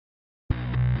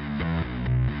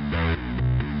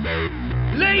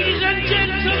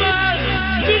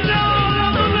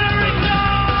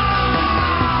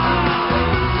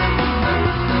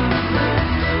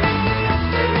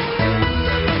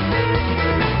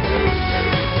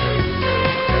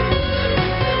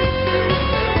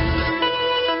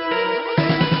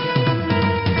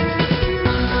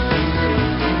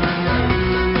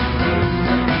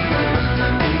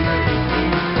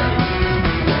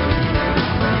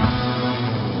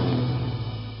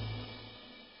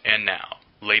And now,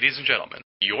 ladies and gentlemen,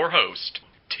 your host,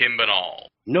 Tim Banal.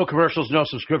 No commercials, no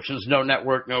subscriptions, no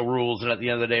network, no rules, and at the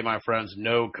end of the day, my friends,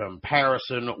 no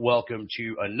comparison. Welcome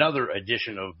to another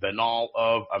edition of Banal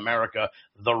of America,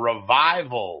 The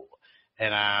Revival.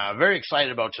 And I'm very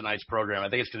excited about tonight's program. I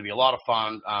think it's going to be a lot of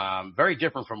fun, very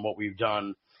different from what we've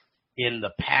done in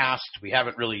the past. We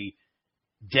haven't really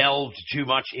delved too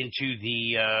much into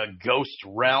the ghost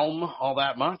realm all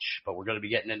that much, but we're going to be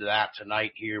getting into that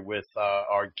tonight here with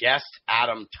our guest,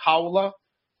 Adam Tuala.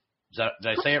 Did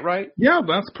I say it right? Yeah,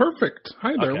 that's perfect.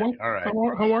 Hi there. Okay, well, all right.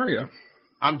 How are you?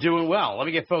 I'm doing well. Let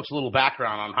me give folks a little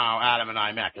background on how Adam and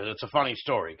I met, because it's a funny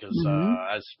story. Because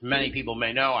as many people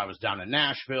may know, I was down in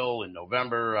Nashville in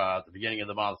November at the beginning of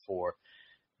the month for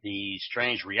the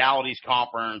Strange Realities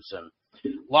Conference, and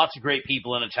lots of great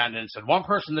people in attendance. And one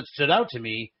person that stood out to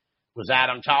me was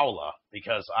Adam Tuala,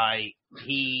 because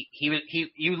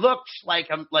you looked like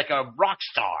a rock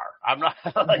star. I'm not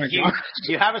like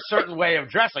you have a certain way of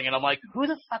dressing, and I'm like, who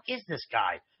the fuck is this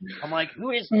guy? I'm like,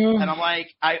 who is? And I'm like,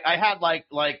 I had like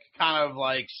kind of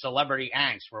like celebrity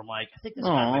angst where I'm like, I think this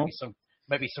guy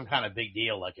might be some kind of big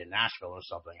deal, like in Nashville or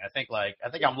something. I think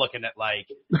I'm looking at like,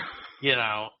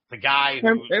 the guy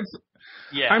who.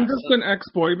 I'm just an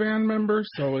ex-boy band member,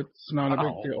 so it's not a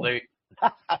big deal.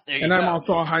 And I'm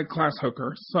also a high-class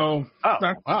hooker, so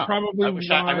that's probably I wish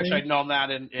I'd known that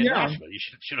in Nashville. You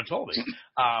should have told me.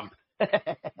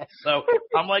 So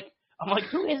I'm like,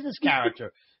 who is this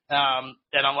character? And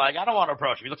I'm like, I don't want to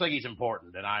approach him. He looks like he's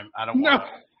important, and I don't want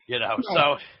to,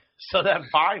 No. So then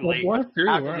finally,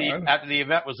 after the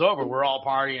event was over, we're all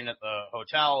partying at the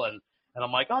hotel, and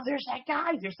I'm like, oh, there's that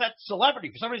guy. There's that celebrity.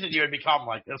 For some reason, you had become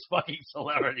like this fucking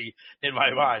celebrity in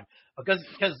my mind. Because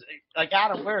like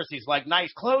Adam wears these like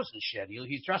nice clothes and shit.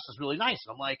 He's dressed as really nice.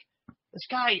 And I'm like, this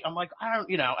guy, I don't,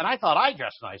 and I thought I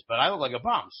dressed nice, but I look like a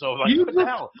bum. So like, what the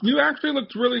hell? You actually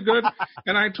looked really good.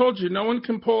 And I told you, no one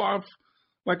can pull off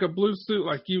like a blue suit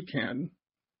like you can.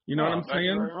 You know what I'm saying? Thank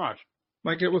you very much.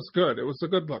 Like, it was good. It was a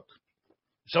good look.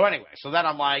 So anyway, so then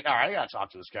I'm like, all right, I got to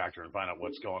talk to this character and find out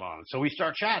what's going on. So we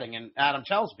start chatting, and Adam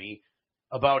tells me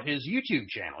about his YouTube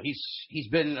channel. He's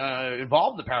been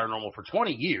involved in the paranormal for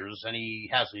 20 years, and he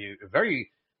has a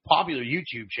very popular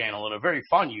YouTube channel and a very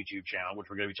fun YouTube channel, which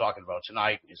we're going to be talking about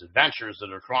tonight, his adventures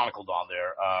that are chronicled on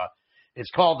there.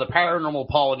 It's called the Paranormal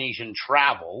Polynesian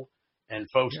Travel, and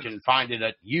folks can find it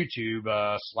at YouTube /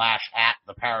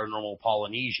 the Paranormal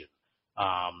Polynesian.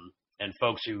 And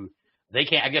folks who they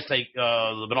can't, I guess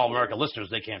the Banal America listeners,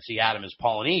 they can't see Adam as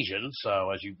Polynesian, so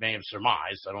as you may have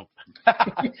surmised,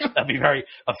 that'd be very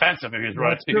offensive if he was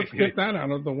right. Let's get that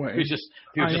out of the way. He was just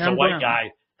a white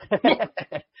guy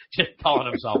just calling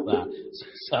himself that.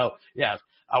 So, yes,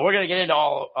 we're going to get into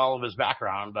all of his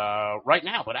background right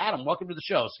now. But Adam, welcome to the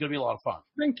show. It's going to be a lot of fun.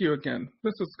 Thank you again.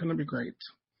 This is going to be great.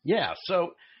 Yeah,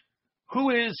 so who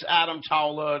is Adam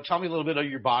Tuala? Tell me a little bit of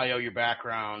your bio, your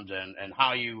background, and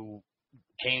how you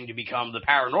came to become the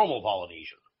Paranormal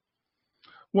Polynesian.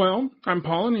 Well, I'm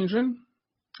Polynesian,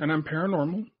 and I'm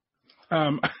paranormal.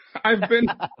 I've been...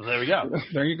 There we go.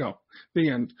 There you go.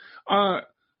 The end.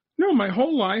 No, my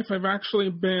whole life I've actually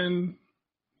been,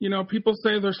 people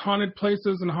say there's haunted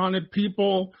places and haunted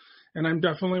people, and I'm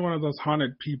definitely one of those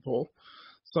haunted people.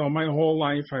 So my whole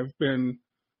life I've been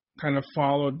kind of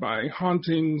followed by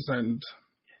hauntings, and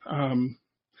I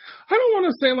don't want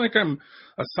to say like I'm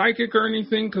a psychic or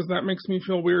anything, because that makes me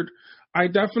feel weird. I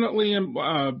definitely am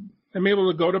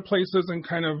able to go to places and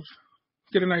kind of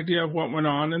get an idea of what went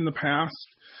on in the past.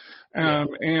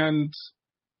 And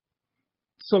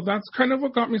so that's kind of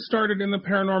what got me started in the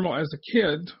paranormal as a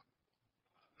kid.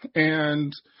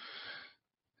 And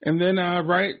then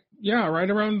right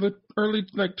around the early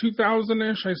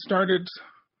 2000-ish, I started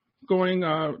going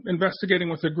investigating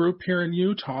with a group here in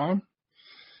Utah.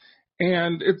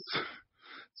 And it's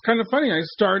kind of funny. I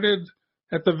started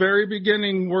at the very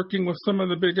beginning working with some of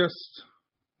the biggest,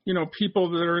 people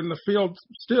that are in the field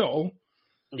still.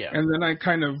 Yeah. And then I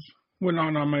kind of went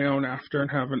on my own after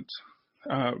and haven't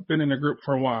been in a group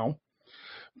for a while.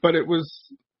 But it was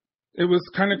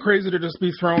kind of crazy to just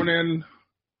be thrown in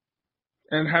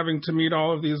and having to meet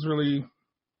all of these really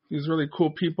cool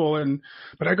people.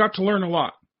 But I got to learn a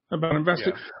lot about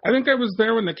investing. Yeah. I think I was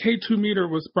there when the K2 meter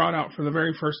was brought out for the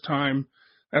very first time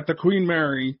at the Queen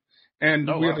Mary, and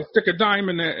we had to stick a dime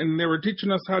in it, and they were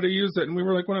teaching us how to use it, and we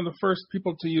were like one of the first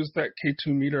people to use that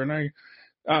K2 meter, and I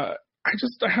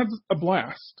had a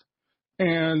blast.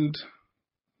 And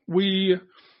we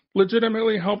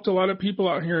legitimately helped a lot of people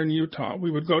out here in Utah.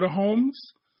 We would go to homes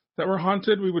that were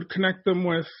haunted. We would connect them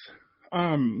with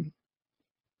the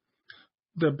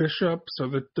bishops or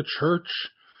the church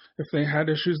if they had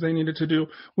issues they needed to do.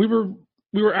 We were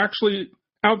we were actually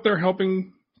out there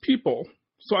helping people.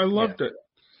 So I loved it.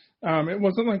 It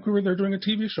wasn't like we were there doing a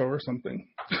TV show or something.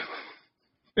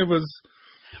 It was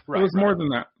more than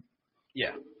that.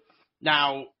 Yeah.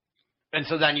 Now, and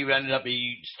so then you ended up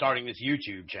starting this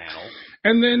YouTube channel.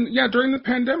 And then, during the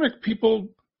pandemic, people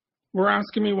were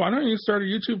asking me, why don't you start a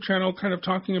YouTube channel kind of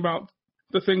talking about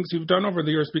the things you've done over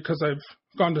the years, because I've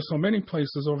gone to so many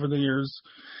places over the years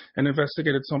and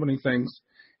investigated so many things.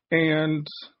 And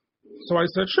so I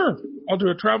said, sure, I'll do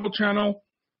a travel channel,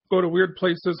 go to weird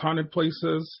places, haunted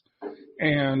places,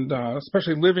 and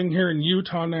especially living here in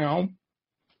Utah now,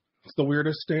 it's the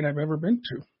weirdest state I've ever been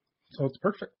to. So it's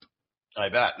perfect. I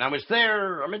bet. Now, I'm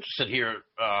interested here,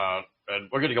 and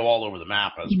we're going to go all over the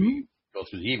map as we go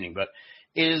through the evening, but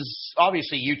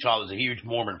obviously Utah, there's a huge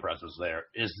Mormon presence there.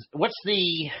 What's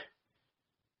the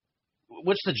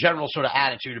general sort of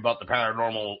attitude about the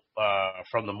paranormal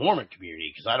from the Mormon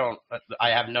community? Because I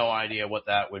have no idea what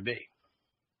that would be.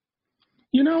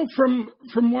 You know, from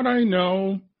what I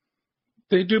know,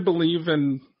 they do believe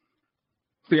in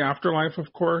the afterlife,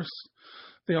 of course.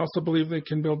 They also believe they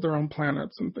can build their own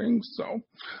planets and things. So,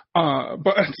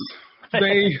 but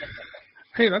they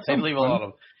believe a lot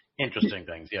of interesting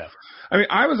things. Yeah. I mean,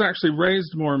 I was actually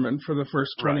raised Mormon for the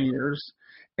first 20 years,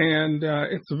 and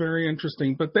it's very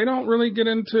interesting. But they don't really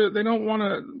they don't want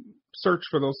to search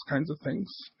for those kinds of things.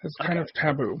 It's kind of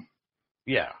taboo.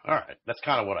 Yeah. All right. That's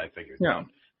kind of what I figured. Yeah.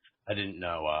 I didn't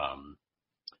know.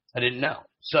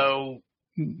 So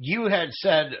you had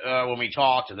said when we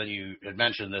talked, and then you had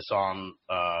mentioned this on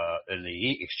in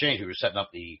the exchange we were setting up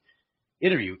the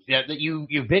interview, that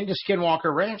you've been to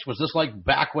Skinwalker Ranch. Was this like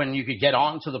back when you could get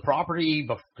onto the property?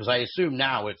 Because I assume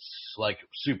now it's like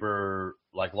super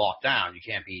like locked down. You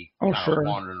can't be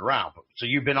wandering around. So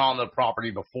you've been on the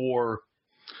property before.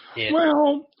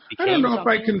 Well, I don't know if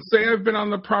I can say I've been on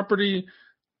the property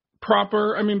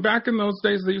proper. I mean, back in those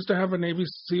days, they used to have a Navy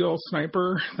SEAL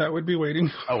sniper that would be waiting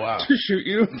to shoot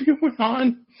you if you went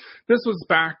on. This was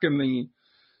back in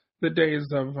the days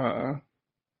of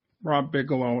Rob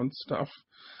Bigelow and stuff.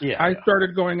 Yeah, I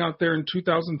started going out there in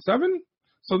 2007,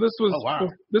 so this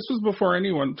was before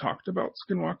anyone talked about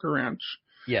Skinwalker Ranch.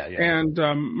 Yeah. And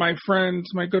my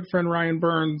good friend Ryan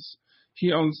Burns,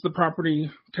 he owns the property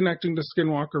connecting to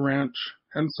Skinwalker Ranch.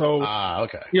 And so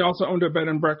he also owned a bed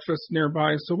and breakfast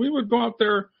nearby. So we would go out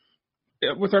there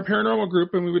with our paranormal group,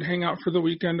 and we would hang out for the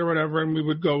weekend or whatever, and we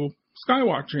would go sky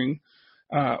watching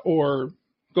or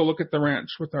go look at the ranch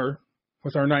with our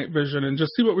night vision and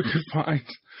just see what we could find.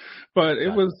 But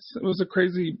it was a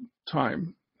crazy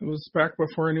time. It was back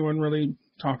before anyone really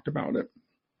talked about it.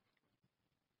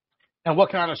 And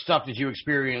what kind of stuff did you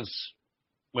experience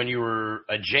when you were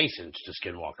adjacent to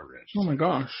Skinwalker Ranch? Oh my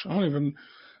gosh,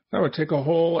 that would take a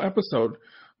whole episode.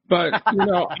 But,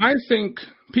 I think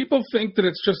people think that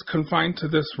it's just confined to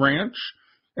this ranch,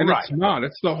 and it's not.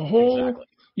 It's the whole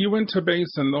Uinta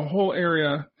Basin. The whole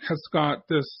area has got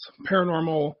this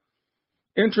paranormal,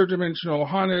 interdimensional,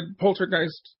 haunted,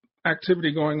 poltergeist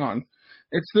activity going on.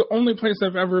 It's the only place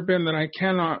I've ever been that I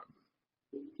cannot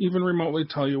even remotely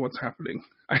tell you what's happening.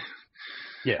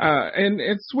 And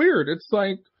it's weird. It's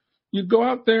like you go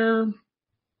out there.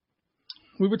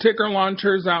 We would take our lawn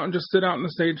chairs out and just sit out in the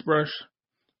sagebrush,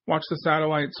 watch the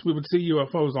satellites. We would see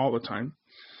UFOs all the time.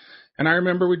 And I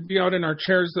remember we'd be out in our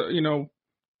chairs,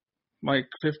 like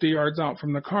 50 yards out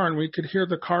from the car, and we could hear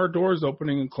the car doors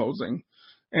opening and closing.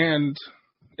 And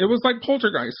it was like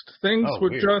poltergeist. Things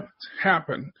would just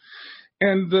happen.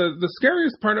 And the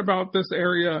scariest part about this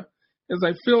area is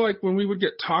I feel like when we would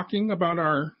get talking about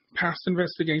our past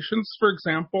investigations, for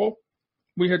example,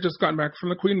 we had just gotten back from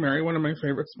the Queen Mary, one of my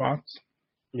favorite spots.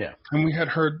 Yeah. And we had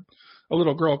heard a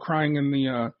little girl crying in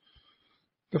the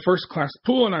first class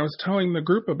pool, and I was telling the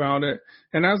group about it.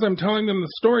 And as I'm telling them the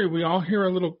story, we all hear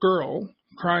a little girl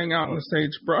crying out in the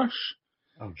sagebrush.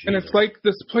 Oh, and it's like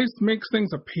this place makes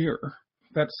things appear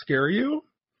that scare you.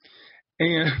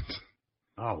 And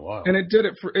and it did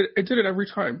it every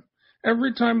time.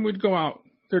 Every time we'd go out,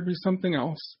 there'd be something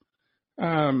else.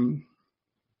 I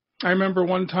remember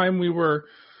one time we were,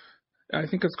 I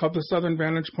think it's called the Southern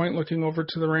Vantage Point, looking over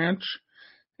to the ranch.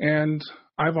 And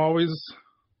I've always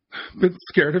been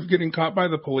scared of getting caught by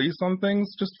the police on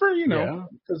things, just for,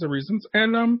 because of reasons.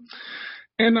 And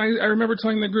I remember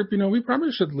telling the group, we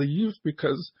probably should leave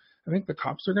because I think the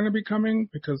cops are going to be coming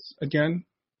because, again,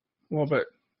 a little bit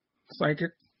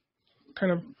psychic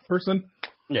kind of person.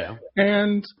 Yeah.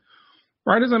 And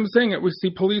right as I'm saying it, we see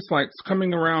police lights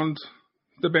coming around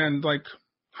the bend, like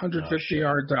 150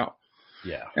 yards out.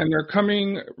 Yeah. And they're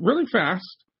coming really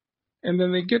fast. And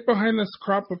then they get behind this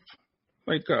crop of,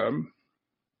 like, I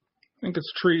think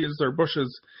it's trees or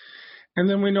bushes. And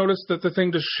then we noticed that the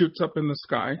thing just shoots up in the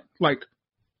sky, like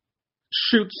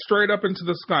shoots straight up into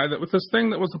the sky. That with this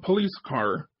thing that was a police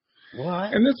car.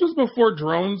 What? And this was before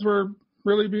drones were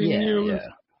really being used.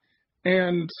 Yeah.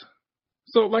 And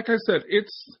so, like I said,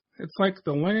 it's like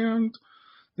the land,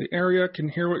 the area can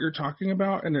hear what you're talking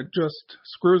about, and it just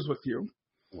screws with you.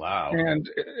 Wow. And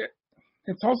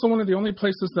it's also one of the only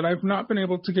places that I've not been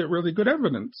able to get really good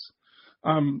evidence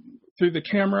through the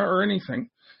camera or anything.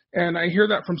 And I hear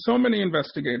that from so many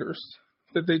investigators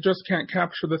that they just can't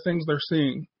capture the things they're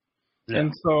seeing. Yeah.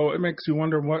 And so it makes you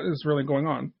wonder what is really going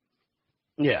on.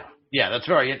 Yeah. Yeah, that's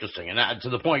very interesting. And to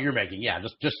the point you're making,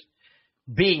 just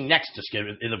being next to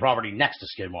in the property next to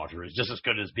Skinwalker is just as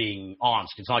good as being on.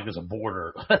 It's not like there's a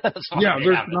border. Yeah,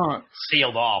 there's not.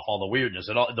 Sealed off all the weirdness.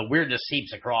 The weirdness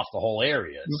seeps across the whole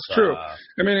area. It's true. I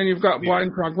mean, and you've got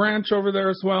Blind Frog Ranch over there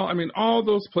as well. I mean, all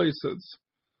those places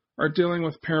are dealing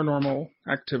with paranormal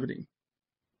activity.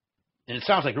 And it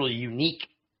sounds like really unique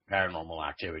paranormal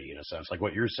activity in a sense, like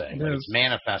what you're saying. Like it's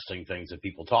manifesting things that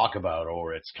people talk about,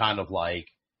 or it's kind of like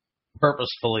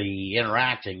purposefully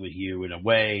interacting with you in a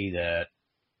way that,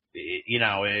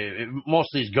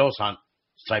 most of these ghost hunt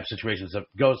type situations, that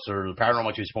ghosts or paranormal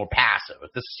activity is more passive. But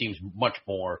this seems much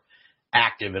more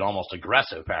active and almost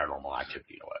aggressive paranormal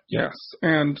activity in a way. Yes,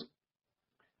 and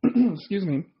excuse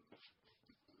me.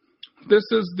 This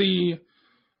is the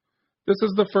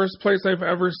first place I've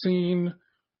ever seen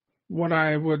what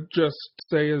I would just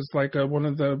say is like one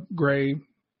of the gray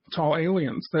tall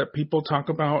aliens that people talk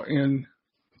about in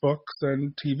books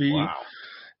and TV.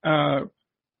 Wow.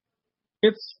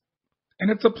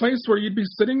 It's a place where you'd be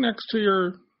sitting next to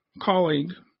your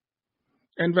colleague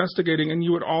investigating, and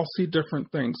you would all see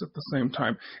different things at the same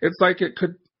time. It's like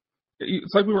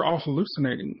we were all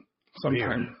hallucinating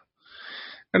sometimes. Weird.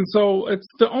 And so it's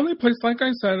the only place, like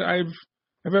I said,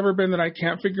 I've ever been that I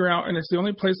can't figure out, and it's the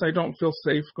only place I don't feel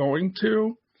safe going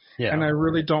to. Yeah. And I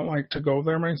really don't like to go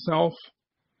there myself.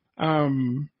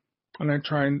 And I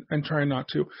try not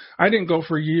to. I didn't go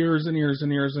for years and years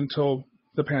and years until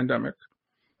the pandemic.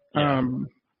 Yeah.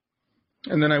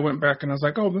 And then I went back and I was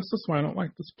like, oh, this is why I don't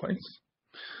like this place.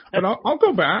 But I'll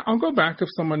go back. I'll go back if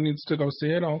someone needs to go see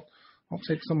it. I'll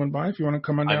take someone by if you want to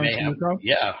come on down to the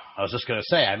Yeah, I was just going to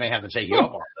say, I may have to take you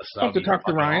up on this. I'll have to talk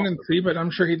to Ryan and see, but I'm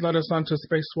sure he'd let us onto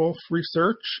Space Wolf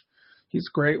Research. He's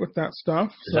great with that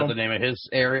stuff. Is that the name of his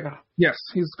area? Yes,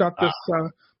 he's got this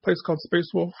place called Space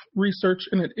Wolf Research,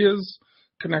 and it is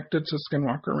connected to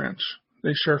Skinwalker Ranch.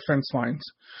 They share fence lines,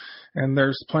 and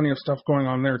there's plenty of stuff going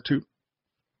on there, too.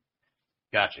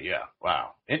 Gotcha, yeah.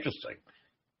 Wow, interesting.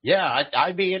 Yeah,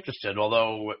 I'd be interested,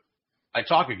 although I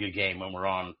talk a good game when we're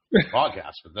on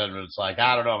podcasts, but then it's like,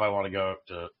 I don't know if I want to go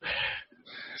to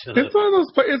it's one of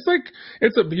those places. It's like,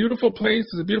 it's a beautiful place.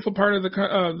 It's a beautiful part of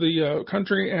the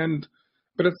country,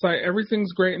 but it's like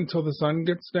everything's great until the sun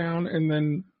gets down, and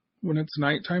then when it's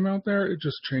nighttime out there, it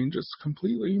just changes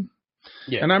completely.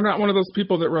 Yeah. And I'm not one of those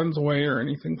people that runs away or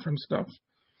anything from stuff,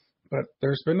 but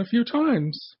there's been a few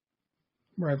times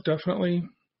where I've definitely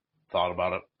thought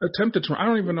about it. Attempted to run. I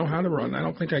don't even know how to run. I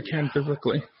don't think I can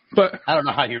physically. But I don't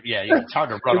know how it's hard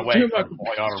to run away from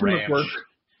on a ranch.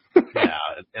 Yeah,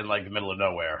 in like the middle of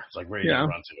nowhere. It's like where you can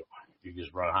run to. You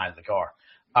just run hide in the car.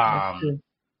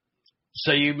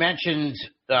 So you mentioned.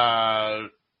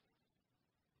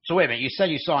 So wait a minute. You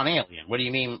said you saw an alien. What do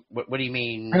you mean? What do you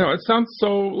mean? I know it sounds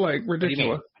so like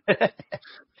ridiculous. This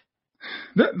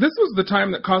was the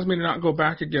time that caused me to not go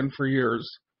back again for years.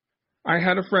 I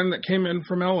had a friend that came in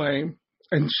from LA,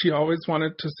 and she always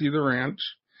wanted to see the ranch.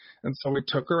 And so we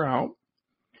took her out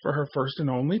for her first and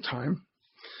only time.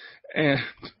 And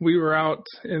we were out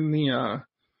in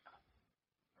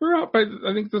we're out by,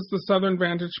 I think this is the southern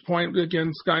vantage point,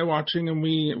 again, sky watching. And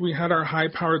we had our high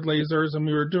powered lasers, and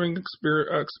we were doing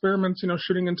experiments,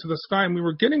 shooting into the sky, and we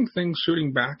were getting things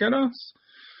shooting back at us.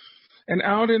 And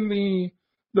out in the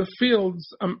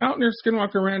fields, out near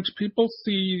Skinwalker Ranch, people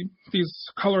see these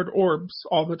colored orbs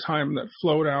all the time that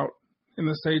float out in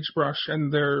the sagebrush,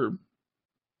 and they're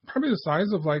probably the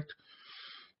size of like,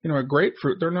 a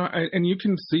grapefruit. They're not, and you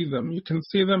can see them. You can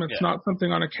see them. It's not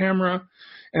something on a camera.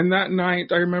 And that night,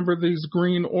 I remember these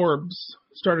green orbs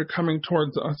started coming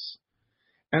towards us,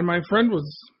 and my friend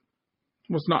was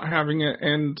not having it,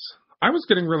 and I was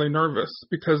getting really nervous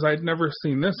because I'd never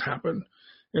seen this happen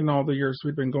in all the years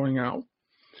we'd been going out.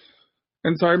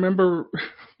 And so I remember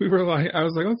I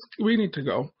was like, we need to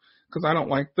go because I don't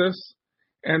like this.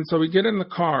 And so we get in the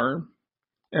car,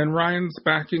 and Ryan's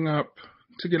backing up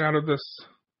to get out of this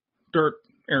dirt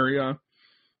area.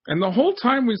 And the whole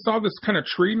time we saw this kind of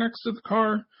tree next to the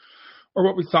car, or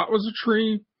what we thought was a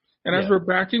tree. And as we're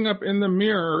backing up in the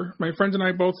mirror, my friend and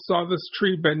I both saw this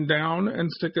tree bend down and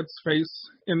stick its face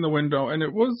in the window. And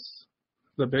it was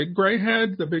the big gray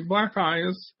head, the big black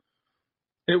eyes.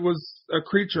 It was a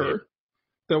creature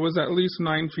that was at least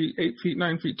 9 feet, 8 feet,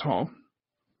 9 feet tall.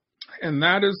 And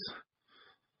that is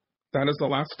the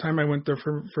last time I went there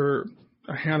for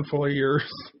a handful of years.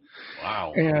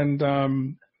 Wow. And,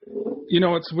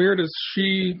 what's weird is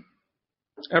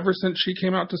ever since she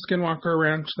came out to Skinwalker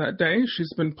Ranch that day,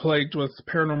 she's been plagued with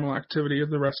paranormal activity of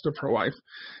the rest of her life.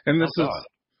 And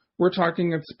we're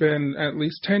talking, it's been at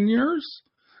least 10 years,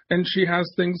 and she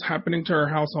has things happening to her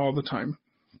house all the time,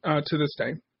 to this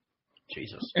day.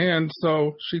 Jesus. And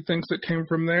so she thinks it came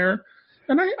from there,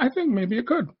 and I think maybe it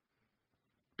could.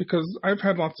 Because I've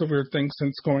had lots of weird things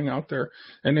since going out there,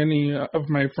 and any of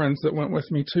my friends that went with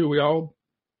me too, we all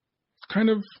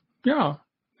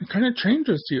it kind of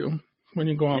changes you when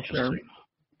you go out there.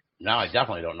 Now I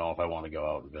definitely don't know if I want to go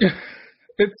out and visit.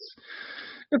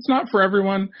 It's not for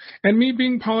everyone. And me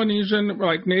being Polynesian,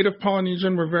 like Native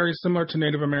Polynesian, we're very similar to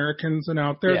Native Americans, and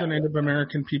out there, the Native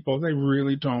American people, they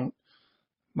really don't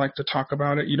like to talk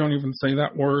about it. You don't even say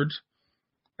that word.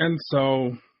 And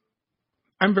so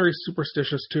I'm very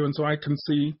superstitious too, and so I can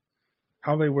see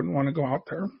how they wouldn't want to go out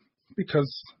there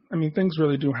because, things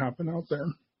really do happen out there.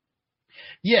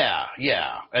 Yeah.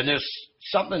 And there's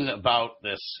something about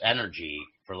this energy,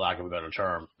 for lack of a better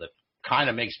term, that kind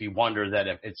of makes me wonder that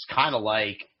if it's kind of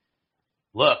like,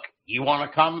 look, you want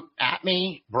to come at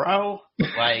me, bro?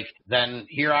 Like, then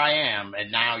here I am,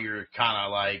 and now you're kind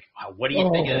of like, what do you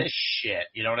think of this shit?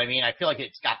 You know what I mean? I feel like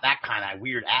it's got that kind of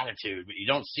weird attitude, but you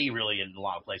don't see really in a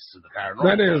lot of places in the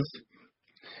paranormal. That is.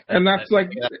 And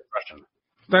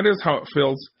that is how it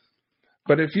feels.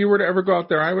 But if you were to ever go out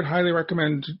there, I would highly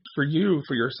recommend for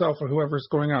yourself, or whoever's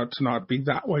going out, to not be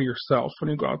that way yourself when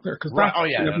you go out there. Because that's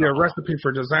going to be a recipe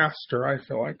for disaster, I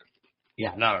feel like.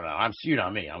 Yeah, no. You know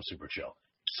me. I'm super chill.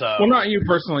 So, well, not you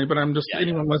personally, but I'm just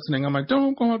anyone listening. I'm like,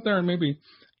 don't go out there and maybe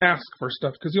ask for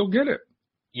stuff because you'll get it.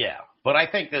 Yeah, but I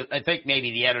think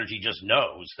maybe the energy just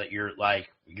knows that you're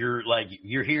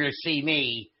here to see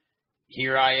me.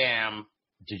 Here I am.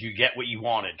 Did you get what you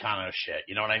wanted? Kind of shit.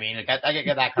 You know what I mean? I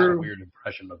get that kind of weird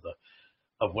impression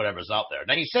of whatever's out there.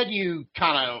 Now you said you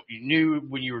knew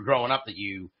when you were growing up that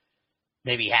you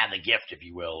maybe had the gift, if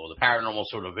you will, or the paranormal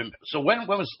sort of impact. So when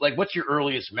was what's your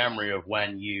earliest memory of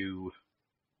when you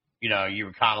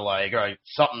were kind of like, all right,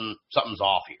 something's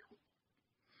off here?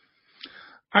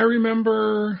 I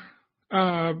remember,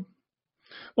 I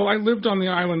lived on the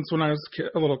islands when I was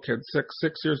a little kid,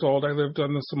 6 years old. I lived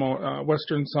on the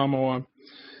Western Samoa,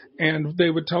 and they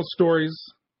would tell stories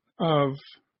of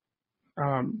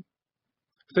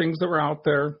things that were out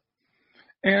there.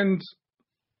 And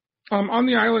on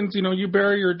the islands, you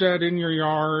bury your dead in your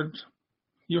yard.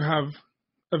 You have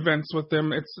events with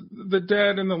them. It's the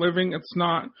dead and the living. It's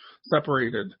not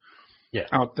separated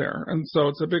out there. And so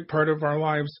it's a big part of our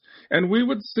lives. And we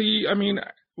would see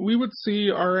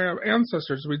our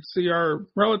ancestors. We'd see our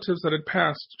relatives that had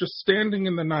passed just standing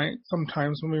in the night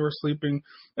sometimes when we were sleeping,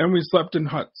 and we slept in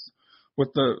huts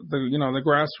with the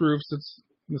grass roofs. This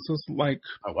is like,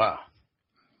 oh wow.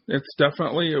 It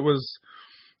was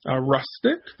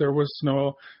rustic. There was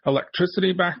no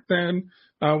electricity back then.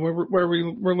 Where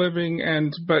we were living,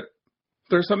 but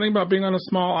there's something about being on a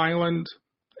small island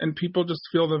and people just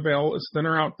feel the veil is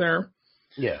thinner out there.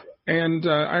 Yeah. And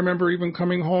I remember even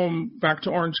coming home back to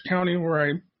Orange County where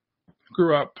I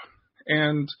grew up,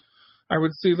 and I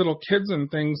would see little kids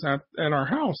and things at our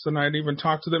house, and I'd even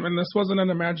talk to them, and this wasn't an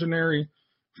imaginary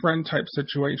friend type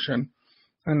situation.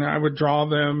 And I would draw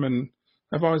them, and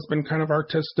I've always been kind of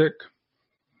artistic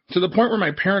to the point where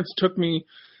my parents took me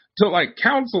to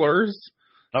counselors.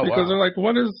 Oh, because wow. They're like,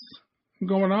 what is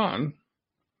going on?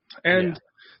 And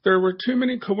there were too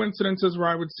many coincidences where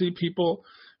I would see people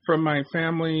from my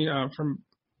family, from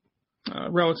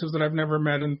relatives that I've never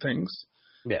met and things.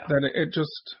 Yeah. That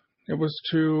it was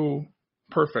too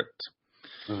perfect.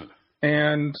 Mm.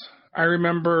 And I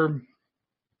remember,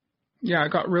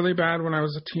 it got really bad when I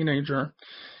was a teenager.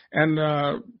 And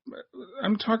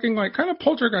I'm talking kind of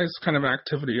poltergeist kind of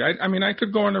activity. I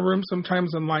could go in a room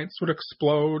sometimes and lights would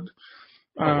explode.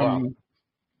 Wow.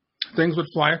 Things would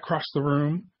fly across the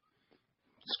room.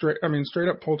 Straight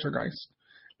up poltergeist.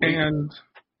 And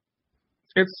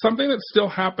it's something that still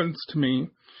happens to me.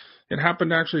 It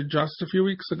happened actually just a few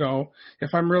weeks ago.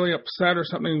 If I'm really upset or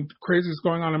something crazy is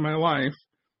going on in my life,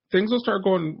 things will start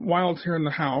going wild here in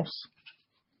the house.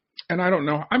 And I don't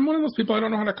know. I'm one of those people, I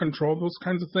don't know how to control those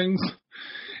kinds of things.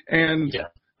 And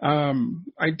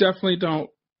I definitely don't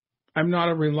I'm not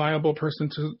a reliable person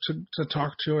to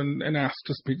talk to and ask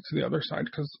to speak to the other side,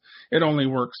 because it only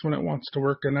works when it wants to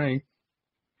work, and I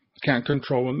can't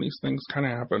control when these things kind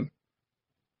of happen.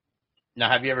 Now,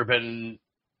 have you ever been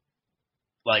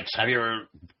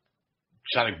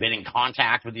kind of been in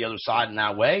contact with the other side in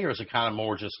that way, or is it kind of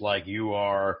more just like you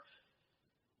are,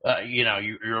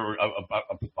 you're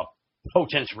a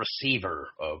potent receiver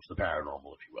of the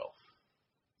paranormal, if you will?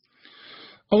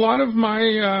 A lot of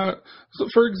my, so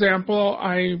for example,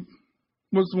 I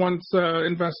was once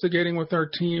investigating with our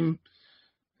team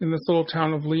in this little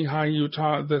town of Lehi,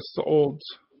 Utah, this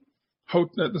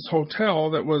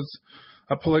hotel that was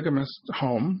a polygamous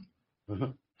home.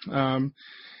 Mm-hmm.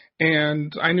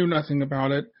 And I knew nothing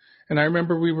about it. And I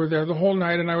remember we were there the whole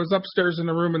night, and I was upstairs in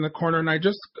a room in the corner, and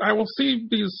I will see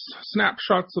these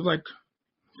snapshots of like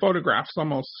photographs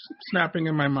almost snapping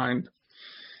in my mind.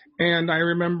 And I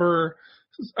remember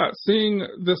seeing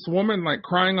this woman like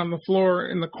crying on the floor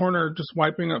in the corner, just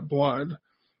wiping up blood.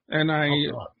 And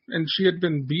and she had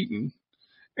been beaten.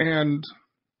 And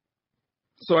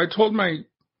so I told my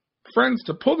friends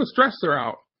to pull this dresser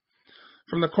out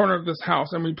from the corner of this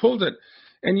house, and we pulled it.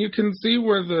 And you can see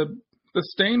where the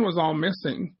stain was all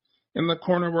missing in the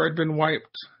corner where it had been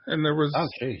wiped. And there was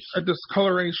a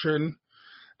discoloration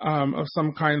of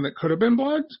some kind that could have been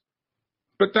blood.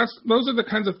 But those are the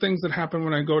kinds of things that happen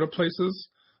when I go to places.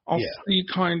 I'll see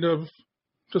kind of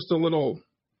just a little,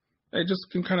 I just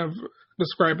can kind of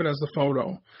describe it as a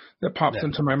photo that pops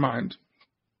into my mind.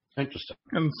 Interesting.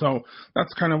 And so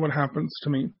that's kind of what happens to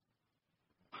me.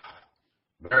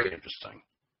 Very interesting.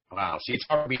 Wow. See, it's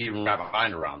hard for me to even wrap my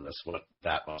mind around this, what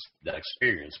that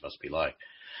experience must be like.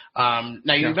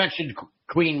 Now, you mentioned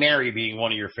Queen Mary being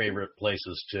one of your favorite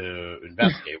places to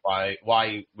investigate. Why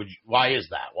is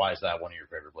that? Why is that one of your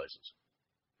favorite places?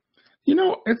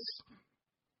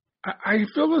 I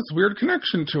feel this weird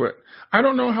connection to it. I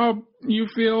don't know how you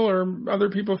feel or other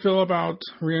people feel about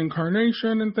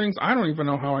reincarnation and things. I don't even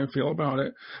know how I feel about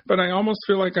it, but I almost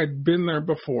feel like I'd been there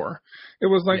before. It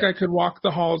was like I could walk the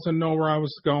halls and know where I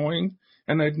was going,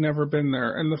 and I'd never been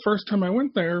there. And the first time I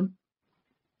went there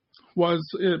was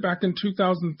back in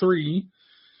 2003,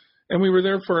 and we were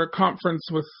there for a conference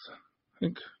with, I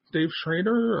think, Dave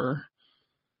Schrader, or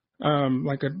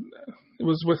it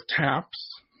was with TAPS,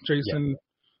 Jason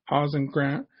Hawes and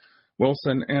Grant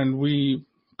Wilson, and we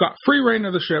got free reign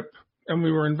of the ship, and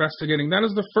we were investigating. That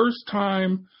is the first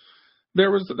time that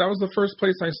was the first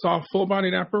place I saw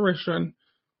full-bodied apparition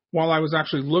while I was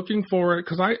actually looking for it,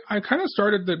 because I kind of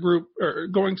started the group, or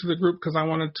going to the group, because I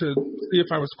wanted to see if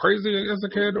I was crazy as a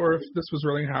kid or if this was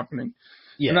really happening.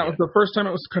 And that was the first time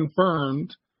it was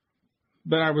confirmed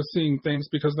that I was seeing things,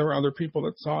 because there were other people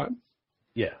that saw it.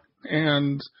 Yeah.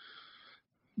 And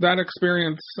that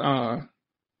experience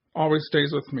always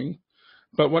stays with me.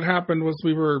 But what happened was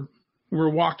we were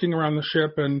walking around the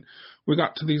ship, and we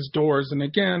got to these doors, and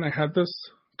again I had this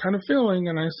kind of feeling,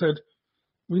 and I said,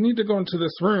 we need to go into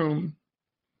this room.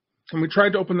 And we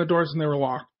tried to open the doors, and they were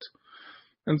locked.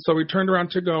 And so we turned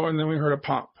around to go, and then we heard a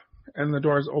pop, and the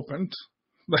doors opened.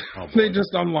 They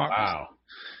just unlocked. Wow.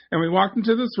 And we walked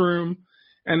into this room,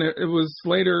 and it was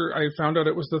later I found out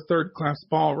it was the third class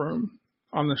ballroom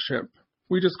on the ship.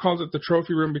 We just called it the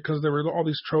trophy room because there were all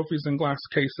these trophies in glass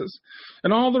cases.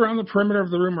 And all around the perimeter of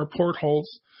the room are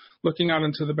portholes looking out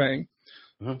into the bay.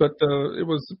 Mm-hmm. But it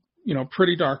was,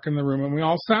 pretty dark in the room. And we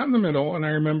all sat in the middle. And I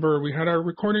remember we had our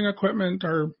recording equipment,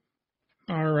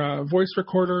 our voice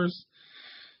recorders.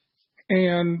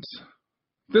 And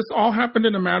this all happened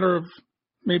in a matter of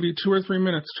maybe 2 or 3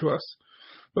 minutes to us.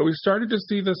 But we started to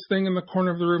see this thing in the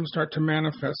corner of the room start to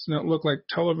manifest. And it looked like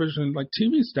television, like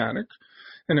TV static.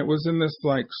 And it was in this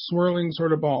like swirling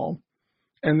sort of ball.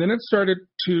 And then it started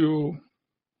to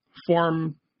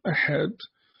form a head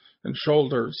and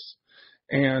shoulders.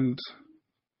 And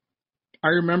I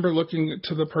remember looking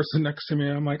to the person next to me.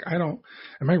 And I'm like, am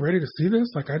I ready to see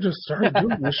this? Like, I just started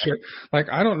doing this shit. Like,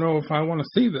 I don't know if I want to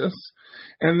see this.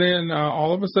 And then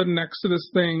all of a sudden next to this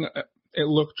thing, it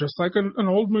looked just like an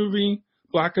old movie,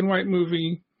 black and white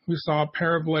movie. We saw a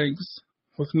pair of legs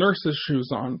with nurses'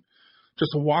 shoes on,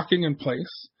 just walking in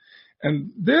place. And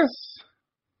this,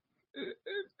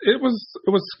 it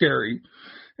was scary.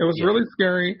 It was really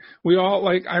scary. We all,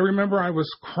 I remember I was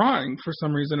crying for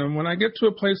some reason. And when I get to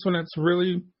a place when it's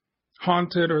really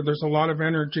haunted or there's a lot of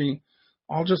energy,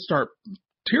 I'll just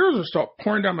tears will start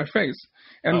pouring down my face.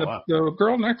 And the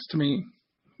girl next to me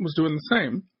was doing the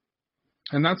same.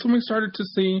 And that's when we started to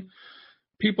see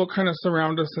people kind of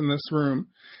surround us in this room.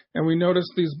 And we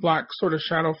noticed these black sort of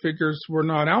shadow figures were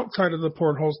not outside of the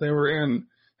portholes they were in,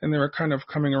 and they were kind of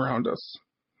coming around us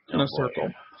in a circle.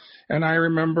 And I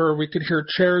remember we could hear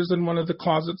chairs in one of the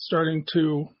closets starting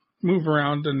to move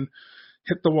around and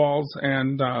hit the walls.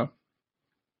 And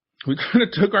we kind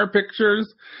of took our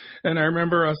pictures. And I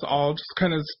remember us all just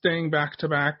kind of staying back to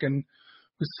back. And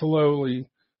we slowly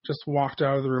just walked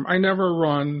out of the room. I never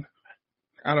run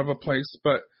out of a place,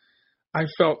 but I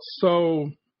felt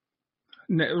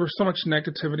there was so much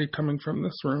negativity coming from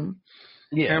this room.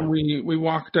 Yeah. And we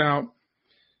walked out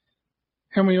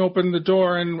and we opened the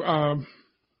door, and I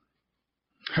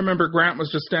remember Grant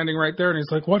was just standing right there, and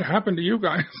he's like, "What happened to you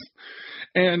guys?"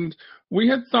 And we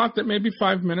had thought that maybe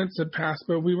 5 minutes had passed,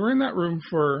 but we were in that room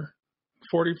for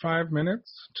 45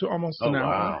 minutes to almost an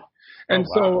hour. Wow. And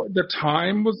so the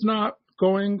time was not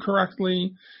going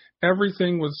correctly.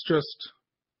 Everything was just,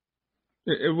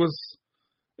 it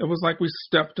was like we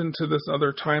stepped into this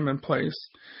other time and place.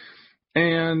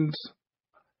 And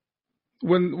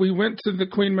when we went to the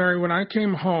Queen Mary, when I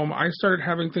came home, I started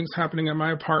having things happening in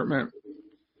my apartment.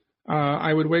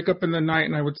 I would wake up in the night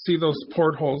and I would see those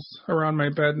portholes around my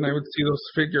bed, and I would see those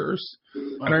figures.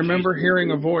 And I remember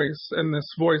hearing a voice, and this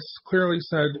voice clearly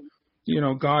said,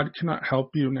 God cannot help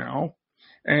you now.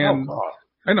 And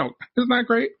I know, isn't that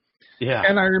great? Yeah.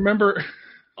 And I remember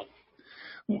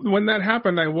when that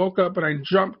happened, I woke up and I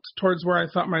jumped towards where I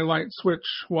thought my light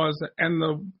switch was, and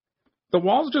the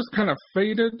walls just kind of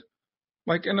faded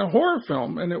like in a horror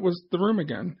film, and it was the room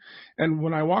again. And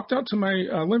when I walked out to my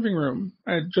living room,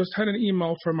 I had just had an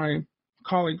email from my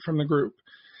colleague from the group,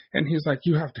 and he's like,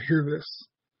 "You have to hear this."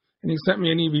 And he sent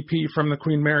me an EVP from the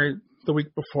Queen Mary the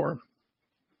week before.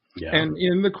 Yeah. And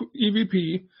in the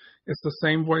EVP, it's the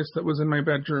same voice that was in my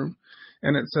bedroom,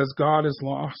 and it says, "God is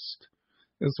lost,"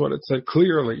 is what it said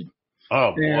clearly.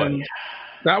 Oh, boy. And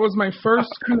that was my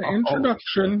first kind of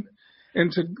introduction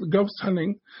into ghost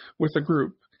hunting with a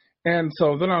group. And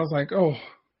so then I was like, "Oh,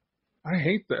 I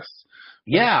hate this."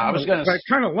 Yeah, I was going to. I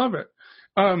kind of love it.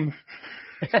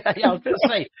 Yeah, I was going to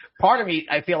say, part of me,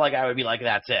 I feel like I would be like,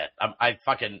 "That's it.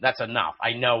 That's enough.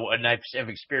 I know, and I've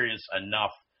experienced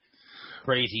enough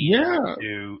crazy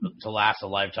to last a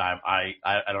lifetime. I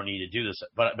don't need to do this."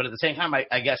 But at the same time,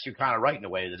 I guess you're kind of right in a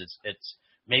way that it's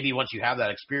maybe once you have that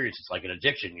experience, it's like an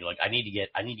addiction. You're like, I need to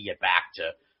get back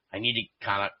to. I need to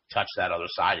kind of touch that other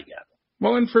side again.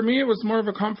 Well, and for me, it was more of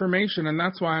a confirmation, and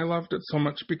that's why I loved it so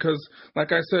much, because,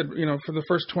 like I said, for the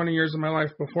first 20 years of my life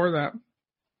before that,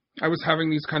 I was having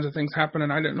these kinds of things happen,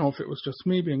 and I didn't know if it was just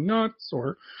me being nuts,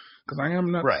 or because I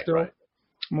am nuts still. Right.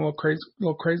 I'm a little crazy.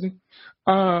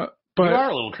 But you are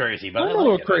a little crazy, but I'm a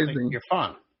little crazy. You're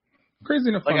fun. Crazy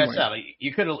in a fun way. Like I said,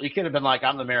 you could have been like,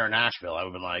 "I'm the mayor of Nashville." I would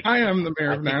have been like, "I am the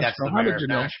mayor of Nashville." That's the How mayor did you of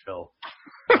know? Nashville.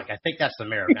 Like, I think that's the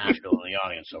mayor of Nashville in the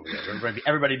audience over there.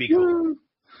 Everybody be cool.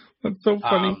 That's so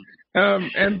funny.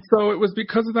 And so it was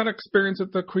because of that experience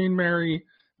at the Queen Mary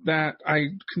that I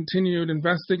continued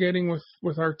investigating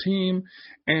with our team,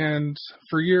 and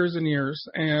for years and years,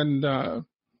 and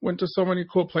went to so many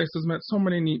cool places, met so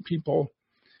many neat people.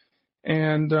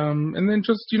 And then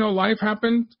just, life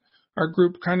happened. Our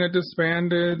group kind of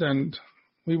disbanded, and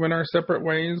we went our separate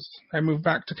ways. I moved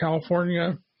back to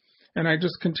California, and I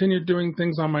just continued doing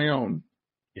things on my own.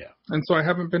 Yeah. And so I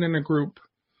haven't been in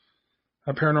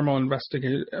a paranormal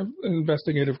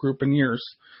investigative group in years.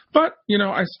 But,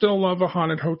 I still love a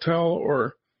haunted hotel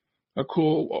or a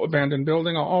cool abandoned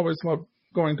building. I'll always love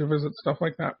going to visit stuff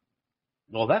like that.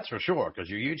 Well, that's for sure, because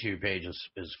your YouTube page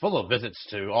is full of visits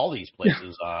to all these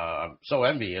places. Yeah. I'm so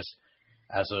envious.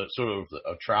 As a sort of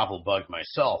a travel bug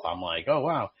myself, I'm like, "Oh,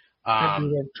 wow." I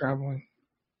do love traveling.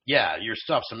 Yeah, your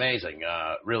stuff's amazing.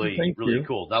 Really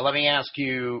cool. Now, let me ask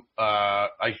you,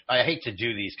 I hate to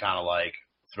do these kind of like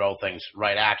throw things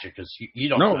right at you, because you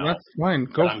don't know. No, that's fine.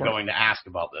 Go for it. I'm going to ask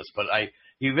about this, but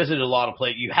you have visited a lot of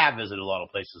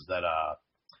places that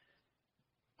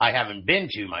I haven't been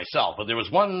to myself. But there was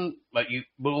one, but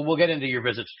we'll get into your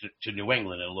visits to New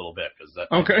England in a little bit, because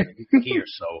that's okay here.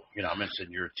 So I'm interested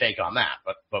in your take on that.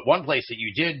 But one place that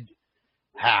you did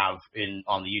have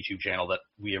on the YouTube channel that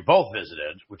we have both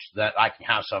visited, which that I can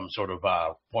have some sort of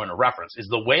point of reference, is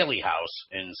the Whaley House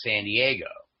in San Diego.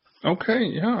 Okay,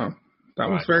 yeah. That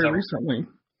was very recently.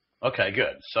 Okay,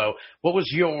 good. So what was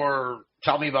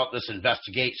tell me about this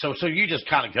investigate. So you just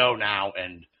kind of go now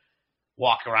and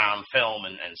walk around, film,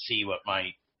 and see what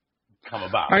might come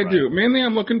about. I do. Mainly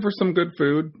I'm looking for some good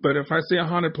food, but if I see a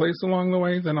haunted place along the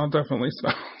way, then I'll definitely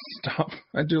stop.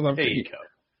 I do love to eat.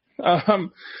 There you go.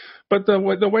 But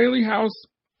the Whaley House,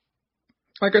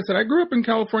 like I said, I grew up in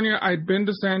California. I'd been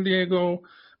to San Diego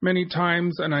many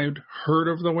times, and I'd heard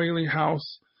of the Whaley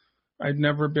House. I'd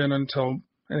never been until,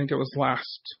 I think it was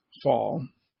last fall,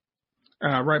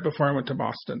 right before I went to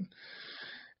Boston.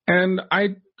 And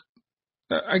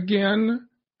again,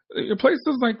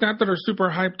 places like that are super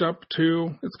hyped up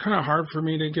too. It's kind of hard for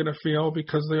me to get a feel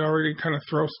because they already kind of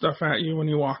throw stuff at you when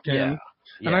you walk in.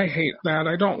 And I hate that.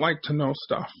 I don't like to know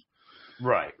stuff.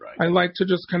 Right. I like to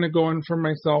just kind of go in for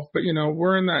myself. But,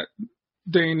 we're in that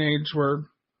day and age where,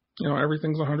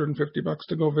 everything's $150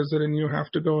 to go visit, and you have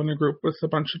to go in a group with a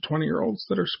bunch of 20-year-olds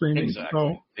that are screaming.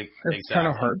 Exactly. So it's kind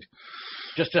of hard.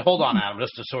 Just to hold on, Adam,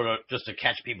 just to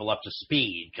catch people up to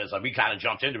speed, because we kind of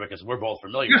jumped into it because we're both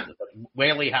familiar with it. But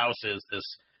Whaley House is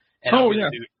this, and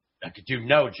I could do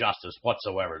no justice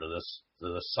whatsoever to this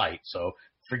site. So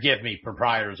forgive me,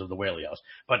 proprietors of the Whaley House.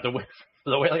 But the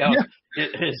Whaley House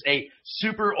is a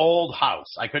super old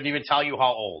house. I couldn't even tell you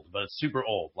how old, but it's super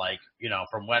old. Like,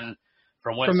 from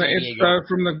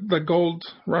the gold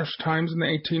rush times in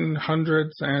the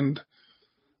 1800s, and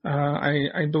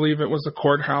I believe it was a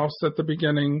courthouse at the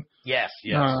beginning. Yes.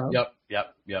 Yep.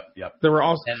 There were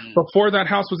also, before that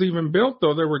house was even built,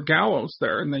 though, there were gallows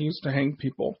there, and they used to hang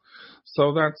people.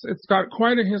 So it's got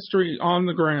quite a history on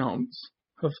the grounds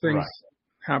of things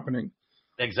happening.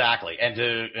 Exactly, and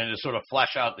to sort of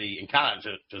flesh out and kind of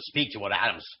to speak to what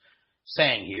Adam's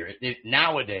saying here.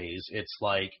 Nowadays, it's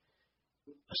like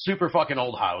a super fucking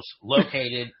old house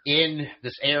located in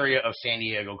this area of San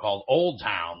Diego called Old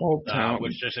Town.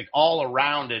 Which just like all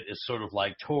around it is sort of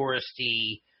like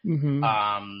touristy,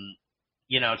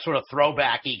 sort of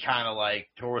throwbacky kind of like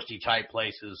touristy type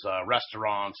places,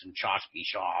 restaurants and tchotchke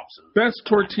shops. And best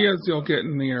tortillas you'll get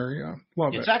in the area.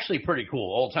 Love it. It's actually pretty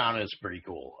cool. Old Town is pretty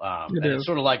cool. It is. It's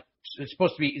sort of like it's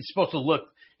supposed to look.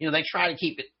 They try to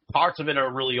keep it. Parts of it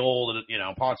are really old,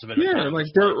 and parts of it. Are like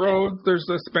dirt roads. There's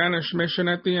a Spanish mission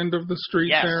at the end of the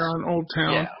street there on Old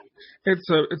Town. Yeah.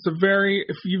 It's a very.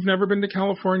 If you've never been to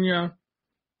California,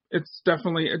 it's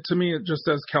definitely to me. It just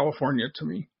says California to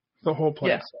me. The whole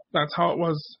place. Yeah. That's how it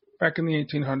was back in the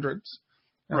 1800s.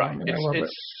 Right.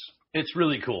 It's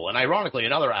really cool. And ironically,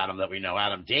 another Adam that we know,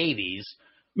 Adam Davies,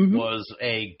 was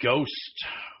a ghost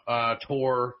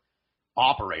tour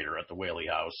operator at the Whaley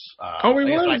House. He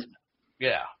was?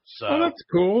 So, that's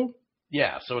cool.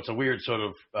 Yeah. So it's a weird sort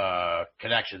of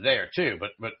connection there too.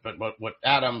 But what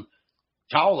Adam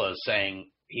Taula is saying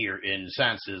here in a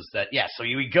sense is that, so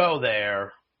you would go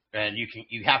there, and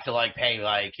you have to like pay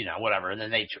like, whatever. And then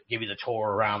they give you the tour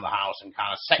around the house and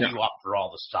kind of set you up for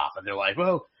all the stuff. And they're like,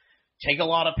 well, take a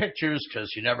lot of pictures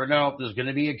because you never know if there's going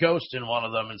to be a ghost in one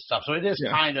of them and stuff. So it is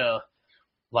kind of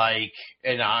like,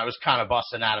 I was kind of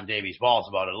busting Adam Davies' balls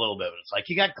about it a little bit, but it's like,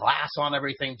 you got glass on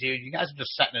everything, dude. You guys are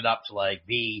just setting it up to like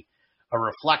be a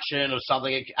reflection of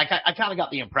something. I kind of got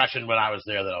the impression when I was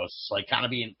there that I was like kind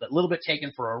of being a little bit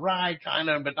taken for a ride kind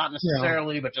of, but not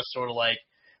necessarily, but just sort of like,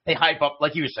 they hype up,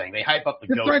 like you were saying, they hype up the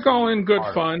ghost. It's like all in good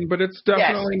fun, but it's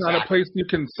definitely not a place you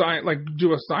can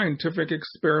do a scientific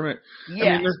experiment. Yes, I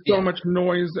mean, there's so much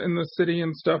noise in the city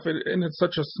and stuff, and it's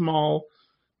such a small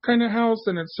kind of house,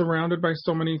 and it's surrounded by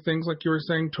so many things, like you were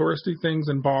saying, touristy things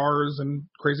and bars and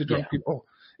crazy drunk people.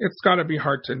 It's got to be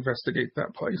hard to investigate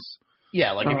that place.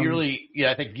 Yeah, like if you really,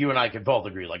 I think you and I could both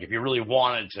agree, like if you really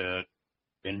wanted to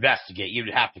investigate,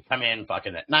 you'd have to come in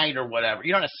fucking at night or whatever.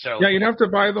 You don't necessarily. Yeah, you'd have to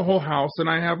buy the whole house, and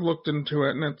I have looked into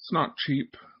it, and it's not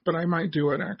cheap, but I might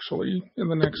do it actually in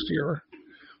the next year.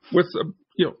 With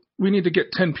we need to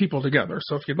get 10 people together,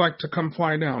 so if you'd like to come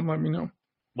fly down, let me know.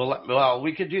 Well,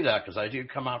 we could do that because I do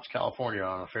come out to California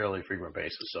on a fairly frequent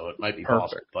basis, so it might be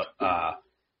possible.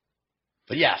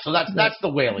 But yeah, so that's the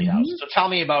Whaley House. So tell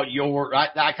me about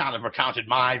I kind of recounted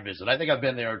my visit. I think I've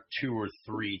been there 2 or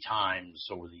 3 times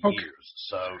over the years.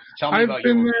 So tell me about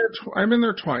I've been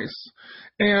there twice.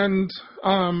 And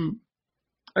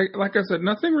like I said,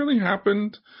 nothing really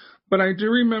happened. But I do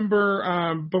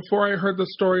remember before I heard the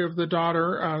story of the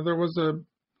daughter, there was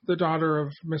the daughter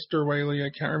of Mr. Whaley. I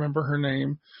can't remember her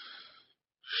name.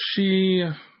 She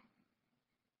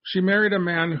married a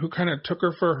man who kind of took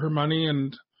her for her money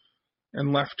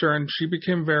and left her, and she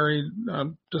became very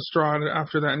distraught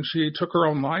after that, and she took her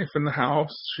own life in the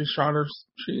house. She shot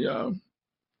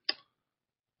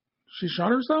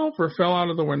herself or fell out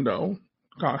of the window.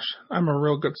 Gosh, I'm a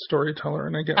real good storyteller,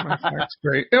 and I get my facts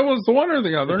straight. It was the one or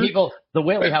the other. The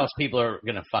Whaley House people are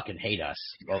going to fucking hate us.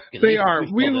 Well, they are.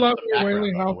 We love the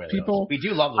Whaley House people. We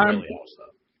do love the Whaley House,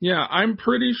 though. Yeah, I'm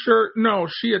pretty sure. No,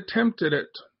 she attempted it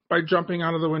by jumping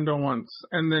out of the window once,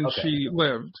 and then she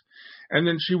lived. And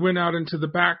then she went out into the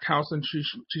back house and she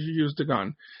used a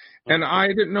gun. And I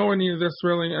didn't know any of this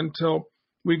really until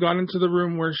we got into the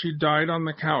room where she died on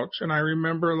the couch. And I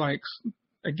remember, like,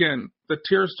 again, the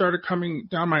tears started coming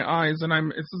down my eyes,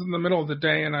 and it's in the middle of the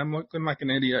day, and I'm looking like an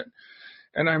idiot.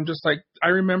 And I'm just like, I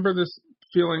remember this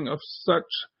feeling of such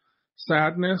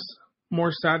sadness,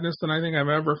 more sadness than I think I've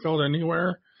ever felt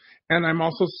anywhere. And I'm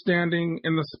also standing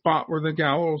in the spot where the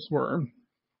gallows were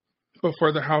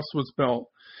before the house was built.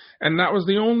 And that was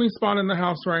the only spot in the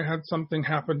house where I had something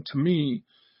happen to me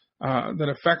that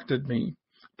affected me.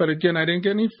 But again, I didn't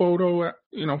get any photos.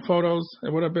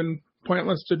 It would have been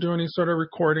pointless to do any sort of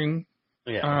recording.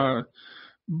 Yeah.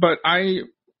 But I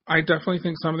definitely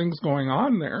think something's going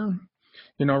on there.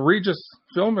 Regis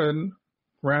Philbin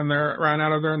ran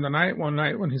out of there in the night one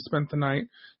night when he spent the night.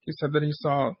 He said that he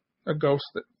saw a ghost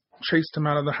that chased him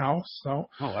out of the house. So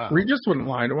wow. Regis wouldn't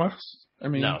lie to us. I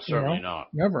mean, no, certainly not.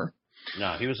 Never.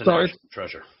 No, he was a national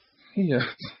treasure. He is.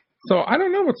 So I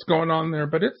don't know what's going on there,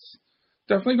 but it's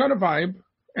definitely got a vibe,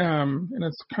 and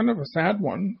it's kind of a sad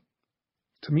one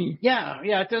to me. Yeah,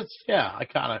 it does. Yeah, I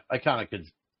kind of could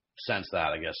sense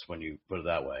that, I guess, when you put it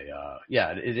that way.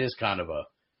 It is kind of a.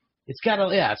 It's kind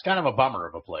of a bummer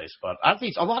of a place, but I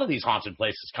think a lot of these haunted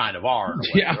places kind of are.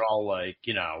 They're all like,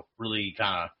 really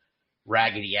kind of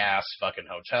raggedy ass fucking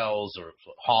hotels or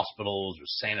hospitals or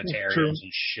sanitariums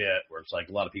and shit, where it's like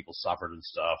a lot of people suffered and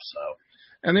stuff. So.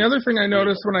 And the other thing I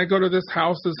noticed when I go to this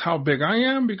house is how big I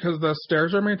am, because the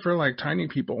stairs are made for like tiny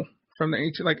people from the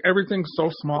 18. Like everything's so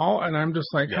small, and I'm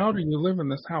just like, how do you live in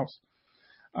this house?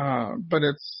 But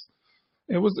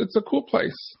it's a cool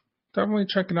place. Definitely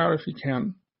check it out if you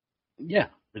can. Yeah,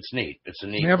 it's neat. It's a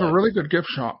neat. They have place. a really good gift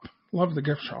shop. Love the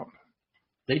gift shop.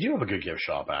 They do have a good gift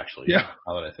shop, actually. Yeah.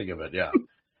 Now that I think of it, yeah.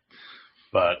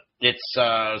 But it's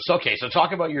okay. So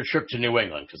talk about your trip to New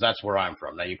England, because that's where I'm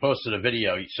from. Now you posted a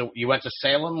video. So you went to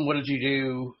Salem. What did you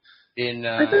do in?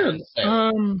 I did. In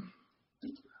Salem?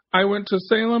 I went to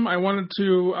Salem. I wanted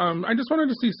to. I just wanted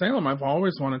to see Salem. I've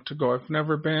always wanted to go. I've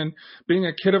never been. Being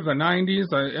a kid of the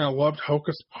 '90s, I loved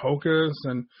Hocus Pocus,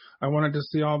 and I wanted to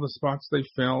see all the spots they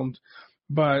filmed.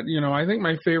 But I think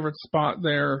my favorite spot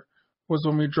there was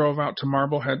when we drove out to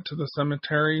Marblehead to the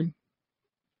cemetery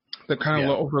that kind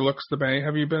of overlooks the bay.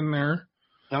 Have you been there?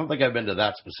 I don't think I've been to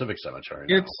that specific cemetery.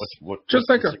 No. It's just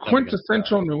like a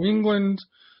quintessential New England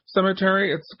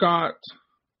cemetery. It's got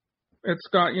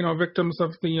victims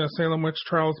of the Salem witch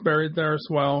trials buried there as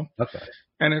well. Okay.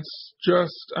 And it's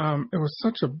just it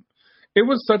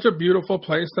was such a beautiful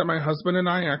place that my husband and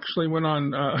I actually went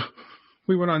on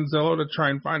Zillow to try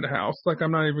and find a house. Like,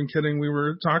 I'm not even kidding. We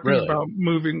were talking about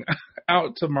moving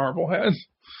out to Marblehead.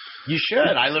 You should.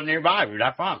 I live nearby. We'd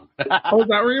have fun. Oh, is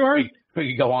that where you are?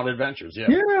 We could go on adventures. Yeah.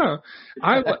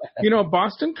 Yeah.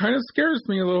 Boston kind of scares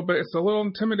me a little bit. It's a little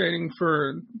intimidating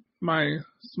for my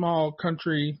small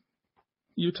country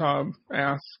Utah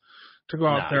ass to go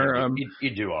out there.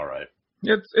 You do all right.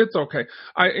 It's okay.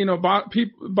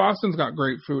 Boston's got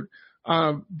great food.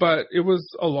 But it was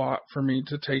a lot for me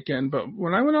to take in. But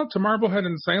when I went out to Marblehead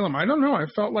and Salem, I don't know. I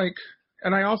felt like,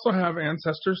 and I also have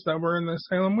ancestors that were in the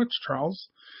Salem witch trials.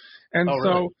 And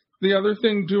so the other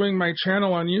thing doing my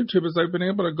channel on YouTube is I've been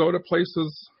able to go to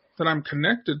places that I'm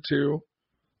connected to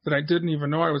that I didn't even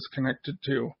know I was connected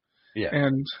to. Yeah.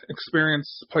 And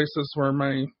experience places where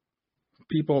my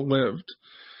people lived.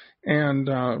 And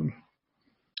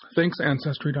thanks,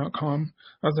 Ancestry.com.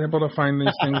 I was able to find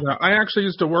these things out. I actually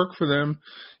used to work for them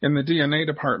in the DNA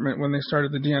department when they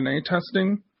started the DNA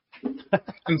testing.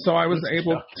 And so I was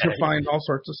able to find all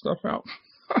sorts of stuff out.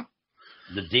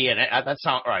 The DNA, that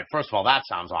sounds, all right, first of all, that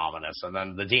sounds ominous. And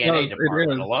then the DNA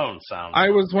department alone sounds. I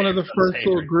was one of the first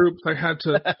little groups. We had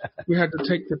to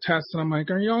take the test. And I'm like,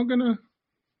 are y'all going to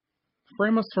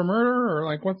frame us for murder? Or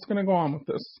like, what's going to go on with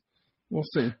this? We'll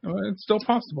see. It's still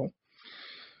possible.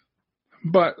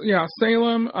 But yeah,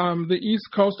 Salem, the East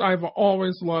Coast, I've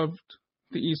always loved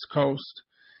the East Coast.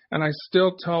 And I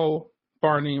still tell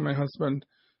Barney, my husband,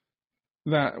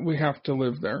 that we have to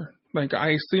live there. Like,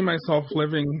 I see myself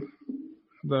living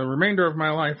the remainder of my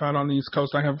life out on the East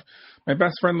Coast. I have, my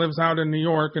best friend lives out in New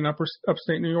York, in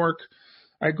upstate New York.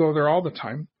 I go there all the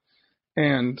time.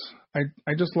 And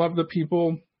I just love the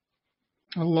people.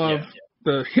 I love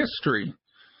the history.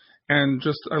 And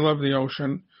just, I love the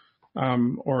ocean,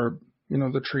 or,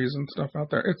 the trees and stuff out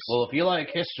there. Well, if you like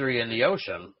history and the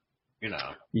ocean,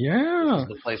 yeah, this is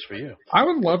the place for you. I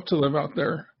would love to live out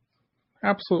there.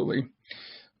 Absolutely.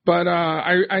 But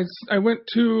I went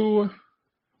to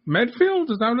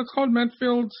Medfield. Is that what it's called?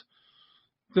 Medfield?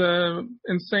 The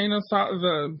insane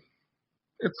asylum.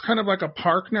 It's kind of like a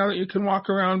park now that you can walk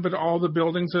around, but all the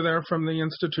buildings are there from the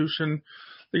institution.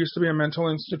 There used to be a mental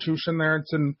institution there.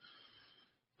 It's in,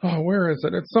 where is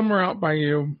it? It's somewhere out by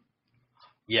you.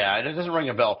 Yeah, it doesn't ring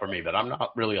a bell for me, but I'm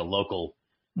not really a local.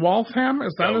 Waltham?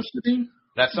 Is that a city?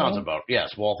 That sounds about,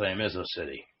 yes, Waltham is a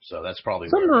city. So that's probably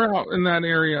somewhere out in that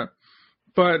area.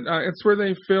 But it's where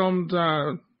they filmed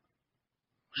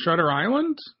Shutter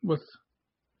Island with,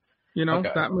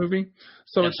 that movie.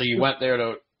 So you went there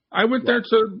to I went there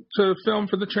to film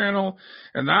for the channel,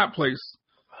 and that place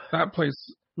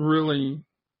really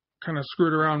kind of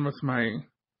screwed around with my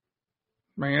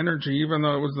energy, even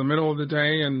though it was the middle of the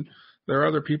day and there are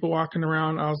other people walking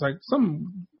around. I was like,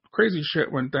 some crazy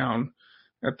shit went down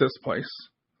at this place.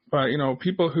 But,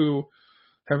 people who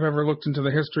have ever looked into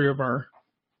the history of our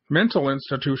mental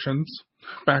institutions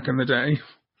back in the day,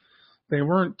 they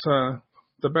weren't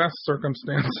the best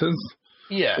circumstances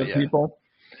for people.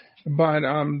 But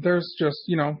there's just,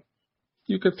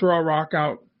 you could throw a rock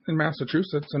out in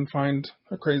Massachusetts and find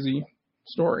a crazy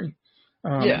story.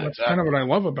 That's exactly. Kind of what I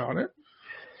love about it.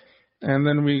 And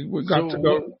then we got to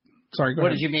go. Sorry, go ahead.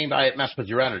 What did you mean by it messed with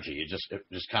your energy? It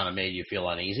just kind of made you feel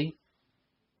uneasy?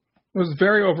 It was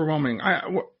very overwhelming.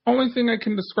 Only thing I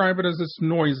can describe it as is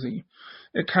noisy.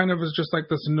 It kind of is just like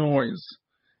this noise.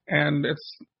 And it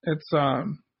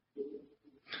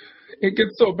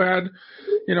gets so bad.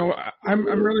 I'm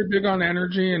really big on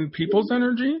energy and people's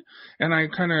energy, and I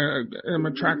kind of am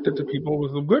attracted to people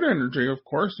with a good energy, of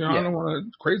course. I don't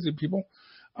want crazy people.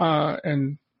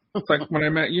 And it's like when I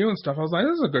met you and stuff, I was like,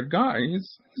 this is a good guy.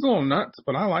 He's a little nuts,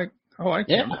 but I like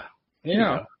him.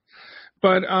 Yeah.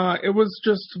 But it was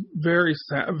just very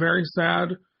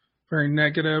sad, very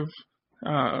negative.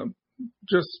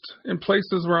 Just in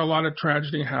places where a lot of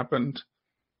tragedy happened.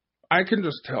 I can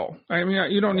just tell. I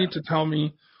mean, you don't need to tell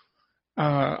me.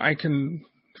 I can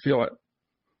feel it.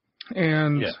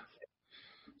 And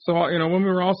so, when we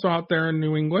were also out there in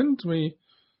New England, we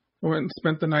went and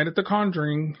spent the night at the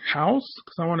Conjuring house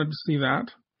because I wanted to see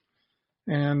that.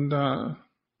 And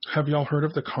have y'all heard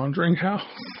of the Conjuring house?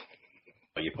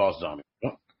 Oh, you paused on me.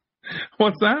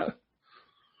 What's that?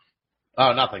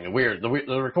 Oh, nothing. Weird. The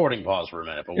recording paused for a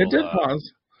minute. But it did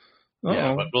pause. Uh-oh.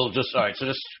 Yeah, but we'll just, all right, so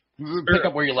just pick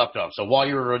up where you left off. So while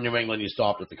you were in New England, you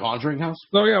stopped at the Conjuring house?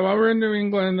 So, yeah, while we were in New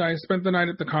England, I spent the night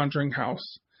at the Conjuring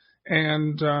house.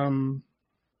 And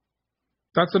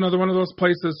that's another one of those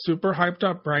places super hyped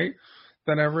up, right?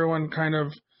 That everyone kind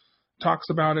of talks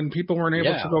about, and people weren't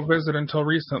able to go visit until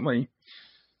recently.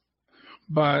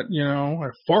 But, I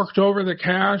forked over the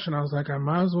cash, and I was like, I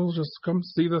might as well just come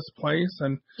see this place.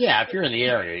 And yeah, if you're in the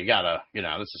area, you gotta,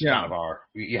 this is kind of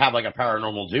you have like a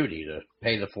paranormal duty to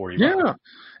pay the $40. Yeah,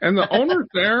 and the owners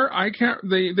there,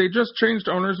 they just changed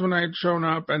owners when I had shown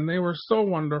up, and they were so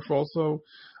wonderful. So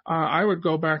I would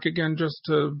go back again just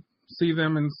to see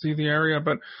them and see the area.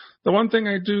 But the one thing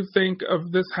I do think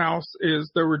of this house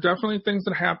is there were definitely things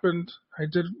that happened. I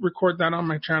did record that on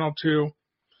my channel too.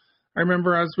 I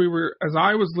remember as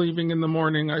I was leaving in the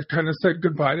morning, I kind of said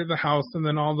goodbye to the house, and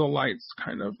then all the lights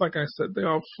kind of, like I said, they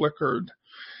all flickered.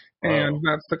 And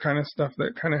that's the kind of stuff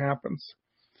that kind of happens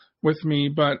with me.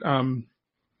 But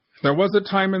there was a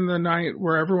time in the night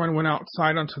where everyone went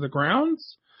outside onto the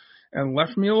grounds and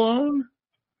left me alone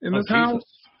in this house.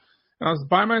 And I was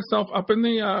by myself up in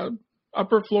the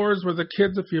upper floors where the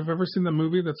kids, if you've ever seen the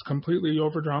movie that's completely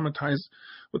over-dramatized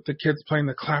with the kids playing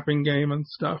the clapping game and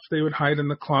stuff, they would hide in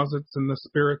the closets and the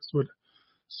spirits would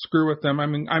screw with them. I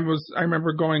mean, I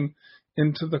remember going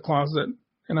into the closet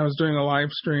and I was doing a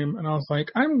live stream and I was like,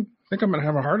 I think I'm going to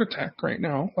have a heart attack right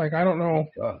now. Like, I don't know.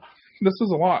 Oh, this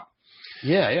is a lot.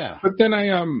 Yeah. But then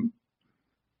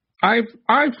I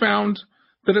found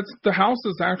that the house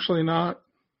is actually not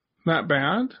that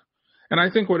bad. And I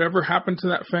think whatever happened to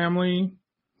that family,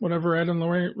 whatever Ed and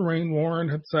Lorraine Warren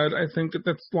had said, I think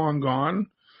that's long gone.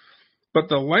 But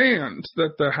the land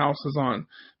that the house is on,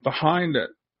 behind it,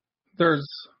 there's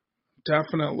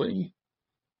definitely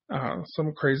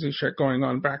some crazy shit going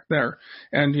on back there.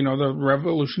 And, the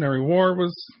Revolutionary War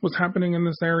was happening in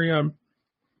this area.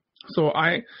 So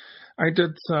I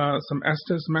did some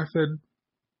Estes method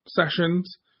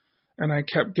sessions, and I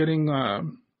kept getting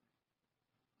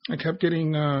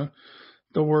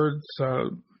the words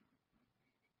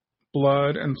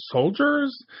blood and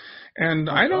soldiers, and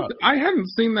I hadn't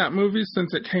seen that movie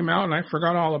since it came out, and I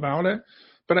forgot all about it.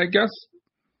 But I guess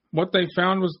what they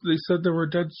found was they said there were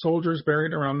dead soldiers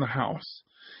buried around the house,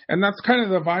 and that's kind of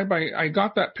the vibe. I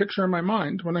got that picture in my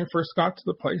mind when I first got to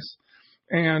the place,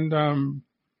 and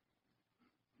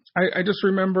I just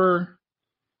remember.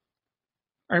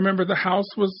 I remember the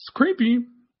house was creepy,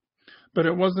 but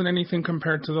it wasn't anything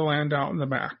compared to the land out in the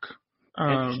back.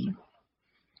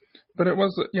 But it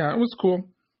was cool.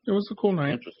 It was a cool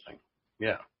night. Interesting.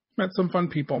 Yeah. Met some fun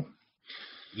people.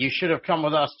 You should have come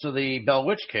with us to the Bell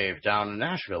Witch Cave down in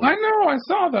Nashville. I know. I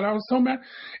saw that. I was so mad.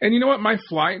 And you know what? My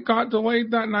flight got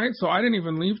delayed that night, so I didn't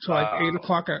even leave till like 9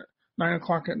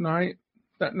 o'clock at night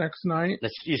that next night.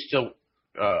 You still,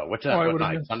 what's that? What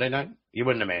night? Sunday night? You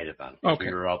wouldn't have made it then. Okay.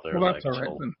 You were out there. Well, that's all right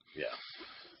then. Yeah.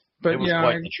 But it was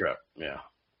quite the trip. Yeah.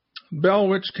 Bell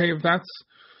Witch Cave, that's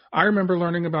I remember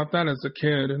learning about that as a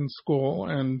kid in school,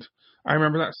 and I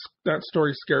remember that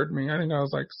story scared me. I think I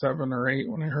was like 7 or 8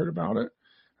 when I heard about it,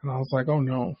 and I was like, oh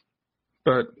no.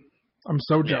 But I'm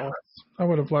so jealous. I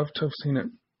would have loved to have seen it.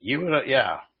 You would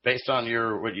have, based on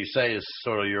what you say is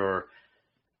sort of your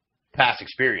past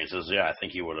experiences, I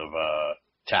think you would have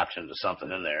tapped into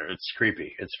something in there. It's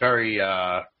creepy. It's very,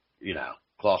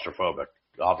 claustrophobic.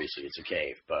 Obviously, it's a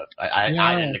cave, but I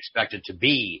didn't expect it to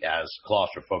be as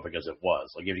claustrophobic as it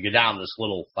was. Like, if you go down this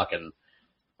little fucking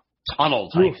tunnel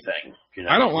type thing,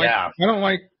 I don't like. I don't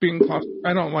like being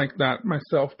I don't like that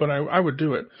myself, but I would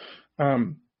do it.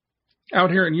 Out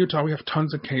here in Utah, we have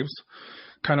tons of caves,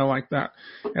 kind of like that,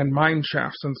 and mine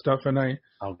shafts and stuff. And I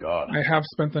have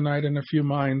spent the night in a few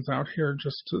mines out here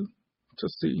just to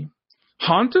see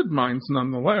haunted mines,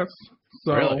 nonetheless.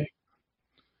 So, really?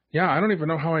 Yeah, I don't even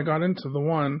know how I got into the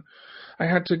one. I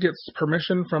had to get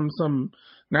permission from some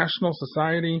national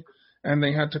society, and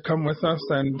they had to come with us,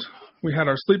 and we had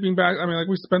our sleeping bag. I mean, like,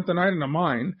 we spent the night in a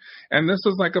mine, and this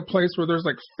is like a place where there's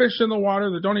like fish in the water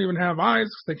that don't even have eyes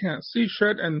because they can't see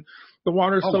shit, and the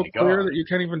water's so clear that you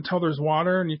can't even tell there's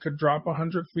water, and you could drop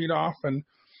 100 feet off, and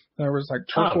there was like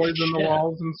turquoise in the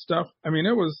walls and stuff. I mean,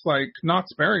 it was like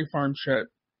Knott's Berry Farm shit.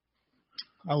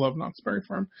 I love Knott's Berry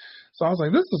Farm. So I was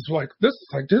like, this is like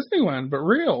Disneyland, but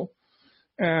real.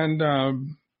 And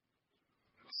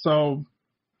so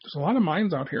there's a lot of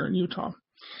mines out here in Utah.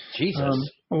 Jesus.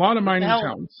 A lot of mining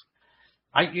towns.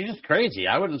 You're just crazy.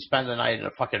 I wouldn't spend the night in a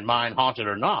fucking mine, haunted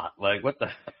or not. Like, what the...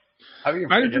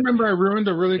 I just remember I ruined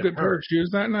a really good pair of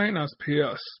shoes that night, and I was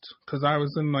pissed because I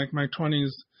was in like my 20s,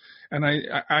 and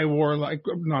I wore like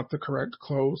not the correct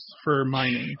clothes for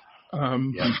mining.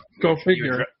 Go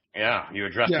figure. You were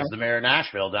dressed as the mayor of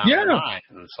Nashville down the mine.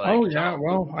 Like,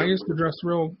 well, I used to dress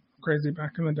real crazy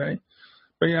back in the day,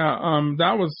 but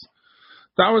that was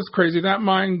crazy. That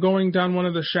mine, going down one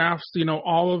of the shafts,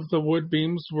 all of the wood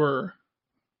beams were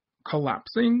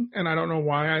collapsing, and I don't know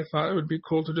why. I thought it would be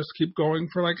cool to just keep going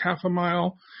for like half a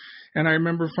mile. And I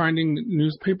remember finding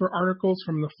newspaper articles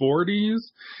from the 40s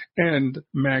and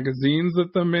magazines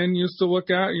that the men used to look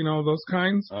at, those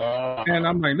kinds. And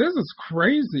I'm like, this is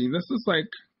crazy. This is like,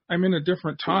 I'm in a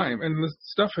different time, and this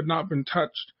stuff had not been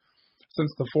touched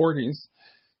since the 40s.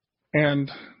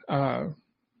 And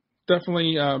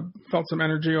definitely felt some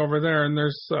energy over there. And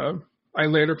there's I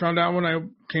later found out when I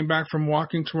came back from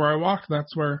walking to where I walked,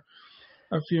 that's where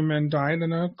a few men died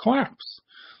in a collapse.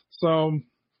 So,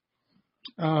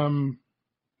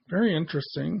 very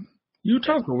interesting.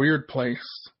 Utah's a weird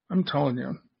place. I'm telling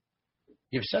you.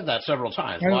 You've said that several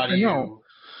times.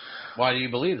 Why do you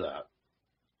believe that?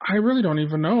 I really don't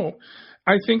even know.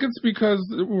 I think it's because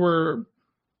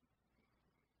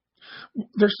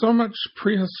there's so much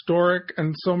prehistoric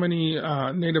and so many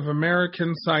Native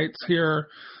American sites here.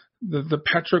 The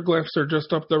petroglyphs are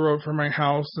just up the road from my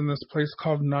house in this place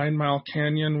called 9 Mile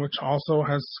Canyon, which also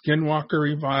has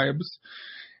skinwalker-y vibes.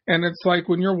 And it's like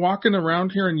when you're walking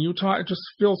around here in Utah, it just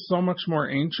feels so much more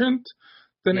ancient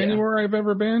than anywhere I've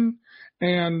ever been.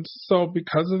 And so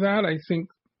because of that, I think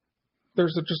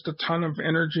there's just a ton of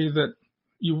energy that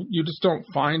you just don't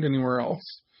find anywhere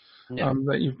else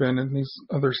that you've been in these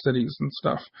other cities and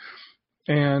stuff.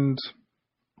 And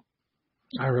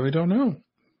I really don't know.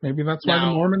 Maybe that's why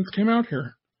the Mormons came out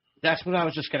here. That's what I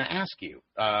was just going to ask you.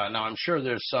 Now, I'm sure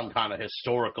there's some kind of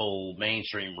historical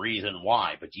mainstream reason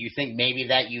why, but do you think maybe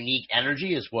that unique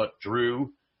energy is what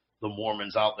drew the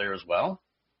Mormons out there as well?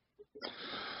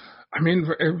 I mean,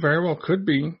 it very well could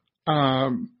be.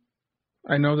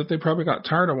 I know that they probably got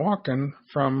tired of walking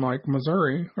from, like,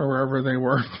 Missouri or wherever they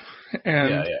were.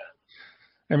 And,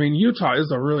 I mean, Utah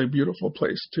is a really beautiful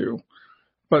place, too.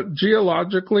 But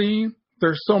geologically,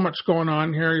 there's so much going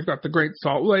on here. You've got the Great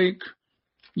Salt Lake.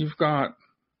 You've got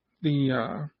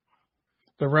the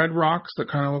red rocks that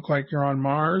kind of look like you're on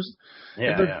Mars.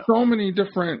 There's so many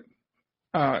different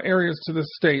areas to the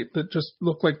state that just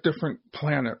look like different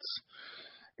planets.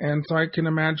 And so I can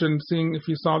imagine seeing, if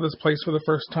you saw this place for the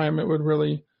first time, it would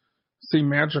really seem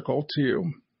magical to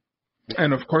you.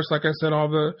 And of course, like I said, all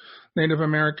the Native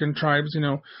American tribes,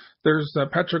 there's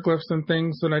petroglyphs and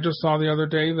things that I just saw the other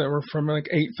day that were from like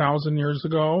 8,000 years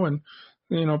ago. And,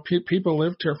 people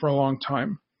lived here for a long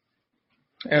time.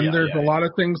 And there's a lot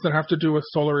of things that have to do with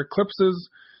solar eclipses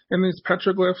in these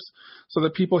petroglyphs. So the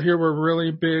people here were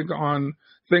really big on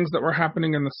things that were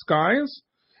happening in the skies.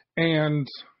 And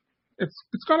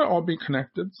it's got to all be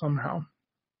connected somehow.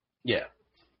 Yeah.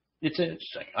 It's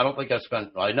interesting. I don't think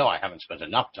I know I haven't spent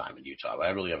enough time in Utah, but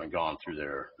I really haven't gone through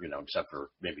there, except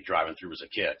for maybe driving through as a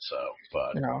kid. So,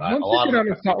 but once you get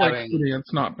out of Salt Lake City,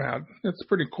 it's not bad. It's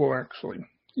pretty cool, actually.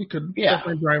 You could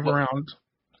definitely drive around,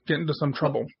 get into some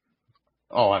trouble.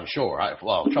 Oh, I'm sure.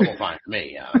 Trouble Fine for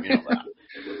me. You know that.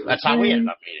 That's how we ended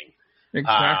up meeting.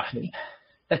 Exactly.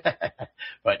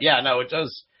 But yeah, no, it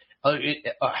does.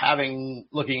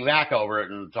 Looking back over it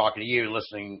and talking to you,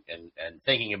 listening and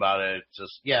thinking about it,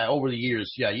 over the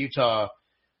years, Utah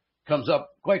comes up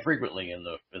quite frequently in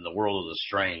the world of the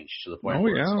strange, to the point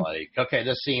where it's like, okay,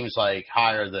 this seems like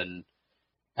higher than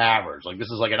average. Like,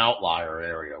 this is like an outlier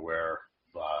area where,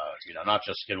 not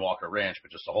just Skinwalker Ranch,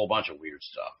 but just a whole bunch of weird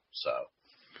stuff. So.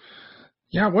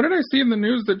 Yeah, what did I see in the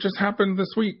news that just happened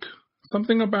this week?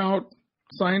 Something about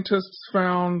scientists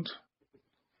found.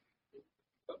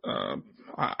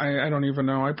 I don't even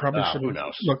know. I probably should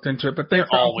have looked into it. But they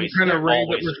found some kind of ray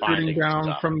that was shooting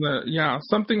down from the. Yeah,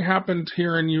 something happened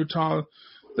here in Utah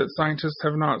that scientists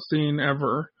have not seen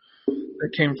ever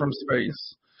that came from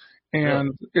space.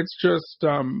 And it's just,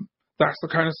 that's the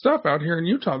kind of stuff out here in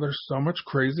Utah. There's so much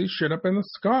crazy shit up in the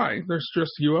sky. There's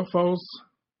just UFOs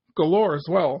galore as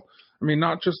well. I mean,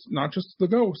 not just the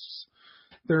ghosts.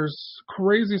 There's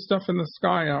crazy stuff in the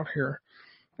sky out here.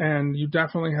 And you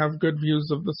definitely have good views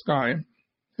of the sky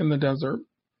in the desert.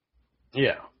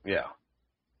 Yeah.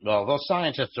 Well, those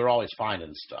scientists are always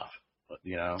finding stuff,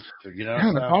 Yeah,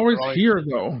 it's always here,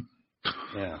 though.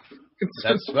 Yeah.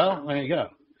 There you go.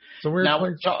 It's a weird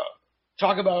place.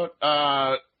 Talk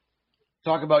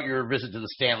about your visit to the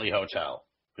Stanley Hotel,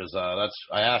 because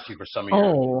I asked you for some of your.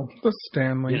 Oh, the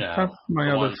Stanley. That's my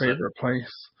other favorite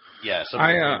place. Yeah,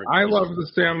 I love the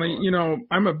Stanley.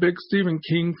 I'm a big Stephen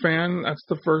King fan. That's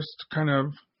the first kind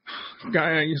of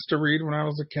guy I used to read when I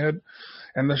was a kid,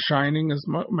 and The Shining is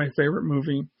my favorite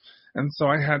movie, and so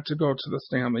I had to go to the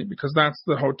Stanley because that's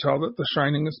the hotel that The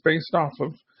Shining is based off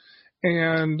of.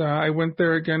 And I went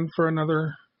there again for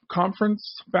another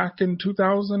conference back in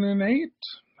 2008,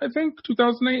 I think,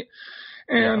 2008.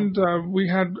 And we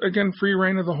had, again, free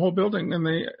reign of the whole building. And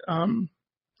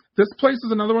this place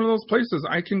is another one of those places.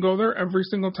 I can go there every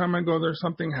single time I go there,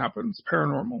 something happens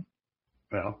paranormal.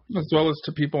 As well as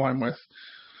to people I'm with.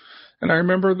 And I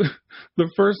remember the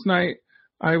first night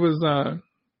I was,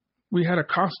 we had a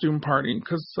costume party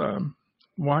because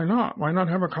why not? Why not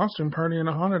have a costume party in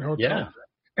a haunted hotel? Yeah.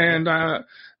 And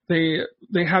they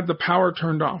had the power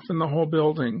turned off in the whole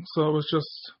building. So it was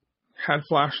just had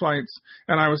flashlights,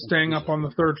 and I was staying up on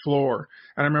the third floor.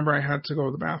 And I remember I had to go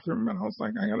to the bathroom, and I was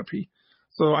like, I got to pee.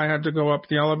 So I had to go up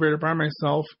the elevator by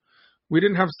myself. We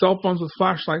didn't have cell phones with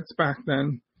flashlights back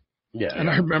then. Yeah. And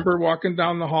I remember walking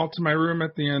down the hall to my room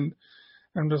at the end.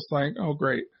 I'm just like, oh,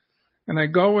 great. And I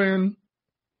go in.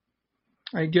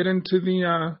 I get into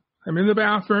I'm in the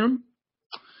bathroom.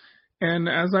 And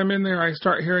as I'm in there, I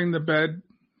start hearing the bed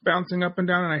bouncing up and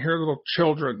down, and I hear little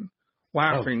children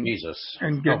laughing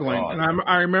and giggling. And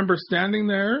I remember standing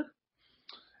there,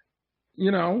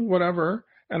 whatever.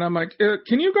 And I'm like,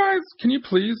 can you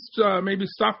please maybe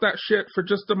stop that shit for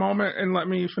just a moment and let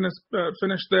me finish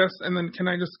this, and then can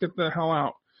I just get the hell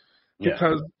out? Yeah.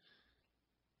 Because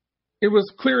it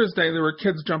was clear as day there were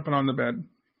kids jumping on the bed.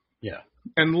 Yeah.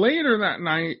 And later that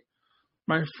night,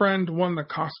 my friend won the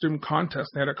costume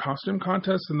contest. They had a costume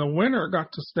contest, and the winner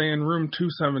got to stay in room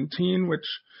 217, which,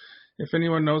 if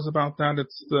anyone knows about that,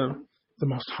 it's the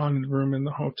most haunted room in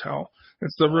the hotel.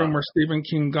 It's the room where Stephen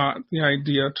King got the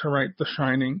idea to write The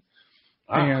Shining.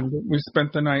 And we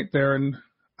spent the night there, and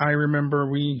I remember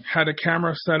we had a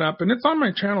camera set up, and it's on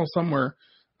my channel somewhere,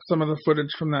 some of the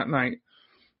footage from that night.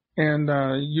 And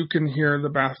you can hear the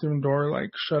bathroom door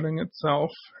like shutting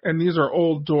itself. And these are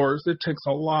old doors. It takes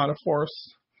a lot of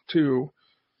force to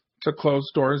close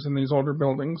doors in these older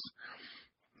buildings.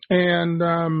 And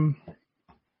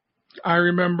I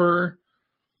remember,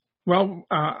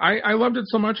 I loved it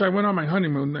so much I went on my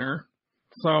honeymoon there.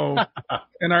 So,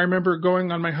 and I remember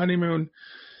going on my honeymoon,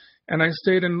 and I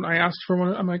stayed and I asked for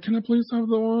one. I'm like, can I please have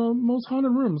the most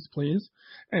haunted rooms, please?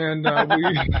 And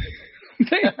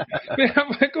they have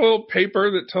like a little paper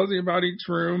that tells you about each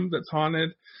room that's haunted.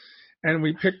 And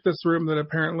we picked this room that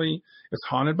apparently is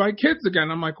haunted by kids again.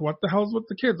 I'm like, what the hell's with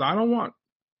the kids? I don't want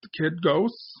the kid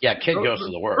ghosts. Yeah, kid ghosts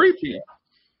are the worst. Creepy. Yeah.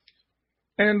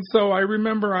 And so I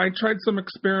remember I tried some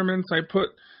experiments.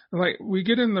 We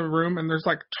get in the room and there's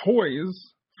like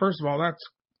toys. First of all,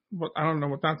 I don't know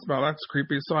what that's about. That's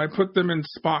creepy. So I put them in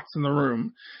spots in the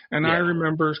room. And I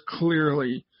remember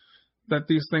clearly that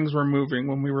these things were moving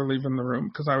when we were leaving the room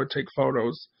because I would take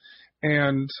photos.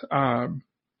 And,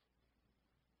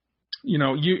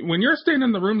 when you're staying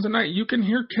in the rooms at night, you can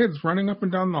hear kids running up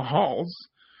and down the halls.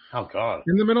 Oh, God.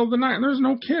 In the middle of the night, and there's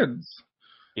no kids.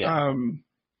 Yeah.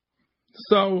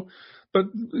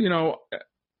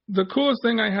 The coolest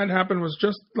thing I had happen was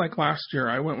just like last year.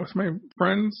 I went with my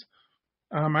friends.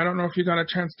 I don't know if you got a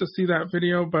chance to see that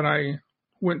video, but I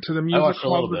went to the I music watched a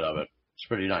hall. little bit of it. It's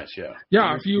pretty nice, yeah.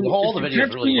 Yeah, all the if you videos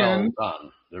catch really the well end,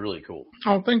 done. They're really cool.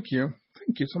 oh, thank you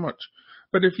so much.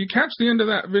 But if you catch the end of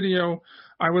that video,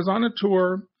 I was on a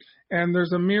tour, and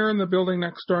there's a mirror in the building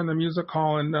next door in the music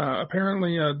hall, and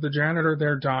apparently the janitor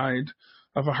there died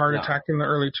of a heart attack in the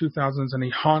early 2000s, and he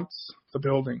haunts the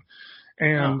building.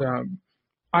 And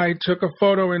I took a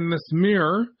photo in this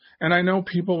mirror, and I know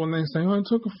people when they say, "Oh, I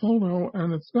took a photo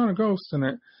and it's got a ghost in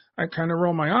it," I kind of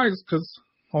roll my eyes because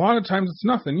a lot of times it's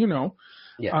nothing, you know.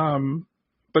 Yeah.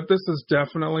 But this is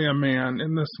definitely a man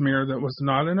in this mirror that was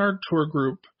not in our tour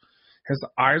group. His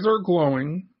eyes are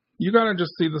glowing. You got to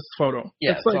just see this photo.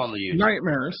 Yeah, it's like on the YouTube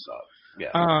nightmares.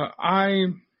 Yeah.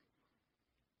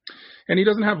 And he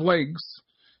doesn't have legs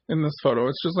in this photo.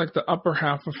 It's just like the upper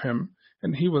half of him.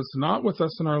 And he was not with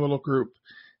us in our little group.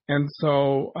 And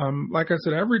so, like I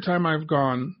said, every time I've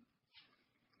gone,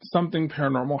 something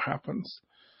paranormal happens.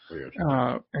 Weird.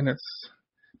 And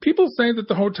people say that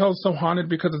the hotel is so haunted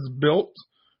because it's built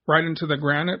right into the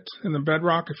granite and the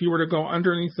bedrock. If you were to go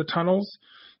underneath the tunnels,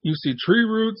 you see tree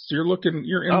roots. You're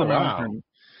in the mountain.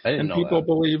 I didn't and know people that.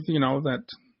 believe, you know, that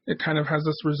it kind of has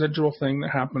this residual thing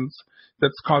that happens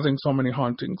that's causing so many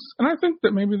hauntings. And I think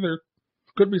that maybe there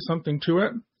could be something to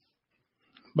it.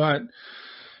 But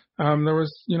there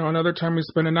was, you know, another time we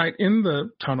spent a night in the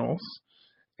tunnels,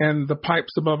 and the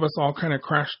pipes above us all kind of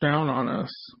crashed down on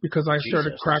us because I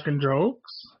started cracking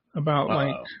jokes about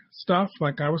like stuff,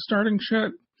 like I was starting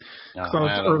shit. So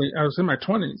I was in my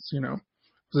 20s, you know.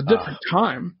 It was a different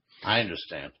time. I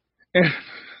understand.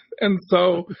 And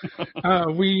so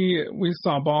we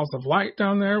saw balls of light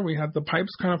down there. We had the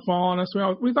pipes kind of fall on us.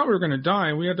 We thought we were going to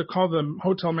die. We had to call the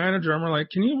hotel manager, and we're like,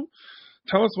 "Can you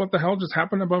tell us what the hell just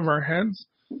happened above our heads?"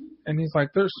 And he's like,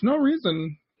 "There's no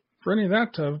reason for any of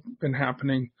that to have been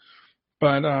happening."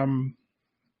 But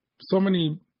so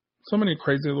many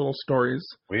crazy little stories.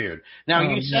 Weird. Now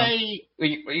you say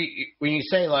when you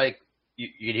say like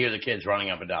you'd hear the kids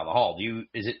running up and down the hall.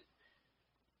 Is it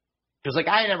because like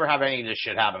I never have any of this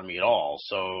shit happen to me at all.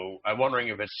 So I'm wondering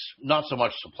if it's not so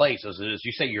much the place as it is.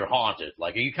 You say you're haunted.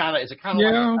 Like are you kind of? Is it kind of?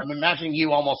 Yeah. Like, I'm imagining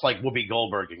you almost like Whoopi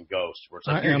Goldberg in Ghost, where it's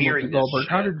like you're hearing Whoopi this Goldberg.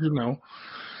 shit. How did you know?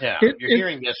 Yeah, you're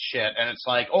hearing this shit, and it's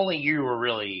like only you were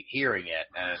really hearing it,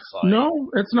 and it's like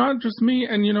no, it's not just me.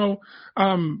 And you know,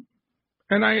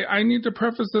 and I need to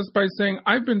preface this by saying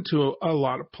I've been to a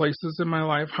lot of places in my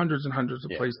life, hundreds and hundreds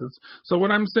of places. So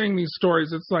when I'm saying these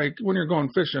stories, it's like when you're going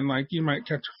fishing, like you might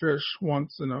catch a fish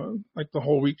once in like the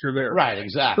whole week you're there. Right,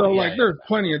 exactly. So like there's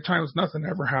plenty of times nothing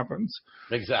ever happens.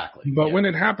 Exactly. But when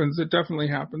it happens, it definitely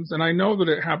happens. And I know that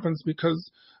it happens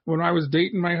because when I was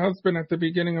dating my husband at the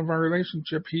beginning of our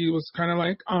relationship, he was kind of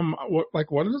like,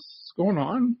 what is going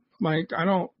on? Like, I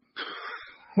don't,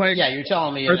 like, yeah, you're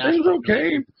telling me, are things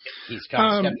okay? He's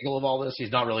kind of skeptical of all this.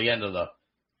 He's not really into the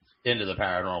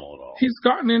paranormal at all. He's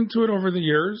gotten into it over the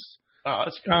years. Oh,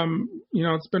 that's good. You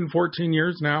know, it's been 14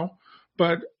 years now,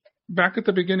 but back at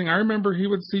the beginning, I remember he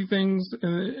would see things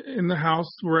in the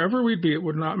house wherever we'd be. It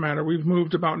would not matter. We've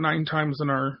moved about 9 times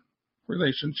in our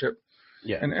relationship.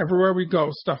 Yeah. And everywhere we go,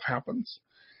 stuff happens.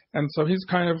 And so he's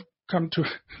kind of come to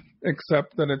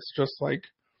accept that it's just like,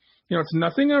 you know, it's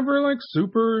nothing ever like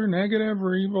super negative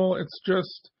or evil. It's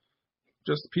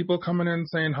just people coming in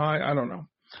saying hi. I don't know.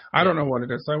 I don't know what it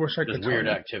is. I wish I could tell weird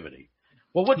you. Activity.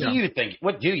 Well, what do you think?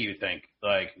 What do you think?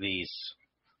 Like these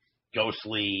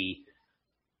ghostly,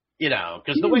 you know,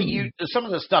 because the way some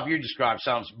of the stuff you described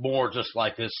sounds more just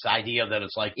like this idea that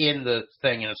it's like in the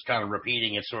thing and it's kind of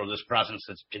repeating. It's sort of this presence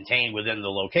that's contained within the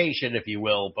location, if you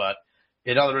will. But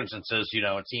in other instances, you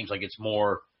know, it seems like it's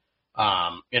more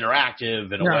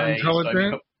interactive in a way.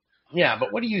 Intelligent.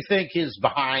 But what do you think is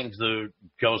behind the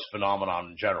ghost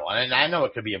phenomenon in general? And I know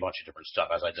it could be a bunch of different stuff,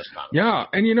 as I just kind of... Yeah,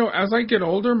 and you know, as I get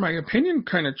older, my opinion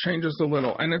kind of changes a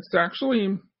little. And it's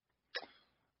actually...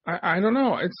 I don't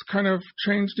know. It's kind of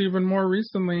changed even more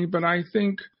recently, but I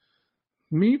think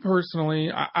me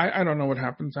personally, I don't know what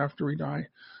happens after we die.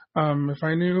 If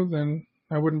I knew, then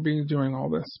I wouldn't be doing all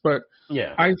this. But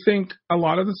yeah, I think a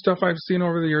lot of the stuff I've seen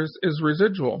over the years is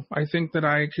residual. I think that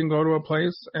I can go to a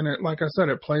place and it, like I said,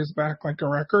 it plays back like a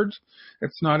record.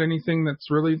 It's not anything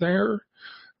that's really there,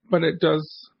 but it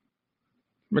does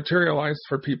materialize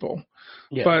for people.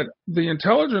 Yeah. But the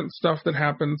intelligent stuff that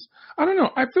happens, I don't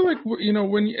know. I feel like, you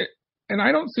know, and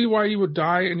I don't see why you would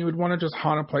die and you would want to just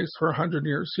haunt a place for 100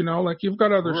 years, you know, like you've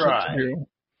got other shit to do.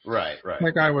 Right.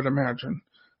 Like I would imagine.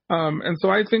 And so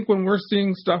I think when we're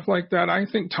seeing stuff like that, I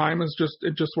think time is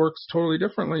it just works totally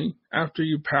differently after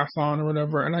you pass on or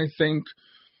whatever. And I think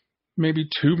maybe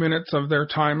 2 minutes of their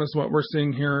time is what we're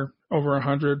seeing here over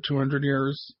 100, 200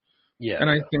 years. Yeah. And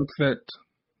I think that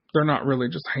they're not really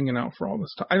just hanging out for all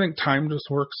this time. I think time just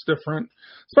works different,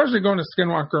 especially going to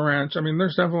Skinwalker Ranch. I mean,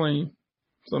 there's definitely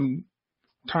some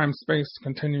time space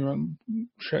continuum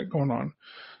shit going on.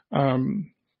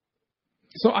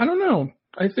 So I don't know.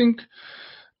 I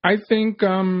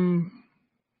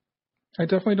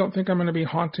definitely don't think I'm going to be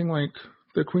haunting like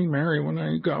the Queen Mary when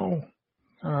I go.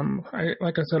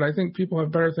 Like I said, I think people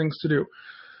have better things to do.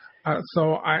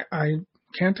 So I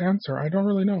can't answer. I don't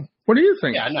really know. What do you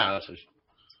think? Yeah, no.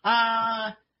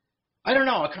 I don't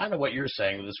know. Kind of what you're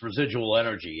saying. This residual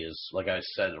energy is, like I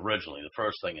said originally, the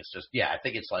first thing is just, I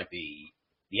think it's like the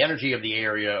energy of the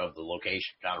area, of the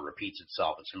location kind of repeats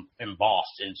itself. It's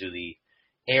embossed into the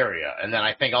area. And then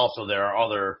I think also there are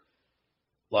other,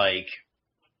 like,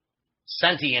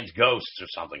 sentient ghosts or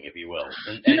something, if you will.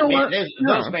 And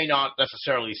those may not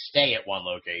necessarily stay at one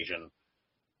location,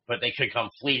 but they could come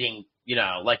fleeting,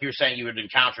 like you're saying, you would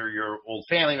encounter your old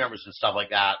family members and stuff like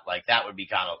that. Like that would be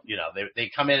kind of,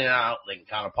 they come in and out, they can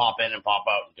kind of pop in and pop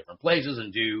out in different places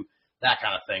and do that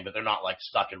kind of thing, but they're not like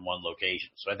stuck in one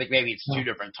location. So I think maybe it's two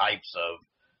different types of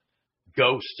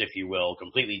ghost, if you will,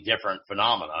 completely different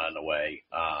phenomena in a way.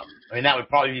 I mean, that would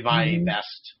probably be my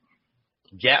best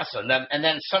guess. And then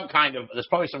there's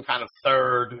probably some kind of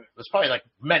third, there's probably like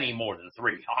many more than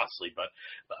three, honestly, but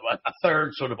a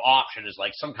third sort of option is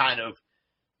like some kind of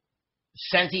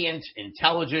sentient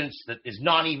intelligence that is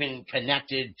not even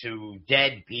connected to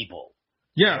dead people.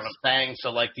 Yes. You know what I'm saying?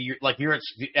 So like you're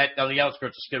on the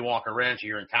outskirts of Skinwalker Ranch,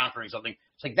 you're encountering something.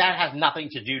 It's like that has nothing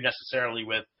to do necessarily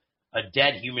with a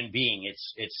dead human being.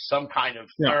 It's some kind of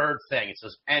third thing. It's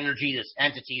this energy, this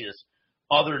entity, this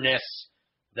otherness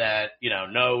that,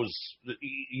 knows,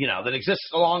 that exists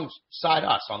alongside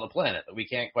us on the planet that we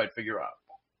can't quite figure out.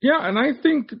 Yeah. And I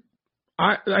think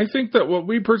that what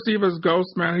we perceive as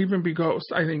ghosts might even be ghosts.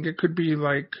 I think it could be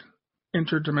like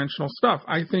interdimensional stuff.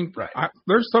 I think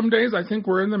there's some days I think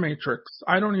we're in the Matrix.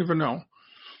 I don't even know.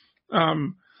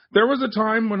 There was a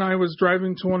time when I was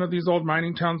driving to one of these old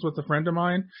mining towns with a friend of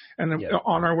mine, and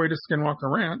on our way to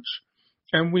Skinwalker Ranch,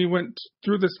 and we went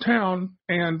through this town,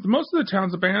 and most of the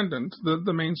town's abandoned,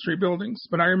 the Main Street buildings.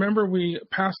 But I remember we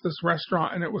passed this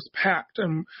restaurant, and it was packed,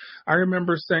 and I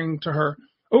remember saying to her,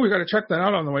 "Oh, we got to check that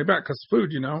out on the way back, because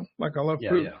food, like I love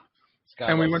food." Yeah.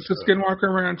 And we went to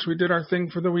Skinwalker Ranch. We did our thing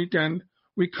for the weekend.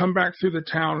 We come back through the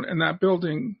town, and that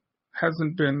building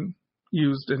hasn't been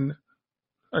used in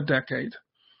a decade.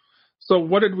 So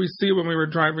what did we see when we were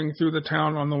driving through the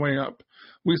town on the way up?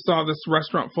 We saw this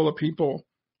restaurant full of people.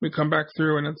 We come back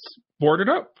through, and it's boarded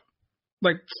up.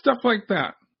 Like, stuff like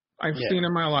that I've seen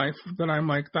in my life that I'm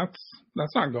like, that's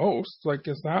not ghosts. Like,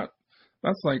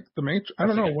 that's like the Matrix. I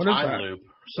don't know. What is that? Loop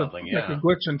or something, like a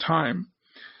glitch in time.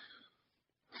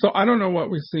 So I don't know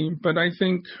what we see, but I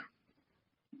think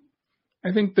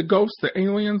the ghosts, the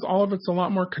aliens, all of it's a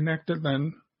lot more connected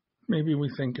than maybe we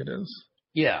think it is.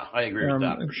 Yeah, I agree with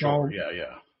that for sure.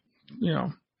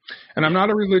 And I'm not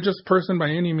a religious person by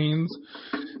any means.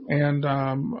 And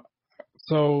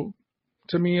so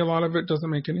to me, a lot of it doesn't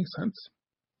make any sense.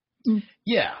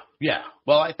 Yeah.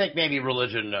 Well, I think maybe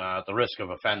religion, at the risk of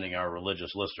offending our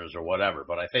religious listeners or whatever,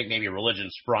 but I think maybe religion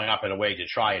sprung up in a way to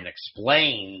try and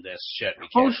explain this shit we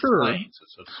can't explain.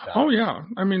 Yeah.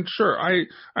 I mean, sure. I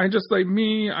just, like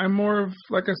me, I'm more of,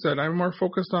 like I said, I'm more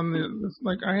focused on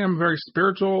like, I am very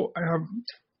spiritual. I have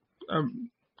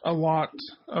a lot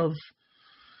of,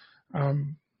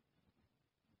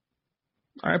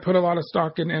 I put a lot of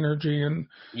stock in energy and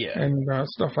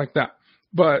stuff like that.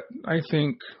 But I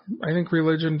think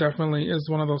religion definitely is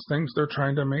one of those things they're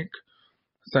trying to make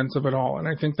sense of it all. And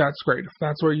I think that's great. If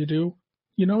that's what you do,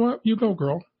 you know what? You go,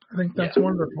 girl. I think that's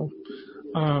wonderful.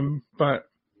 But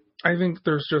I think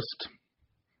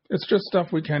it's just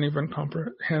stuff we can't even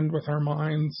comprehend with our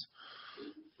minds.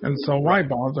 And so why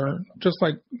bother? Just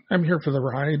like, I'm here for the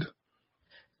ride.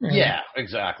 Yeah,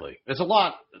 exactly. There's a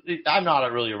lot. I'm not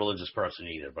really a religious person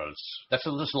either, but that's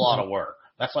just a lot of work.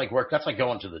 That's like work. That's like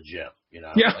going to the gym,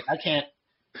 Yeah. Like I can't.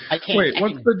 Wait,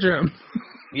 what's the gym?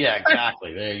 Yeah,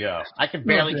 exactly. There you go. I can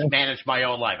barely manage my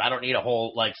own life. I don't need a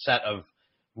whole set of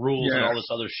rules and all this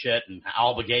other shit and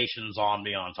obligations on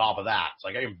me on top of that. It's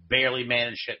like I can barely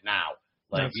manage shit now.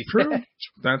 Like, that's true.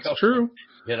 That's true.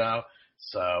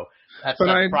 So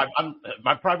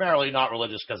I'm primarily not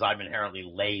religious because I'm inherently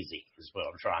lazy, is what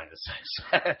I'm trying to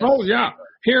say. Oh yeah,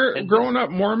 growing up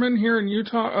Mormon here in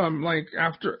Utah. Like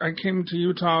after I came to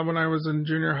Utah when I was in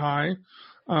junior high,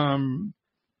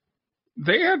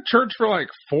 they had church for like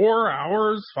 4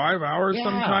 hours, 5 hours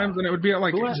sometimes, and it would be at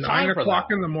like 9 o'clock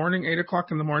in the morning, 8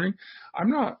 o'clock in the morning. I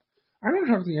don't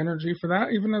have the energy for that,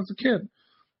 even as a kid.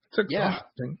 It's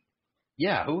exhausting.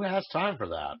 Yeah, who has time for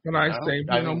that? But I say,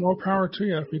 more power to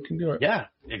you if you can do it. Yeah,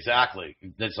 exactly.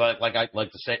 It's like I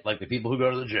like to say, like the people who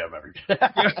go to the gym every day.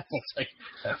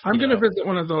 Yeah. I'm going to visit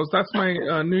one of those. That's my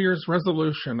New Year's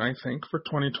resolution, I think, for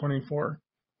 2024.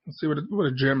 Let's see what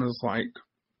a gym is like.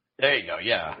 There you go.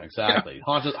 Yeah, exactly.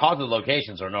 Yeah. Haunted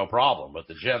locations are no problem, but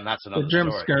the gym, that's another story.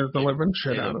 The gym scares the living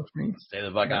shit out of me. Stay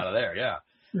the fuck out of there, yeah.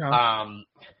 Yeah.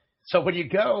 So when you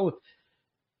go to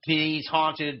these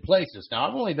haunted places, now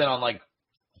I've only been on like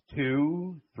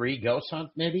 2-3 ghost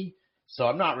hunts maybe, so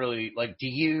I'm not really like. Do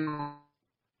you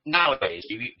nowadays?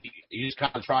 Do you just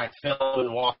kind of try and film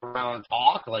and walk around and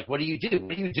talk? Like, what do you do?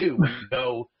 What do you do when you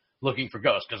go looking for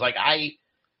ghosts? Because like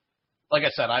I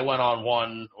said, I went on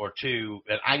 1 or 2,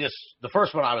 and the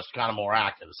first one I was kind of more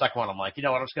active. The second one I'm like, you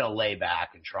know what, I'm just gonna lay back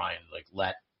and try and like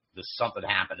let something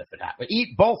happen if it happens.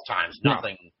 Both times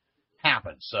nothing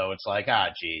happened, so it's like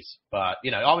geez. But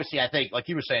obviously I think like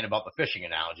you were saying about the fishing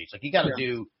analogy, it's like you got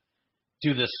to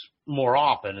do this more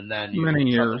often, and then many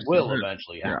years will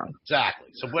eventually happen. Yeah. Exactly.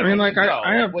 So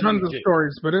I have tons of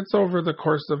stories, but it's over the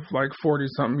course of like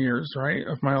 40-something years, right,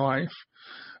 of my life.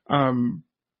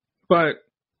 But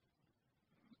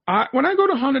when I go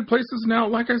to haunted places now,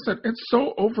 like I said, it's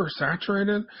so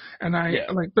oversaturated, and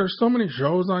there's so many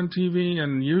shows on TV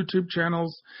and YouTube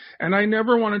channels, and I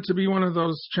never wanted to be one of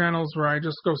those channels where I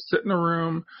just go sit in a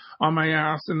room on my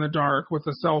ass in the dark with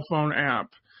a cell phone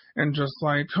app and just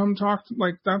like come talk.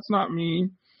 Like that's not me.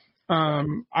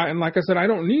 And like I said, I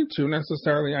don't need to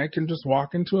necessarily. I can just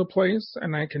walk into a place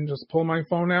and I can just pull my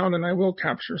phone out and I will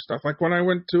capture stuff. Like when I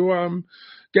went to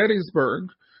Gettysburg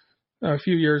a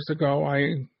few years ago,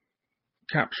 I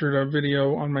captured a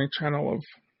video on my channel of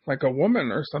like a woman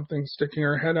or something sticking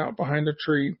her head out behind a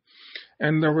tree,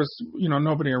 and there was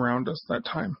nobody around us that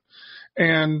time,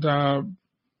 and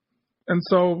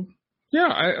so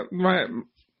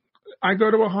I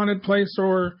go to a haunted place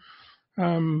or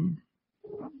and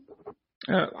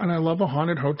I love a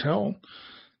haunted hotel,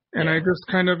 and I just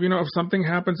kind of if something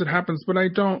happens, it happens, but I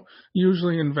don't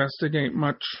usually investigate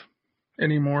much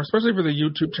anymore, especially for the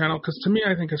YouTube channel, because to me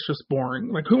I think it's just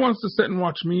boring. Like, who wants to sit and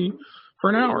watch me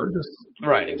for an hour just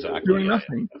doing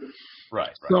nothing? Right.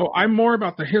 So I'm more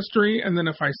about the history, and then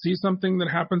if I see something that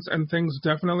happens, and things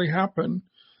definitely happen,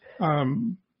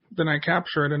 then I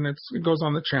capture it and it goes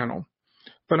on the channel.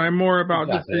 But I'm more about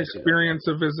just the experience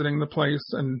of visiting the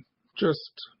place and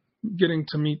just getting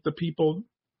to meet the people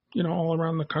all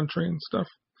around the country and stuff,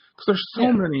 because there's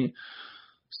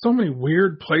so many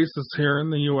weird places here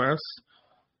in the U.S.,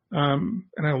 and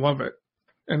I love it.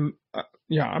 And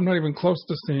I'm not even close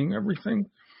to seeing everything.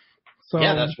 So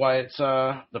that's why it's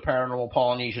the Paranormal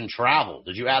Polynesian Travel.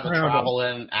 Did you add the travel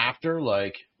in after,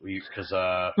 like, because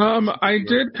I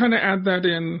did kind of add that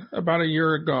in about a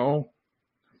year ago,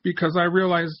 because I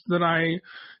realized that I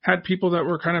had people that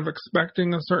were kind of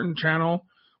expecting a certain channel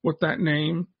with that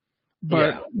name,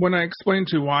 but when I explained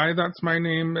to why that's my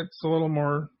name, it's a little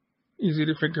more easy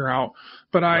to figure out.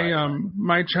 But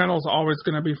my channel is always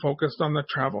going to be focused on the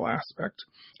travel aspect,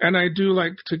 and I do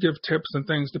like to give tips and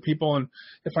things to people, and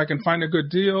if I can find a good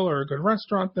deal or a good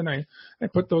restaurant, then I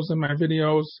put those in my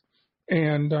videos.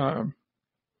 And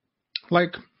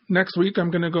like next week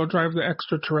I'm going to go drive the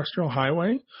extraterrestrial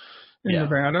highway in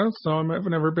Nevada, so I've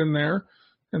never been there,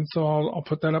 and so I'll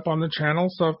put that up on the channel.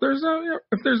 So if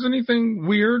there's anything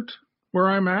weird where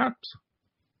I'm at,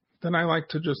 then I like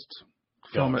to just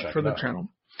film it for the channel.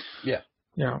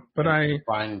 Yeah, but I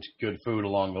find good food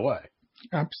along the way.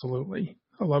 Absolutely,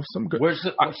 I love some good.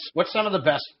 What's some of the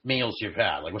best meals you've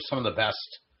had? Like, what's some of the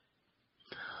best?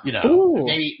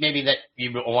 Maybe that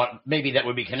you want. Maybe that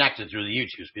would be connected through the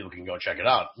YouTube, so people can go check it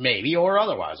out. Maybe, or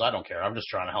otherwise, I don't care. I'm just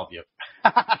trying to help you.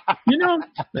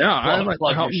 I'd like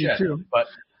to help you too. But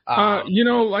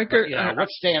what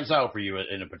stands out for you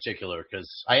in a particular? Because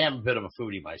I am a bit of a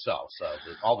foodie myself, so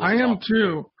I am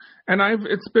too. And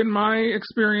it's been my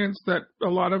experience that a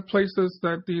lot of places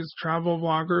that these travel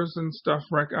vloggers and stuff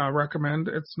recommend,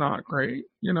 it's not great.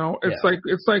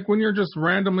 It's like when you're just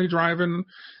randomly driving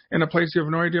in a place you have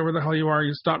no idea where the hell you are.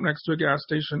 You stop next to a gas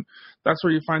station. That's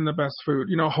where you find the best food.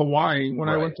 Hawaii. When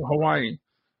I went to Hawaii,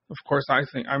 of course, I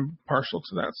think I'm partial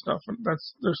to that stuff. And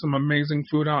there's some amazing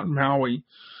food out in Maui.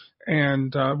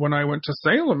 And when I went to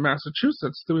Salem,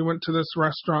 Massachusetts, we went to this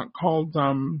restaurant called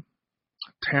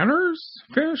Tanner's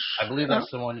Fish. I believe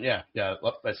that's the one. Yeah.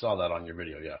 I saw that on your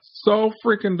video. Yeah. So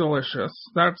freaking delicious.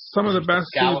 That's some of the best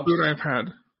seafood I've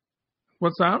had.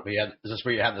 What's that? Is this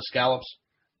where you had the scallops?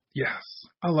 Yes.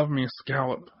 I love me a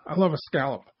scallop. I love a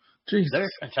scallop. Jesus. They're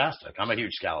fantastic. I'm a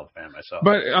huge scallop fan myself.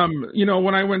 But,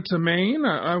 when I went to Maine,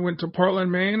 I went to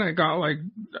Portland, Maine, I got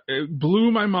it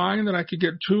blew my mind that I could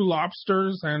get 2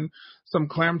 lobsters and some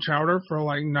clam chowder for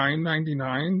like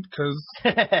 $9.99 because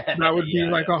that would be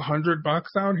like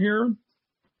 $100 out here.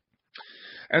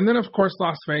 And then, of course,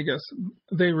 Las Vegas,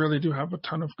 they really do have a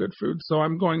ton of good food. So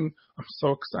I'm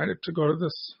so excited to go to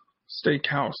this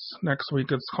steakhouse next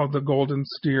week. It's called the Golden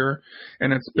Steer,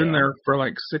 and it's been there for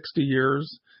like 60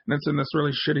 years. And it's in this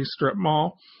really shitty strip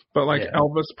mall. But like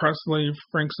Elvis Presley,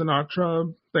 Frank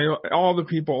Sinatra, all the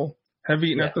people have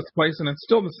eaten at this place, and it's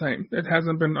still the same. It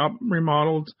hasn't been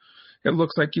remodeled. It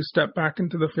looks like you step back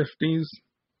into the 50s.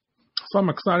 So I'm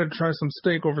excited to try some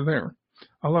steak over there.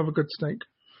 I love a good steak.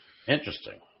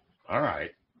 Interesting. All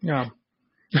right. Yeah.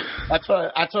 That's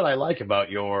what I like about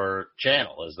your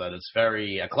channel is that it's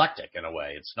very eclectic in a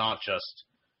way. It's not just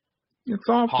it's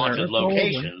all haunted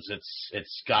locations.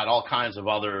 It's got all kinds of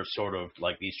other sort of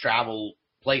like these travel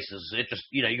places. It just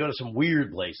you go to some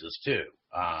weird places too.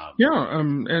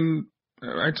 And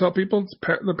I tell people it's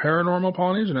the paranormal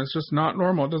Polynesian. It's just not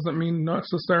normal. It doesn't mean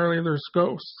necessarily there's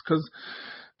ghosts because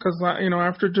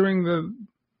after doing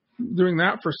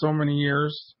that for so many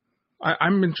years.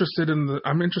 I'm interested in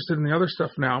the other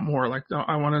stuff now more. Like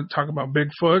I want to talk about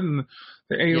Bigfoot and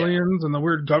the aliens and the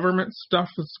weird government stuff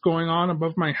that's going on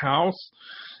above my house.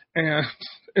 And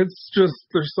it's just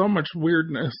there's so much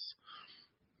weirdness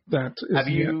that is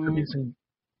yet to be seen.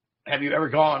 Have you ever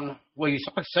gone? Well, you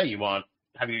say you want.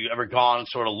 Have you ever gone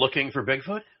sort of looking for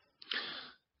Bigfoot?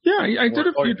 Yeah, I did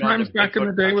a few times back in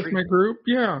the day with my group.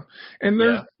 Yeah, and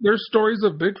there's stories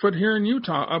of Bigfoot here in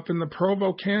Utah, up in the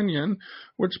Provo Canyon,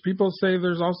 which people say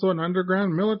there's also an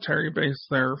underground military base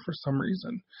there for some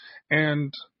reason.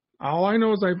 And all I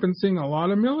know is I've been seeing a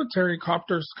lot of military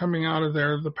copters coming out of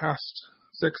there the past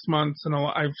 6 months, and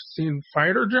I've seen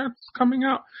fighter jets coming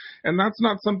out, and that's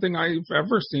not something I've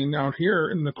ever seen out here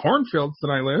in the cornfields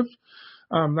that I live.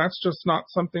 That's just not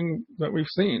something that we've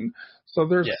seen. So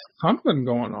there's something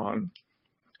going on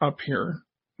up here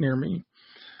near me.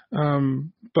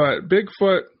 But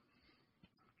Bigfoot,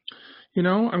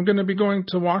 I'm going to be going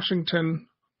to Washington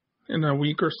in a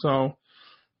week or so.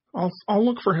 I'll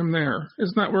look for him there.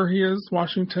 Isn't that where he is?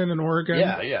 Washington and Oregon?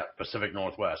 Yeah. Pacific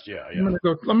Northwest. Yeah. I'm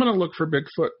going to look for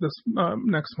Bigfoot this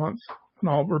next month, and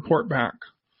I'll report back.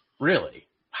 Really?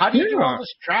 How do you do all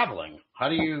this traveling? How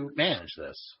do you manage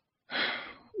this?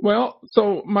 Well,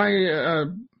 so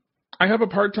I have a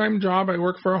part-time job. I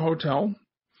work for a hotel.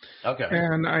 Okay.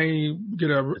 And I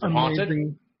get a amazing.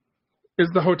 Haunted?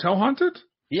 Is the hotel haunted?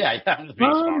 Yeah, I'm just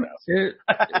being smart.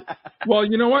 Well,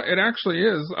 you know what? It actually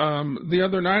is. The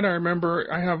other night, I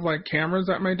remember I have like cameras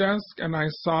at my desk, and I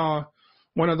saw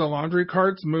one of the laundry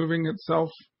carts moving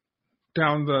itself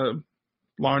down the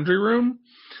laundry room.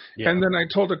 Yeah. And then I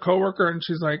told a coworker, and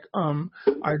she's like,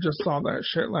 I just saw that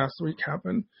shit last week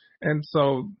happen. And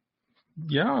so,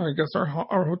 yeah, I guess our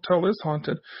hotel is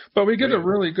haunted. But we get a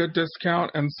really good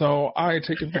discount, and so I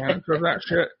take advantage of that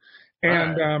shit.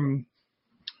 And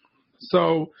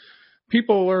so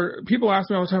people ask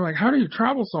me all the time, like, how do you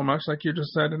travel so much, like you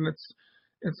just said? And it's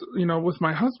with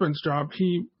my husband's job,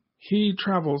 he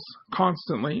travels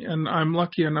constantly, and I'm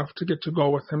lucky enough to get to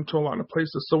go with him to a lot of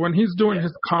places. So when he's doing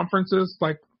his conferences,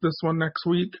 like this one next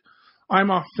week, I'm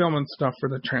off filming stuff for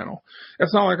the channel.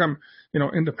 It's not like I'm,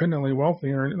 independently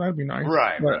wealthy or anything. That'd be nice.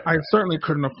 But I certainly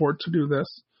couldn't afford to do this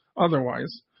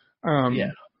otherwise.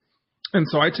 And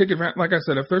so I take advantage, like I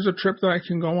said, if there's a trip that I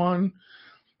can go on,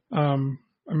 I'm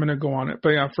going to go on it.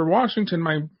 But yeah, for Washington,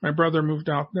 my brother moved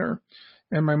out there,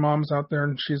 and my mom's out there,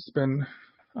 and she's been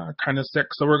kind of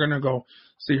sick. So we're going to go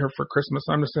see her for Christmas.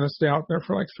 I'm just going to stay out there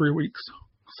for like 3 weeks.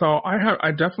 So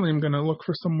I definitely am going to look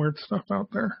for some weird stuff out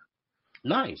there.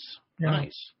 Nice. Yeah.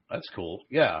 Nice. That's cool.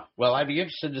 Yeah. Well, I'd be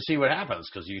interested to see what happens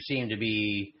because you seem to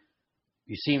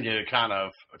kind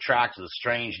of attract the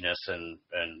strangeness and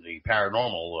the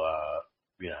paranormal,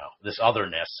 this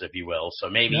otherness, if you will. So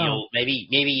maybe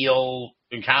you'll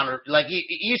encounter, like,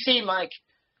 you seem like,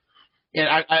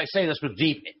 I say this with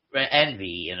deep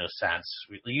envy in a sense.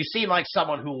 You seem like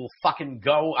someone who will fucking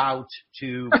go out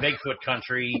to Bigfoot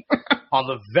country on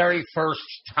the very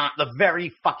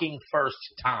fucking first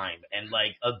time, and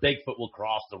like a Bigfoot will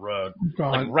cross the road,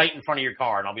 like right in front of your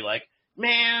car, and I'll be like,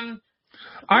 man.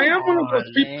 I am one of those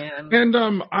people, and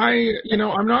I'm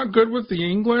not good with the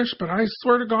English, but I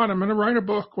swear to God, I'm going to write a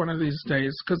book one of these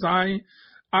days because I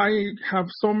have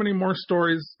so many more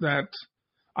stories that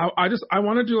I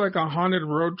want to do like a haunted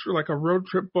road trip, like a road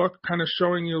trip book, kind of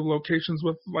showing you locations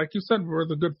with, like you said, where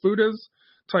the good food is,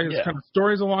 tell you kind of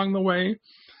stories along the way,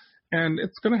 and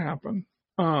it's going to happen.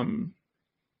 And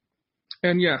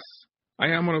yes, I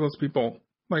am one of those people.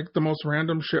 Like, the most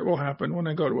random shit will happen when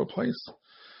I go to a place.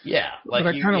 Yeah, like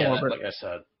but I kind of love it. Like I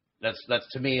said, that's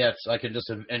to me. That's I can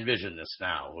just envision this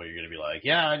now, where you're gonna be like,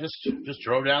 yeah, I just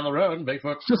drove down the road and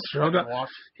Bigfoot just showed up.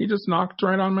 He just knocked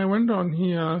right on my window and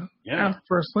he asked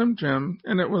for a Slim Jim,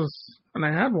 and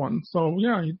I had one. So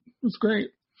yeah, it was great.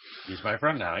 He's my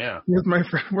friend now. Yeah, he's my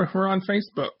friend. We're on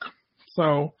Facebook.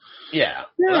 So yeah.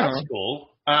 Well, that's cool.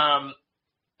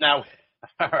 Now,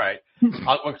 all right,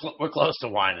 we're close to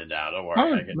winding down. Don't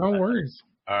worry. No worries.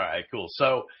 All right, cool.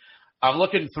 So I'm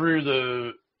looking through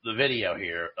the video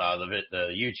here, the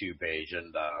YouTube page,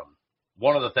 and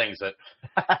one of the things that,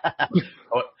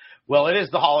 well, it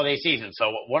is the holiday season,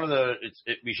 so one of the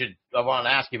I want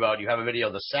to ask you about. You have a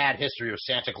video, the sad history of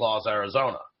Santa Claus,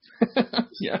 Arizona.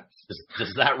 Yeah.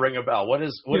 Does that ring a bell? What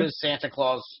is Santa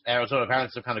Claus, Arizona? Apparently,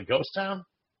 it's some kind of ghost town.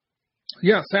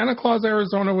 Yeah, Santa Claus,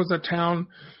 Arizona was a town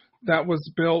that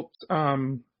was built.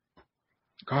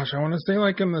 I want to say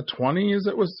like in the 1920s.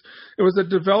 It was a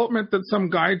development that some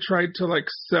guy tried to like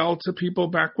sell to people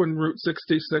back when Route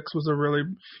 66 was a really,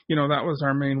 that was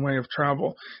our main way of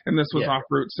travel. And this was off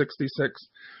Route 66.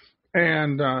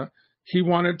 And he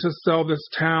wanted to sell this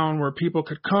town where people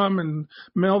could come and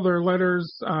mail their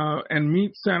letters and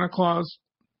meet Santa Claus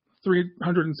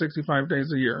 365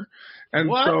 days a year. And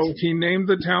so he named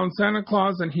the town Santa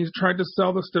Claus, and he tried to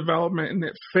sell this development, and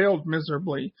it failed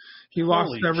miserably. He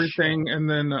lost everything. Shit. And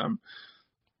then,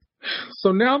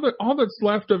 so now that all that's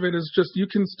left of it is just, you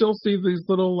can still see these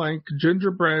little like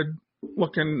gingerbread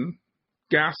looking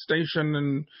gas station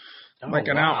and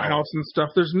an outhouse and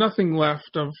stuff. There's nothing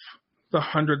left of the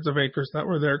hundreds of acres that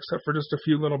were there except for just a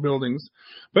few little buildings.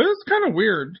 But it's kind of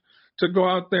weird to go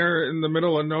out there in the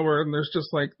middle of nowhere and there's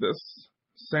just like this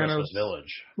Santa's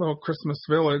little Christmas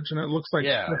village, and it looks like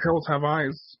the hills have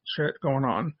eyes shit going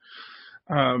on.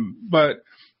 But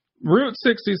Route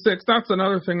 66, that's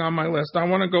another thing on my list. I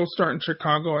want to go start in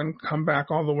Chicago and come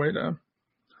back all the way to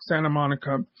Santa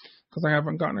Monica, because I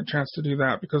haven't gotten a chance to do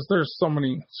that, because there's so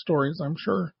many stories, I'm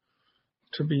sure,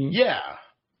 to be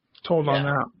told on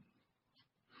that.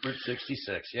 Route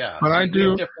 66, yeah. But I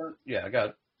do. I got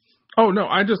it. Oh, no,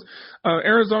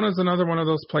 Arizona's another one of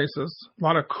those places. A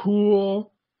lot of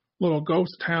cool little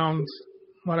ghost towns,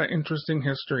 a lot of interesting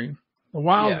history. The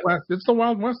Wild West, it's the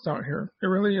Wild West out here. It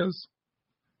really is.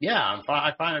 Yeah,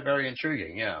 I find it very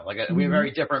intriguing, yeah. Like, we have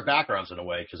very different backgrounds in a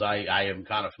way, because I am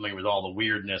kind of familiar with all the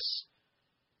weirdness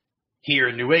here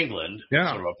in New England,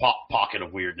 sort of a pocket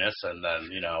of weirdness, and then,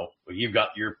 you've got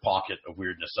your pocket of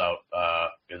weirdness out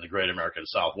in the great American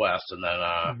Southwest, and then,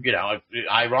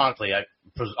 ironically,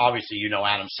 obviously,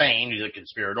 Adam Sane, he's a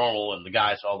Conspiranormal, and the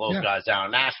guys, all those guys down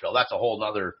in Nashville, that's a whole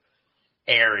other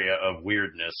area of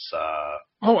weirdness.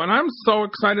 And I'm so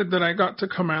excited that I got to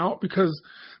come out, because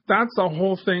that's a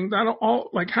whole thing. That all,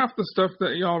 like, half the stuff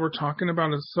that y'all were talking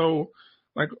about is so,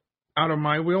 like, out of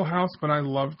my wheelhouse, but I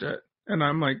loved it, and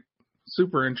I'm like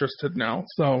super interested now.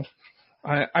 So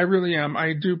I really am.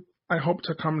 I hope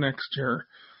to come next year,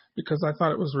 because I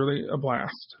thought it was really a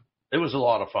blast. It was a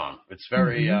lot of fun. It's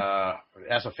very it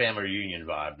has a family reunion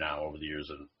vibe now over the years,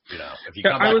 and if you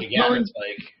come back again, it's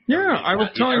like I was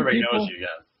telling everybody people, knows you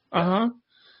again.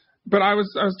 But I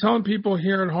was telling people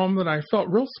here at home that I felt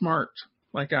real smart,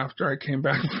 like, after I came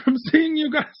back from seeing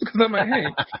you guys, because I'm like, hey,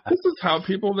 this is how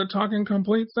people that talk in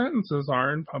complete sentences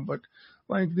are in public.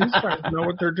 Like, these guys know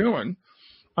what they're doing.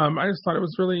 I just thought it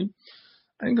was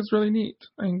I think it's really neat.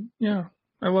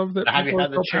 I love that. Have you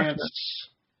had the chance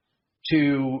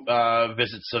to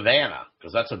visit Savannah?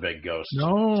 Because that's a big ghost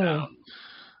town.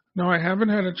 No, I haven't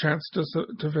had a chance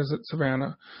to visit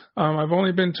Savannah. I've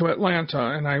only been to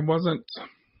Atlanta, and I wasn't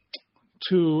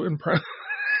too impressed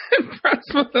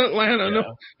with Atlanta.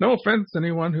 No offense to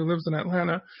anyone who lives in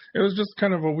Atlanta. It was just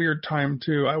kind of a weird time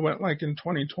too. I went like in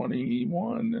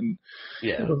 2021, and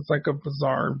it was like a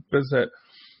bizarre visit.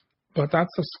 But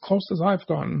that's as close as I've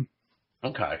gotten.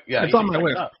 Okay, yeah, it's on my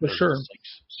list for sure. It's like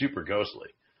super ghostly.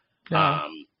 Yeah.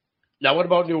 Now, what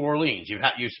about New Orleans?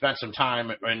 You spent some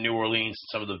time in New Orleans,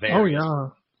 some of the various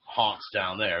haunts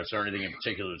down there. Is there anything in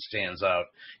particular that stands out?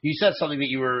 You said something that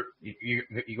you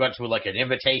went to like an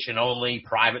invitation only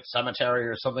private cemetery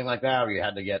or something like that, or you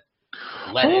had to get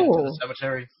let into the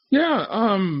cemetery. Yeah,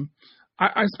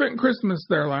 I spent Christmas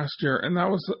there last year, and that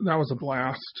was a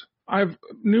blast.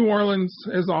 New Orleans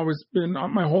has always been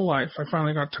my whole life. I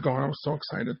finally got to go, and I was so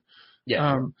excited.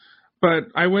 Yeah. But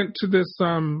I went to this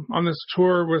on this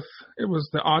tour it was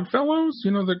the Oddfellows,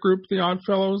 the group, the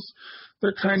Oddfellows.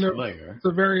 They're kind of, it's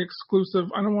a very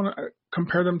exclusive, I don't want to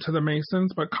compare them to the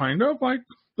Masons, but kind of like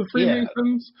the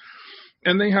Freemasons.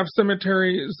 Yeah. And they have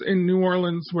cemeteries in New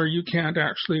Orleans where you can't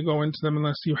actually go into them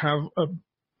unless you have a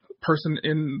person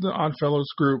in the Oddfellows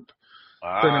group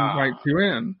that invites you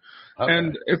in. Okay.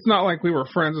 And it's not like we were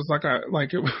friends. It's like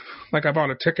I bought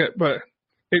a ticket, but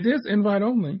it is invite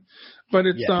only. But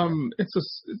it's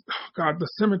the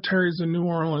cemeteries in New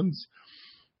Orleans,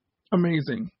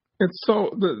 amazing. It's so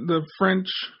the French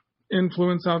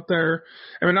influence out there.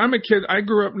 I mean, I'm a kid. I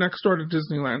grew up next door to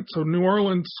Disneyland, so New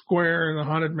Orleans Square and the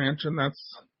Haunted Mansion. That's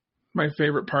my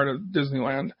favorite part of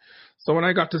Disneyland. So when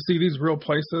I got to see these real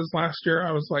places last year,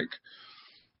 I was like,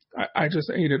 I just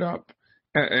ate it up,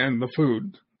 and the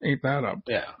food ate that up.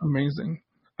 Yeah, amazing.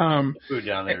 The food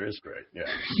down there is great. Yeah,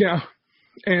 yeah,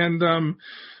 and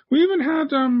we even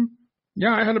had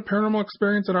I had a paranormal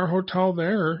experience at our hotel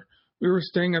there. We were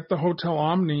staying at the Hotel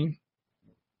Omni,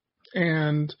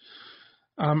 and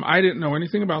I didn't know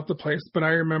anything about the place, but I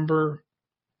remember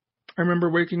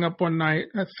waking up one night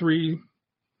at 3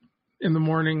 in the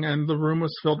morning, and the room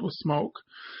was filled with smoke,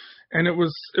 and it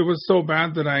was so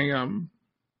bad that I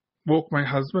woke my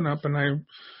husband up, and I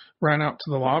ran out to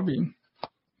the lobby,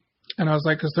 and I was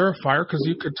like, "Is there a fire?" Because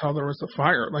you could tell there was a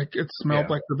fire. Like it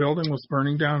smelled like the building was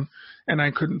burning down, and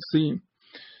I couldn't see.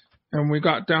 And we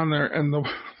got down there, and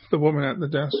the woman at the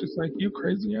desk, she's like, "You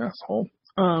crazy asshole."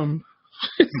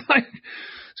 She's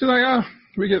like,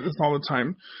 we get this all the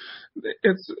time.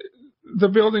 The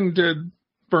building did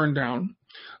burn down,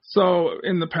 so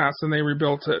in the past, and they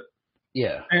rebuilt it.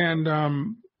 Yeah. And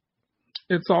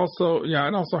it's also,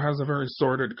 it also has a very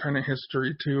sordid kind of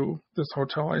history to this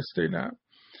hotel I stayed at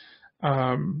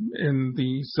in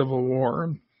the Civil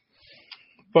War.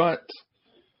 But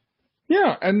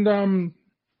yeah, and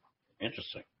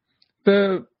interesting.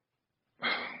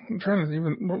 I'm trying to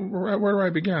even, where do I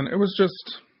begin? It was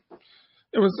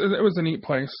a neat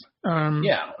place.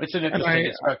 It's an interesting.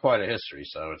 It's got quite a history.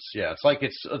 So it's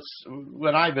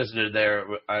when I visited there,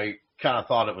 I kind of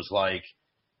thought it was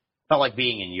felt like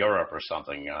being in Europe or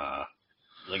something.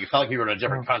 Like it felt like you were in a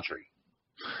different country.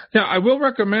 Yeah, I will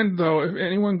recommend though, if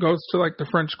anyone goes to the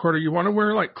French Quarter, you want to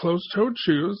wear closed-toed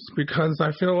shoes, because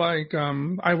I feel like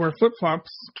I wear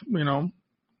flip-flops,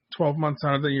 12 months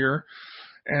out of the year.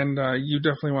 And you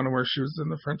definitely want to wear shoes in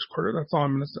the French Quarter. That's all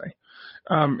I'm going to say.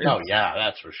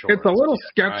 That's for sure. It's a little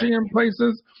sketchy in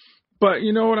places, but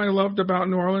you know what I loved about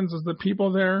New Orleans is the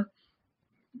people there.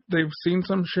 They've seen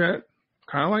some shit,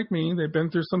 kind of like me. They've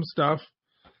been through some stuff,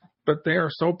 but they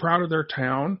are so proud of their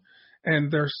town,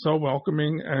 and they're so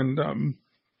welcoming, and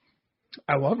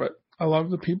I love it. I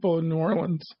love the people in New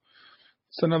Orleans.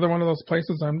 It's another one of those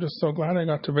places I'm just so glad I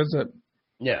got to visit.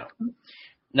 Yeah.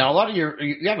 Now, you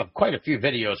have quite a few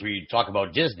videos where you talk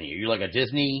about Disney. Are you like a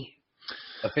Disney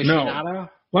aficionado?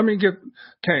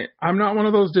 No. I'm not one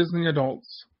of those Disney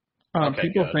adults.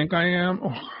 People think I am.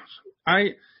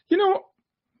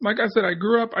 Like I said, I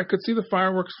grew up, I could see the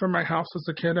fireworks from my house as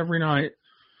a kid every night.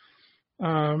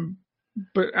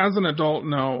 But as an adult,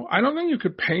 no. I don't think you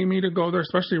could pay me to go there,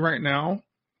 especially right now,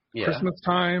 Christmas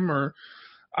time. Or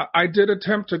I did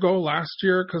attempt to go last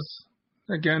year because,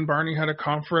 again, Barney had a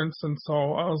conference, and so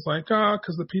I was like,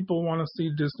 because the people want to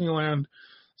see Disneyland,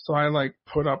 so I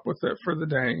put up with it for the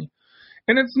day.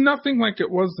 And it's nothing like it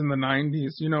was in the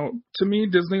 90s. To me,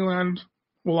 Disneyland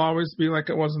will always be like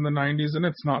it was in the 90s, and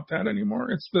it's not that anymore.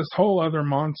 It's this whole other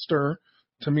monster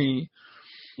to me.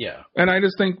 Yeah. And I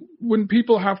just think when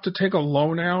people have to take a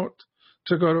loan out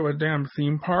to go to a damn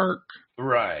theme park,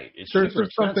 right?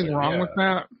 There's something wrong with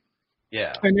that.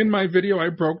 Yeah. And in my video, I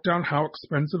broke down how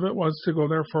expensive it was to go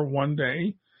there for one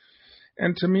day.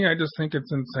 And to me, I just think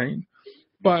it's insane.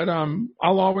 But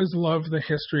I'll always love the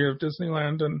history of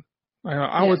Disneyland. And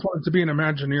I always wanted to be an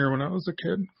Imagineer when I was a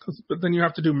kid. But then you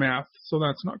have to do math, so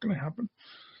that's not going to happen.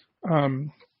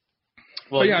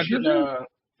 Go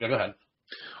ahead.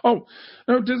 Oh,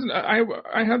 no, Disney.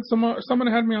 I had someone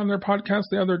had me on their podcast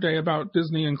the other day about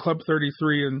Disney and Club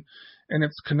 33 and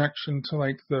its connection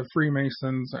to the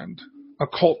Freemasons and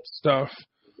occult stuff.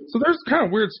 So there's kind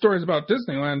of weird stories about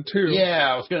Disneyland too.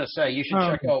 Yeah, I was going to say you should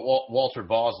check out Walter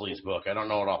Bosley's book. I don't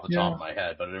know it off the top of my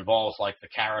head, but it involves the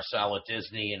carousel at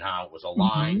Disney and how it was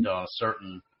aligned on a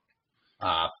certain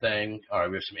thing. All right,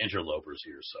 we have some interlopers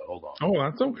here, so hold on. Oh,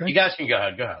 that's okay. You guys can go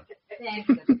ahead. Go ahead.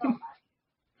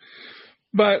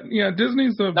 But yeah,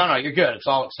 Disney's a... No, you're good. It's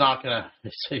not going to...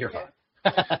 So you're fine.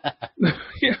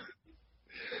 Yeah.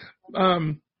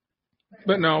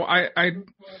 But no,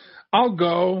 I'll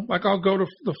go. I'll go to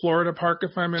the Florida park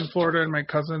if I'm in Florida and my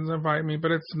cousins invite me,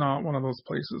 but it's not one of those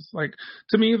places.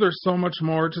 To me, there's so much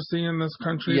more to see in this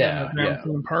country than a damn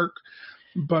theme park.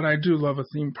 But I do love a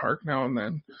theme park now and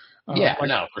then.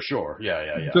 No, for sure. Yeah.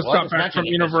 Just got back from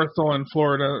Universal in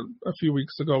Florida a few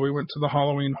weeks ago. We went to the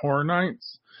Halloween Horror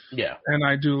Nights. Yeah. And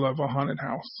I do love a haunted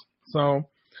house. So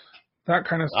That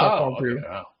kind of stuff I'll do.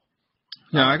 Okay.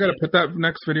 Yeah, I got to put that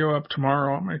next video up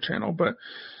tomorrow on my channel. But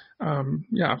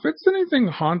yeah, if it's anything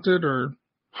haunted or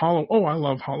I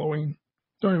love Halloween.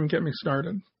 Don't even get me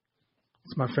started.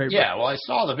 It's my favorite. Yeah, well, I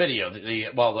saw the video.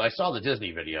 I saw the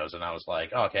Disney videos, and I was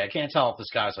like, okay, I can't tell if this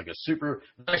guy's like a super.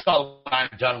 I saw what I'm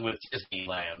done with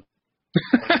Disneyland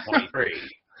 2023.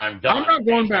 I'm done. I'm not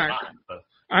going back.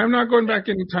 I'm not going back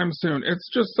anytime soon. It's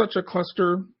just such a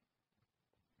cluster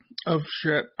of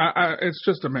shit. It's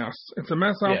just a mess. It's a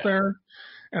mess out there,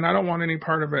 and I don't want any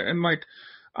part of it. And like,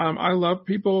 I love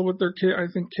people with their kids. I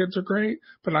think kids are great,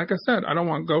 but like I said, I don't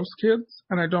want ghost kids,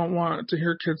 and I don't want to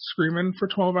hear kids screaming for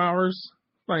 12 hours.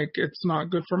 Like, it's not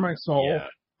good for my soul. Yeah,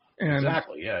 and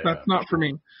exactly. Yeah, that's not for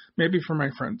me. Maybe for my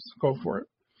friends. Go for it.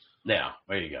 Yeah,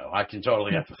 there you go. I can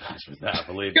totally empathize with that.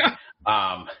 Believe me.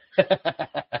 I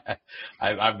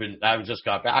just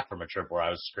got back from a trip where I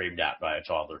was screamed at by a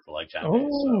toddler for like 10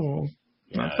 minutes. So,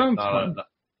 that sounds fun.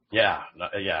 Yeah,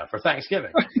 for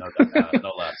Thanksgiving,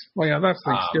 no less. Well, yeah, that's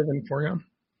Thanksgiving for you.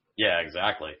 Yeah,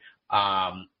 exactly.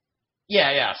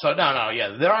 So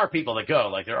there are people that go.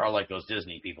 Like there are like those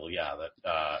Disney people. Yeah,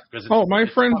 that. My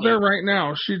friend's funny. There right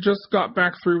now. She just got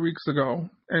back 3 weeks ago,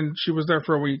 and she was there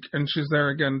for a week, and she's there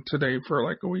again today for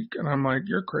like a week. And I'm like,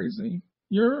 you're crazy.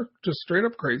 You're just straight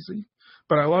up crazy.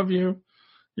 But I love you.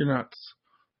 You're nuts.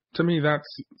 To me, that's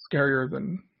scarier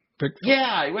than Bigfoot.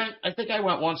 Yeah, I think I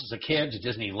went once as a kid to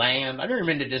Disneyland. I've never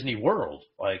been to Disney World.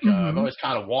 Like I've always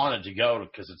kind of wanted to go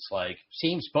because it's like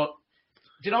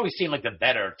it always seemed like the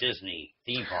better Disney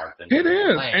theme park than it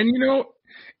is. Land. And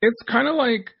it's kind of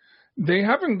like they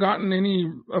haven't gotten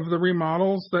any of the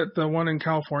remodels that the one in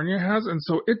California has, and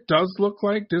so it does look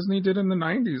like Disney did in the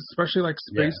 90s, especially like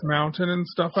Space Mountain and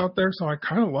stuff out there. So I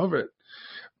kind of love it.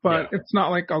 But it's not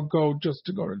like I'll go just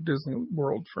to go to Disney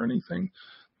World for anything.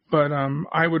 But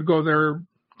I would go there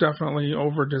definitely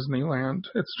over Disneyland.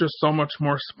 It's just so much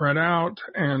more spread out,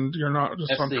 and you're not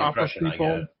just on top of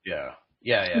people.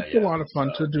 It's a lot of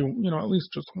fun to do, at least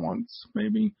just once,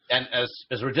 maybe. And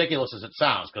as ridiculous as it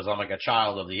sounds, because I'm like a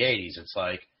child of the 80s, it's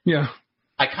like,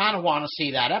 I kind of want to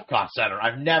see that Epcot Center.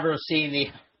 I've never seen the,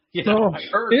 it's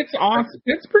awesome.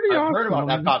 It's pretty awesome. I've heard about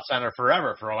Epcot Center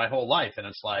forever, for my whole life, and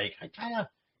it's like, I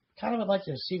kind of would like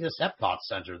to see this Epcot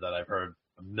Center that I've heard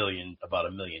about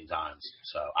a million times.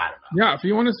 So I don't know. Yeah, if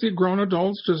you want to see grown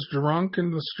adults just drunk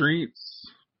in the streets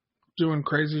doing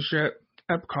crazy shit,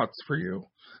 Epcot's for you.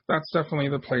 That's definitely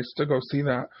the place to go see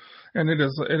that. And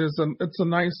it's a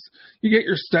nice, you get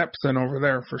your steps in over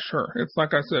there for sure. It's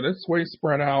like I said, it's way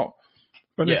spread out,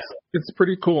 but it's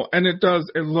pretty cool. And it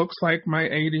looks like my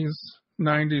 80s,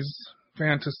 90s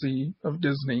fantasy of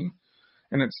Disney,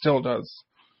 and it still does.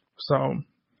 So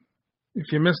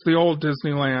if you miss the old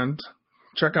Disneyland,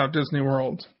 check out Disney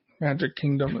World, Magic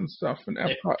Kingdom and stuff, and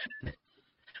Epcot.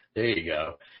 There you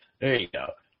go.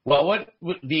 Well, what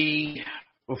would be...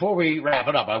 Before we wrap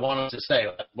it up, I wanted to say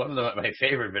one of my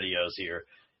favorite videos here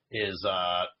is,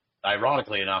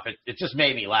 ironically enough, it just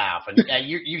made me laugh. And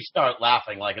you start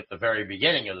laughing like at the very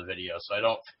beginning of the video, so I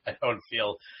don't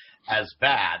feel as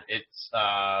bad. It's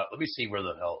let me see where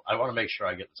the hell I want to make sure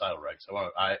I get the title right. So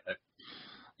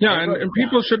and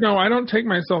people should know I don't take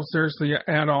myself seriously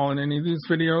at all in any of these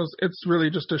videos. It's really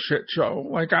just a shit show.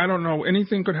 Like, I don't know,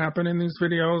 anything could happen in these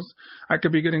videos. I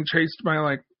could be getting chased by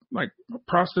like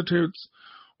prostitutes.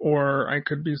 Or I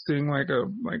could be seeing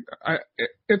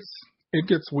it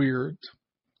gets weird,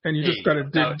 and you just got to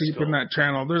dig deep in that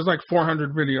channel. There's like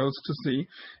 400 videos to see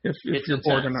if you're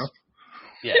bored enough.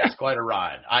 Yeah, it's quite a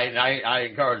ride. I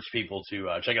encourage people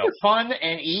to check out Fun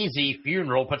and Easy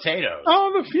Funeral Potatoes.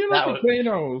 Oh, the funeral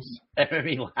potatoes! That made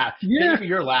me laugh. Yeah. Maybe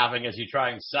you're laughing as you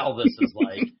try and sell this as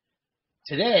like,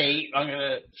 today I'm going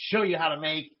to show you how to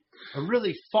make a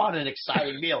really fun and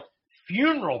exciting meal.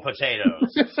 Funeral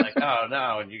potatoes. It's like, oh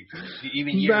no, and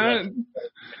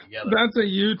that's a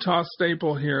Utah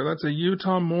staple here. That's a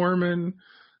Utah Mormon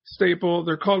staple.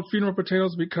 They're called funeral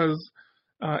potatoes because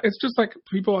it's just like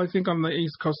people I think on the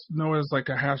East Coast know as like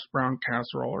a hash brown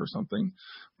casserole or something.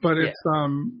 But it's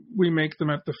we make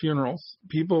them at the funerals.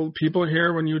 People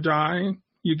here, when you die,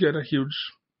 you get a huge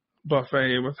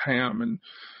buffet with ham and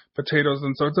potatoes,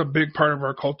 and so it's a big part of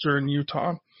our culture in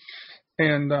Utah.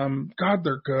 And God,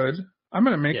 they're good. I'm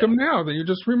going to make them now that you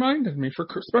just reminded me,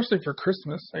 especially for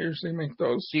Christmas. I usually make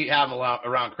those. So you have them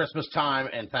around Christmas time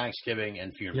and Thanksgiving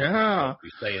and funerals. Yeah. We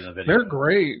say in the video. They're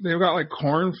great. They've got like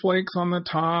cornflakes on the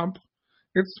top.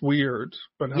 It's weird.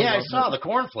 But I saw the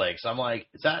cornflakes. I'm like,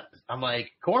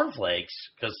 cornflakes?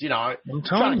 Because, I'm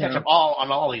trying to catch up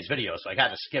on all these videos, so I had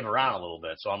to skim around a little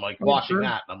bit. So I'm like watching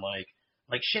that, and I'm like,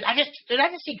 Like, shit, did I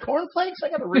just eat cornflakes? I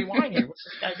got to rewind here. What's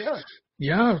this guy doing?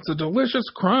 Yeah, it's a delicious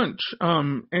crunch.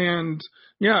 And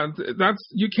yeah,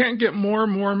 you can't get more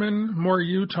Mormon, more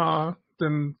Utah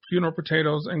than funeral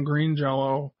potatoes and green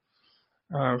Jello,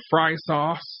 fry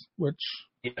sauce, which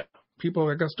people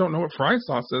I guess don't know what fry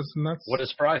sauce is, and that's what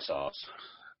is fry sauce?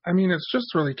 I mean, it's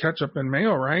just really ketchup and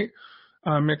mayo, right?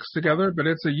 Mixed together, but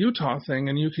it's a Utah thing,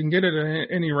 and you can get it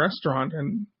at any restaurant.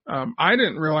 And I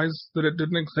didn't realize that it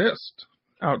didn't exist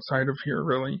outside of here,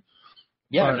 really.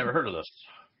 Yeah, I've never heard of this.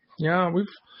 Yeah,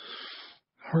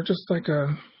 we're just like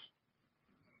the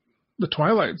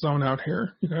Twilight Zone out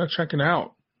here. You gotta check it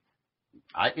out.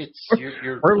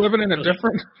 We're living in a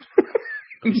different.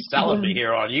 Selling me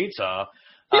here on Utah.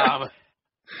 Yeah.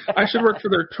 I should work for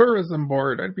their tourism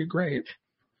board. That'd be great.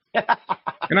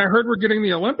 And I heard we're getting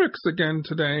the Olympics again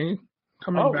today,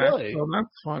 coming back. Really? So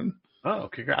that's fun. Oh,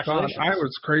 congratulations! I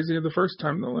was crazy the first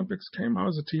time the Olympics came. I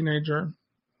was a teenager.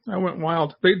 I went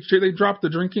wild. They dropped the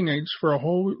drinking age for a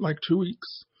whole 2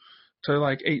 weeks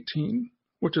to 18,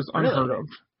 which is unheard of.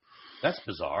 That's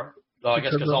bizarre. Oh, I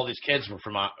guess because all these kids were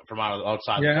from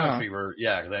outside the country were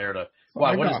there to.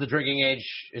 Why? What is the drinking age?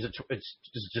 Is it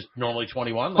just normally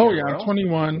 21? Oh yeah,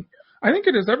 21. I think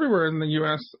it is everywhere in the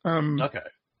U.S. Okay.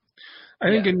 I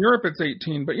think in Europe it's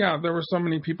 18, but yeah, there were so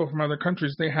many people from other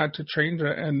countries they had to change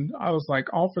it, and I was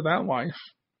like, all for that life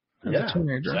as a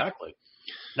teenager. Exactly.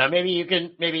 Now maybe you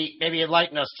can maybe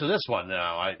enlighten us to this one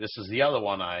now. This is the other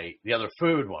one. The other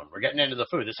food one. We're getting into the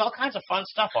food. There's all kinds of fun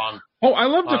stuff on. Oh, I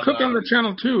love to cook on the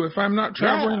channel too. If I'm not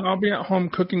traveling, I'll be at home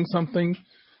cooking something.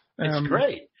 It's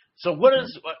great. So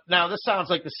now this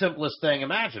sounds like the simplest thing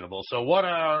imaginable. So what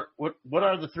are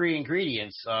the 3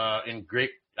 ingredients in grape?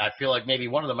 I feel like maybe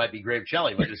one of them might be grape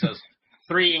jelly, but it says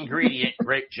 3 ingredient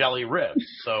grape jelly ribs.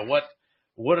 So what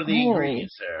are the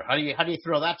ingredients there? How do you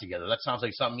throw that together? That sounds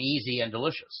like something easy and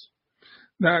delicious.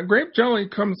 That grape jelly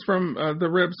comes from the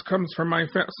ribs comes from my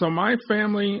so my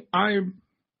family. I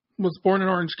was born in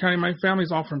Orange County. My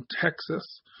family's all from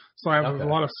Texas, so I have a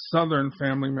lot of Southern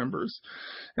family members,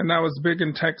 and that was big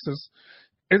in Texas.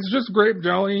 It's just grape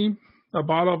jelly, a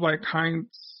bottle of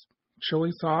Heinz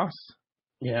chili sauce.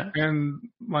 Yeah. And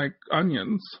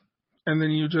onions. And then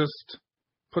you just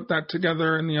put that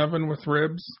together in the oven with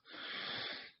ribs.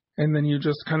 And then you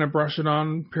just kind of brush it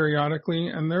on periodically.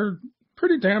 And they're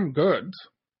pretty damn good.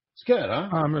 It's good, huh?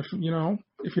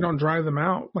 If you don't dry them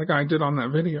out like I did on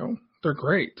that video, they're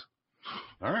great.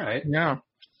 All right. Yeah.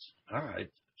 All right.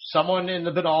 Someone in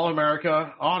the All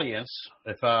America audience,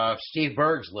 if Steve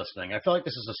Berg's listening, I feel like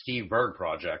this is a Steve Berg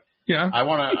project. Yeah. I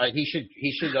want to,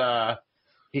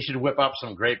 he should whip up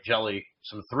some grape jelly,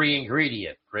 some 3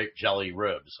 ingredient grape jelly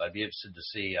ribs. I'd be interested to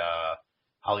see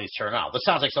how these turn out. This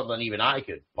sounds like something even I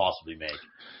could possibly make.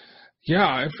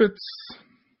 Yeah,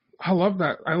 I love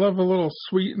that. I love a little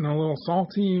sweet and a little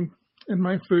salty in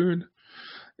my food.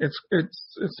 It's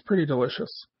pretty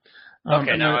delicious.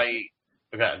 Okay,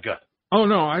 good. Oh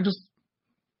no,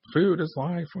 food is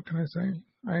life. What can I say?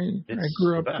 I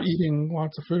grew up eating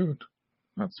lots of food.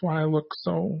 That's why I look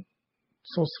so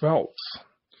svelte.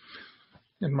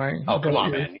 Come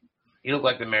on, man. You look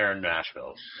like the mayor in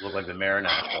Nashville. I'm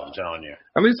telling you.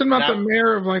 At least I'm not the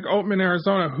mayor of Oatman,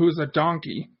 Arizona, who's a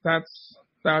donkey. That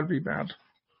would be bad.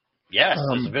 Yes,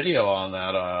 there's a video on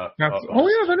that.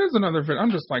 That is another video.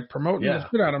 I'm just promoting the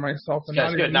shit out of myself. And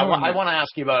that's good. Now I want to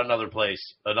ask you about another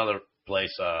place, because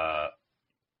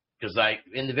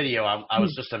in the video I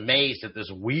was just amazed at this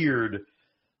weird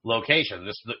location.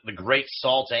 The Great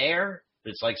Salt Air.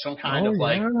 It's like some kind of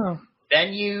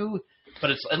venue.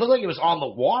 But it looked like it was on the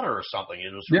water or something.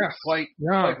 It was quite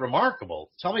remarkable.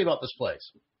 Tell me about this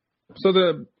place. So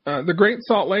the Great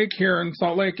Salt Lake here in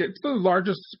Salt Lake, it's the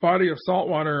largest body of salt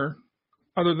water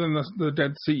other than the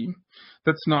Dead Sea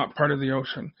that's not part of the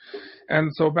ocean.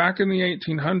 And so back in the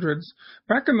 1800s,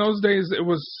 back in those days, it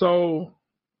was so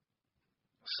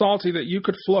salty that you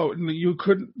could float, and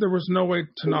there was no way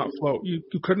to not float. You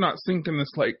could not sink in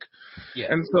this lake.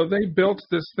 Yeah. And so they built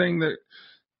this thing that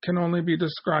can only be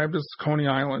described as Coney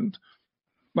Island,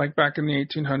 back in the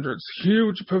 1800s.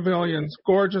 Huge pavilions,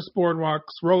 gorgeous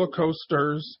boardwalks, roller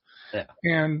coasters,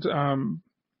 and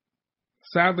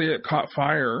sadly it caught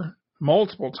fire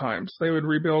multiple times. They would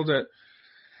rebuild it,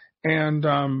 and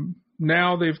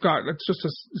now they've got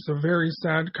it's a very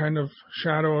sad kind of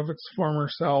shadow of its former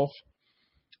self.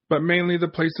 But mainly the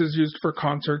place is used for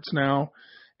concerts now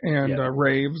and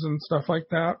raves and stuff like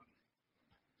that.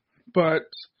 But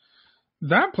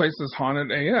that place is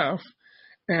haunted AF.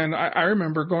 And I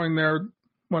remember going there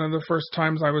one of the first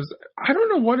times I don't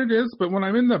know what it is, but when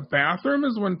I'm in the bathroom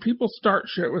is when people start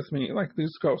shit with me, like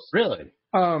these ghosts. Really?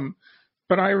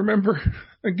 But I remember,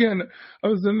 again, I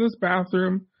was in this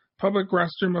bathroom, public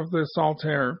restroom of the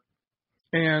Saltaire,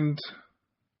 and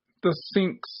the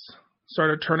sinks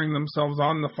started turning themselves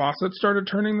on. The faucets started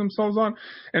turning themselves on.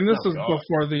 And this is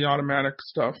before the automatic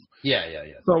stuff. Yeah.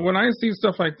 So when I see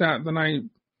stuff like that, then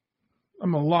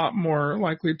I'm a lot more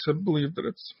likely to believe that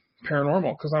it's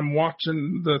paranormal because I'm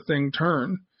watching the thing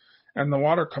turn and the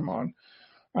water come on.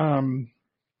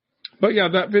 But yeah,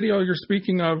 that video you're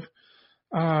speaking of,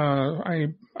 I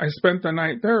spent the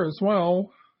night there as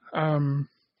well. I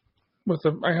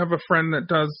have a friend that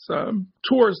does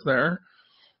tours there,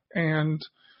 and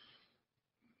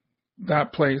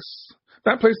that place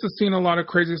has seen a lot of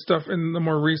crazy stuff in the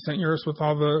more recent years with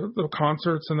all the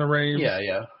concerts and the raves.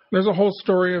 Yeah. There's a whole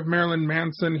story of Marilyn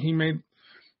Manson. He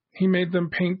made them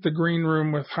paint the green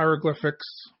room with hieroglyphics.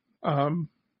 I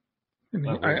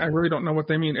really don't know what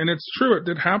they mean. And it's true, it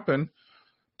did happen.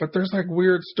 But there's like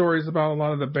weird stories about a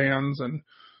lot of the bands and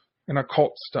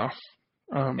occult stuff.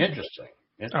 Interesting.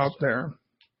 Out there.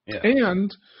 Yeah. And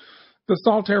the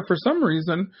Saltaire, for some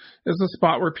reason, is a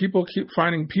spot where people keep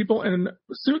finding people in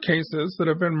suitcases that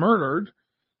have been murdered.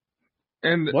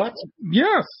 And what?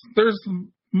 Yes, there's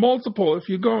multiple. If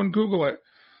you go and Google it,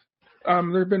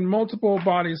 there have been multiple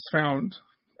bodies found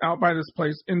out by this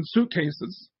place in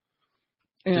suitcases.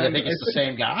 And do they think it's the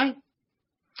same guy?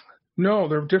 No,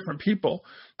 they're different people.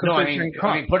 No, I mean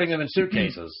putting them in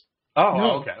suitcases. Oh,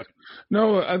 no. Okay.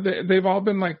 No, they've all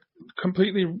been like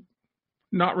completely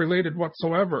not related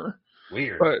whatsoever.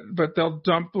 Weird. But they'll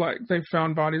dump, like, they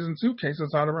found bodies in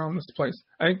suitcases out around this place.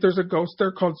 I think there's a ghost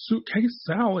there called Suitcase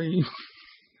Sally.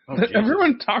 Oh,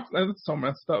 everyone talks. It's so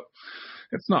messed up.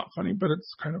 It's not funny, but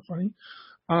it's kind of funny.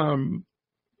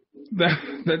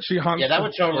 That she haunts. Yeah, that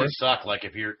would totally suck. Like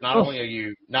if you're not only are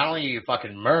you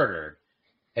fucking murdered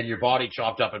and your body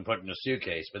chopped up and put in a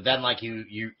suitcase, but then like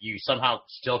you somehow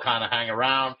still kind of hang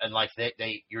around and like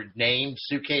you're named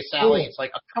Suitcase Sally. It's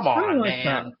like, oh, come on, like man.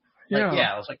 That. Like,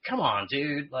 yeah, I was like, come on,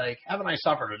 dude. Like, haven't I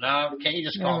suffered enough? Can't you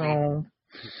just call me?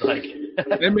 Like,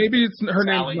 and maybe her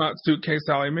name's not Suitcase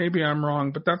Sally. Maybe I'm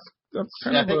wrong, but that's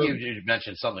kind of. I think you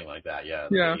mentioned something like that. Yeah.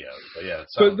 Yeah. But yeah.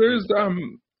 But there's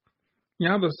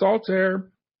the Saltaire.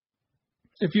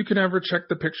 If you can ever check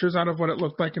the pictures out of what it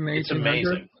looked like in the 1800s, it's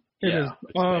amazing. It is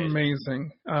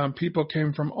amazing. People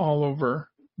came from all over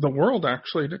the world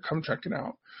actually to come check it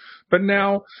out. But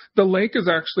now the lake is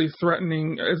actually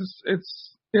threatening.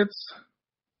 It's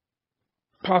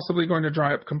possibly going to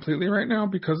dry up completely right now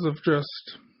because of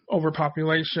just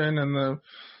overpopulation and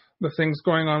the things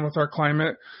going on with our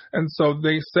climate. And so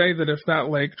they say that if that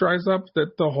lake dries up,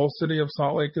 that the whole city of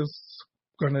Salt Lake is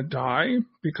going to die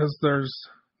because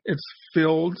it's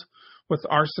filled with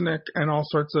arsenic and all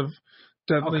sorts of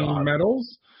deadly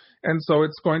metals. And so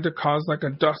it's going to cause like a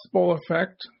dust bowl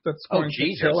effect that's going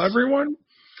to kill everyone.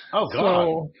 Oh, God.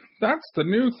 So that's the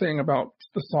new thing about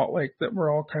the Salt Lake that we're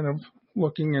all kind of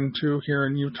looking into here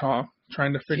in Utah,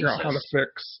 trying to figure out how to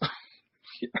fix.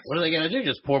 Yes. What are they going to do?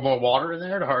 Just pour more water in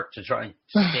there to try and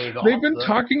stave off? They've been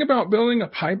talking about building a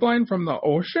pipeline from the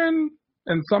ocean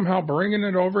and somehow bringing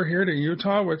it over here to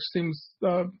Utah, which seems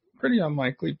pretty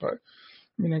unlikely. But,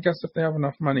 I mean, I guess if they have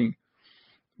enough money.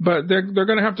 But they're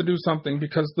going to have to do something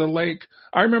because the lake,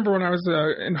 I remember when I was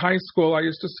in high school, I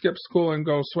used to skip school and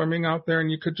go swimming out there,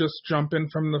 and you could just jump in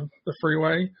from the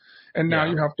freeway. And now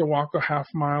you have to walk a half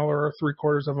mile or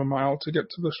 3/4 of a mile to get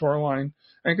to the shoreline.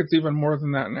 I think it's even more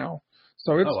than that now.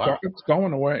 So it's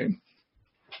going away,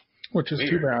 which is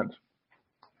too bad.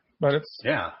 But it's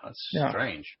that's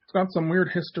strange. It's got some weird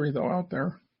history though out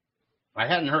there. I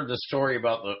hadn't heard this story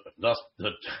about the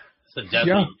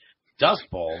deadly Dust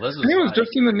Bowl. This is. I think it was just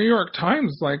in the New York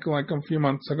Times like a few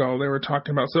months ago. They were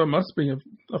talking about. So it must be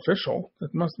official.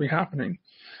 It must be happening.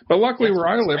 But luckily, where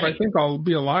I live, I think I'll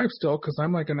be alive still because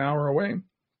I'm like an hour away.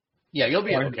 Yeah, you'll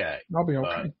be okay. I'll be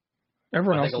okay.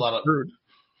 Everyone else is screwed.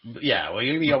 Yeah, well,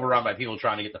 you'll be overrun by people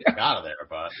trying to get the fuck out of there,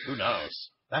 but who knows?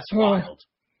 That's wild.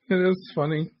 It is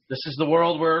funny. This is the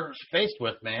world we're faced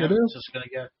with, man. It is. It's just going to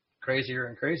get crazier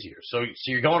and crazier. So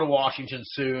you're going to Washington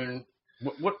soon.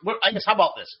 What I guess, how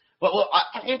about this? Well,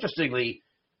 interestingly,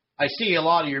 I see a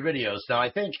lot of your videos now. I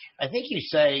think you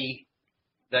say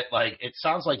that like it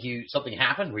sounds like something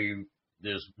happened where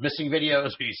there's missing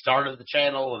videos where you started the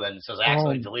channel and then it says I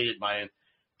accidentally deleted my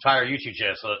entire YouTube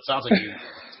channel. So it sounds like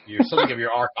something of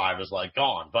your archive is like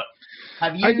gone. But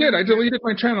have you? I did. I deleted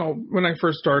my channel when I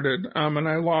first started, and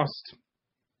I lost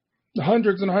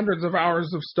hundreds and hundreds of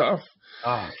hours of stuff.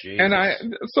 Oh, jeez. And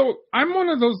I'm one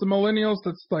of those millennials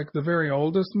that's like the very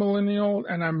oldest millennial,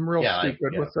 and I'm real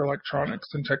stupid with electronics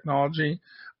and technology.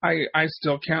 I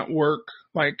still can't work.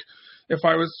 Like, if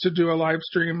I was to do a live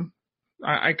stream,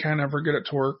 I can't ever get it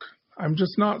to work. I'm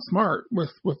just not smart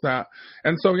with that.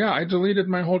 And so, yeah, I deleted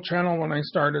my whole channel when I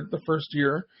started the first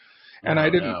year. And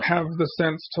I didn't have the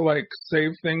sense to like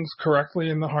save things correctly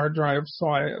in the hard drive.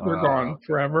 So they're gone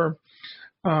forever.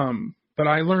 But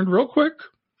I learned real quick.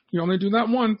 You only do that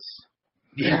once.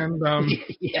 Yeah. And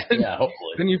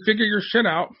hopefully. then you figure your shit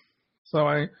out. So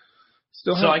I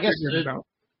still have to figure it out.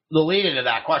 The lead into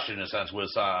that question, in a sense,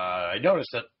 was I noticed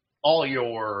that all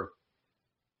your, as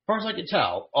far as I can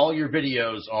tell, all your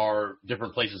videos are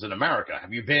different places in America.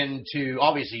 Have you been to?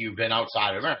 Obviously, you've been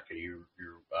outside of America. You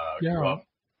grew up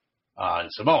in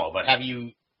Samoa, but have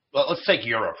you? Well, let's take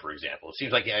Europe for example. It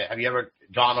seems like have you ever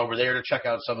gone over there to check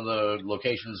out some of the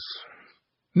locations?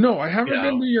 No, I haven't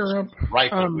been to Europe. Right,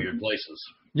 but weird places.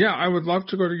 Yeah, I would love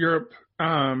to go to Europe.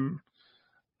 We're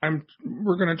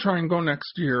gonna try and go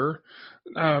next year.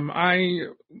 I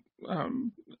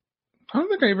don't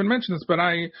think I even mentioned this, but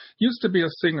I used to be a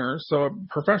singer, so a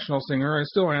professional singer. I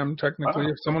still am technically.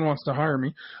 If someone wants to hire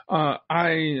me,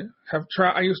 I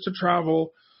used to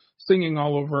travel singing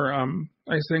all over.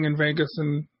 I sang in Vegas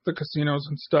and the casinos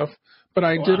and stuff. But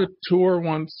I did a tour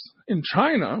once in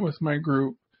China with my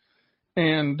group,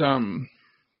 and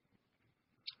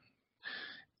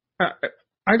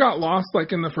I got lost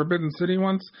like in the Forbidden City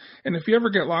once. And if you ever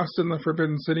get lost in the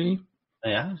Forbidden City,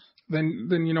 then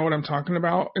you know what I'm talking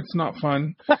about. It's not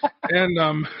fun. And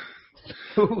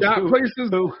that place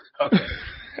is okay.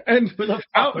 And who the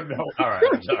fuck would know? All right,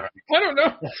 I'm sorry. I don't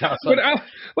know. But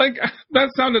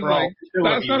that sounded like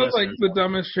the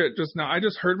dumbest shit just now. I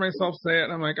just heard myself say it,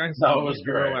 and I'm like, it was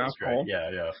great. Yeah.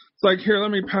 It's like, here,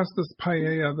 let me pass this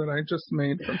paella that I just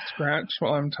made from scratch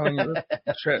while I'm telling you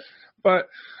this shit. But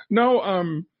no,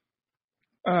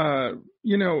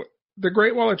 you know, the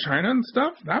Great Wall of China and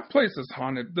stuff, that place is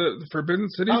haunted. The Forbidden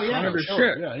City is haunted as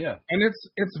shit. Yeah. And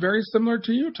it's very similar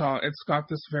to Utah. It's got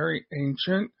this very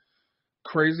ancient,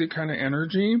 crazy kind of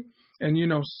energy. And, you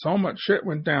know, so much shit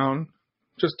went down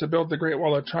just to build the Great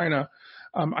Wall of China.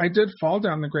 I did fall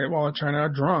down the Great Wall of China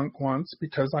drunk once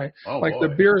because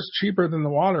the beer is cheaper than the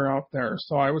water out there.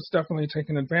 So I was definitely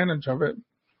taking advantage of it.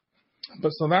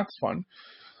 But so that's fun.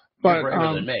 But you're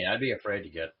braver than me. I'd be afraid to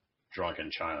get drunk in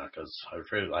China because I'm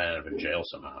afraid I end up in jail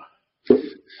somehow.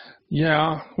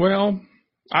 Yeah, well,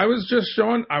 I was just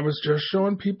showing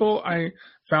people. I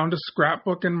found a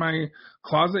scrapbook in my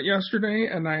closet yesterday,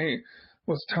 and I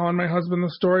was telling my husband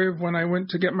the story of when I went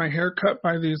to get my hair cut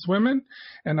by these women,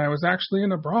 and I was actually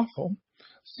in a brothel.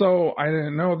 So I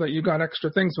didn't know that you got extra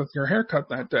things with your haircut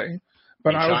that day.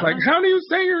 But I was like, how do you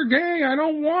say you're gay? I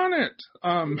don't want it.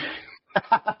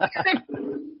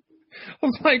 I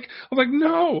was like,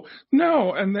 no.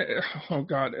 And oh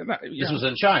God. This was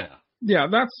in China. Yeah,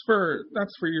 that's for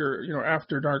your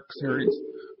After Dark series.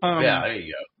 There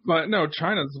you go. But no,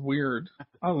 China's weird.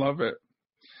 I love it.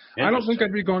 I don't think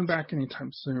I'd be going back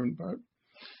anytime soon, but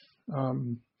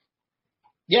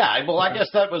yeah, well, I guess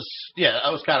that was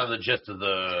kind of the gist of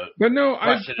the. But no,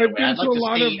 I've been to a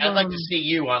lot of. I'd like to see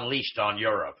you unleashed on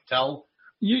Europe.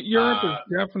 Europe is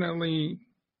definitely.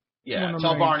 Yeah,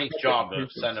 tell Barney's job to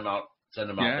send him out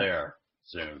there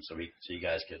soon, so you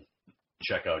guys can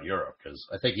check out Europe, because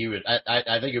I think you would.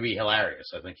 I think it'd be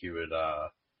hilarious. I think you would.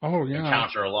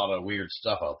 Encounter a lot of weird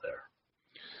stuff out there.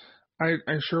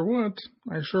 I sure would,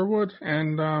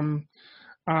 and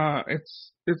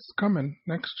it's coming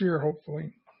next year,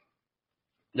 hopefully.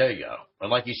 There you go.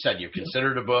 And like you said, you've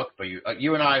considered a book, but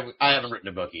you and I haven't written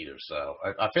a book either, so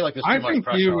I feel like there's too much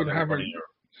pressure on everybody to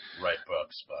write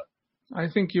books, but. I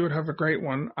think you would have a great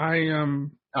one.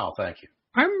 Oh, thank you.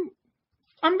 I'm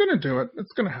gonna do it.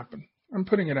 It's gonna happen. I'm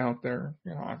putting it out there.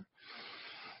 You know,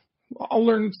 I'll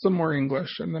learn some more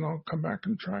English, and then I'll come back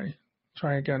and try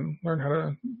again. Learn how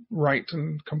to write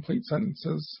and complete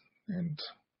sentences, and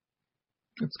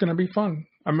it's gonna be fun.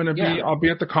 I'll be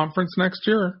at the conference next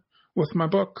year with my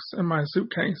books in my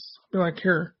suitcase. Be like,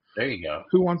 here. There you go.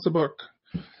 Who wants a book?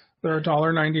 They're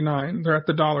 $1.99. They're at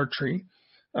the Dollar Tree.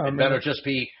 It better just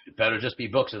be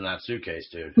books in that suitcase,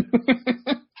 dude.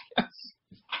 Yes.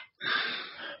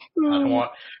 We don't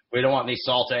want any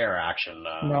salt air action.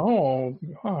 No.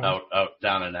 Out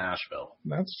down in Nashville.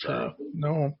 That's true.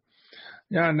 No.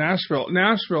 Yeah, Nashville.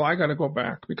 I got to go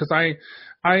back because I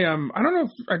don't know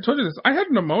if I told you this. I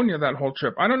had pneumonia that whole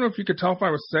trip. I don't know if you could tell if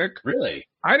I was sick. Really?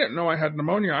 I didn't know I had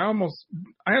pneumonia. I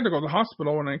had to go to the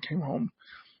hospital when I came home,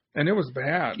 and it was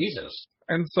bad. Jesus.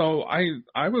 And so I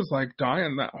was like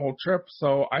dying that whole trip.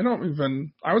 So I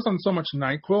was on so much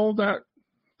NyQuil that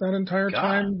entire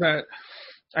time that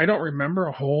I don't remember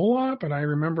a whole lot, but I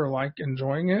remember like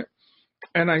enjoying it.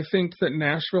 And I think that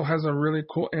Nashville has a really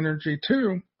cool energy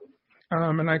too.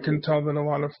 and I can tell that a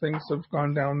lot of things have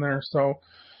gone down there. So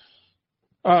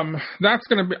that's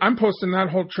going to be, I'm posting that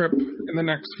whole trip in the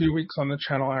next few weeks on the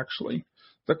channel, actually,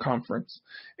 the conference.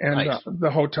 And Nice.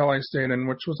 the hotel I stayed in,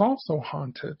 which was also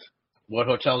haunted. What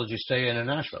hotel did you stay in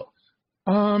Nashville?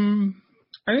 I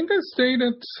think I stayed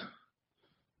at,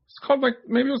 it's called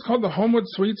maybe it was called the Homewood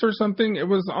Suites or something. It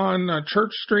was on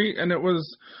Church Street, and it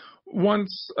was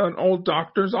once an old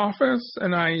doctor's office.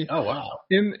 And Oh, wow.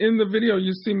 in the video,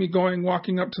 you see me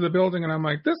walking up to the building, and I'm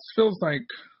like, this feels like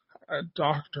a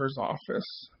doctor's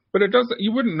office, but it doesn't,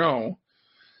 you wouldn't know.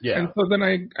 Yeah. And so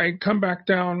then I come back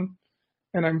down,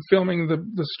 and I'm filming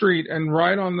the street, and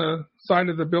right on the side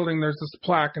of the building, there's this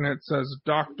plaque, and it says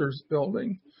Doctor's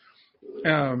Building,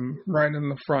 right in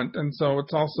the front. And so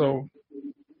it's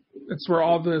where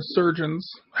all the surgeons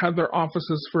had their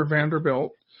offices for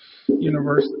Vanderbilt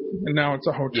University, and now it's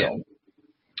a hotel. Yeah.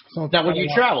 So Now, when you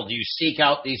travel, do you seek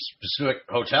out these specific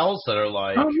hotels that are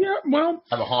like have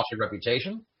a haunted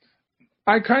reputation?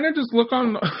 I kind of just look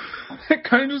online,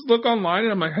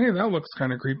 and I'm like, hey, that looks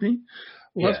kind of creepy.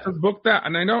 Let's just book that.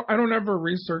 And I don't ever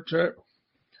research it.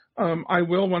 I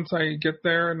will once I get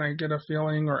there and I get a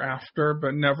feeling, or after,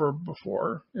 but never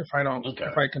before if I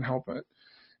can help it.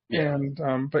 Yeah. And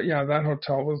but yeah, that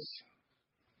hotel was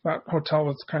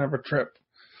kind of a trip.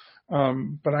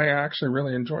 But I actually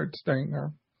really enjoyed staying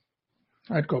there.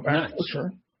 I'd go back for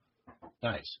sure.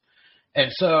 Nice.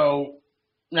 And so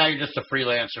now you're just a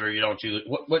freelancer. You don't do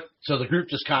what? So the group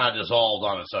just kind of dissolved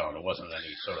on its own. It wasn't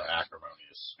any sort of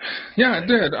acrimonious. Yeah, it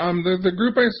did. The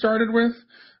group I started with,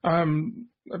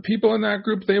 people in that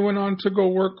group, they went on to go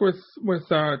work with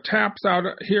TAPS out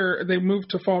here. They moved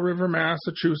to Fall River,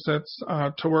 Massachusetts,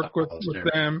 to work with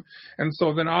them. And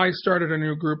so then I started a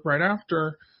new group right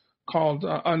after called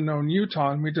Unknown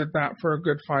Utah, and we did that for a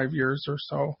good 5 years or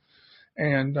so.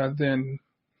 And then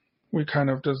we kind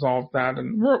of dissolved that,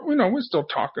 and we're still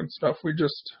talking stuff. We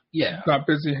just got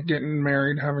busy getting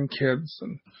married, having kids,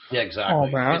 and exactly. all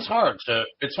that. It's hard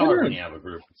when you have a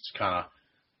group. It's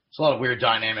a lot of weird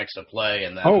dynamics at play,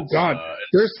 and God,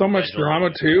 there's so much drama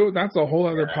too. That's a whole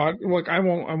other pod. Like I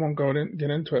won't get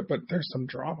into it, but there's some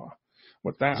drama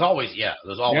with that. There's always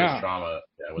drama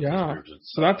with these groups.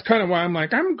 So that's kind of why I'm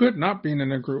like, I'm good not being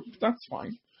in a group. That's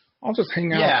fine. I'll just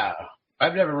hang out. Yeah.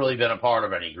 I've never really been a part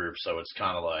of any group, so it's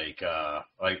kind of like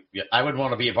I would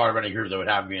want to be a part of any group that would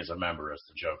have me as a member, as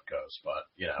the joke goes. But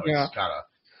it's kind of.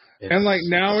 And like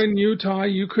now in Utah,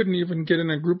 you couldn't even get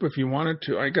in a group if you wanted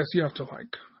to. I guess you have to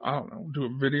do a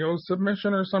video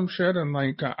submission or some shit, and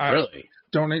really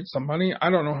donate some money. I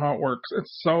don't know how it works.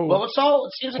 It's so it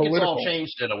seems like it's all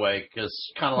changed in a way, because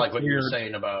kind of like what you were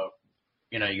saying about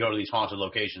you go to these haunted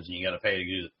locations and you got to pay to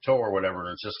do the tour or whatever, and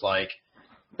it's just like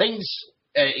things.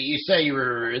 You say you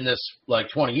were in this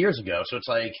 20 years ago, so it's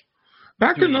like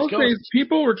back in those days,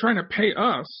 people were trying to pay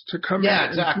us to come in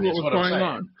and see what was going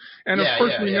on. And of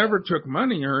course, we never took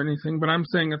money or anything, but I'm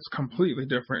saying it's completely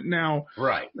different now.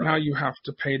 Right. Now you have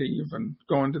to pay to even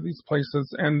go into these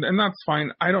places, and that's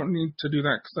fine. I don't need to do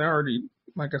that because I already,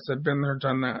 like I said, been there,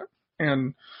 done that,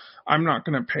 and I'm not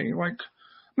going to pay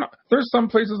there's some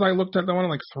places I looked at that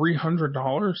wanted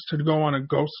 $300 to go on a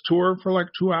ghost tour for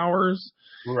 2 hours.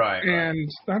 Right. And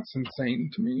that's insane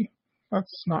to me.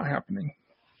 That's not happening.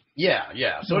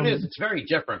 Yeah. So it is. It's very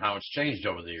different how it's changed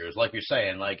over the years. Like you're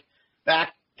saying,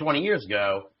 back 20 years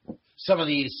ago, some of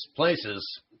these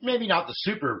places, maybe not the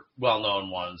super well-known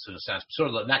ones in a sense, but sort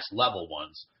of the next level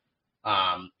ones,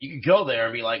 you could go there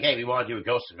and be like, hey, we want to do a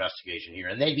ghost investigation here.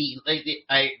 And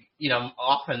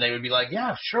often they would be like,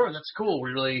 yeah, sure, that's cool.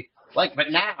 We really but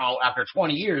now, after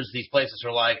 20 years, these places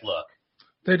are like, look.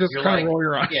 They just kind of roll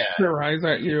their eyes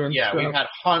at you. And stuff. We've had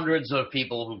hundreds of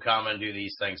people who come and do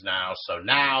these things now. So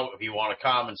now, if you want to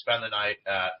come and spend the night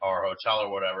at our hotel or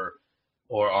whatever,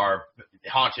 or our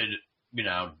haunted,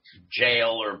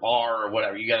 jail or bar or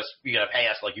whatever, you gotta pay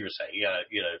us, like you were saying. You gotta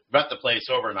rent the place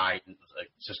overnight. And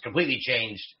it's just completely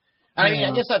changed. I mean,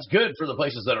 I guess that's good for the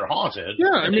places that are haunted. Yeah,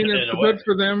 I mean, it's good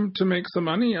for them to make some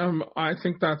money. I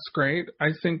think that's great. I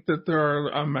think that there are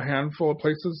a handful of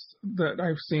places that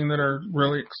I've seen that are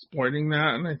really exploiting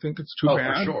that, and I think it's too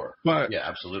bad. For sure. But yeah,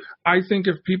 absolutely. I think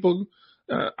if people,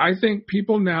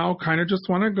 people now kind of just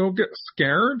want to go get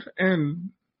scared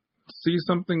and see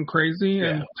something crazy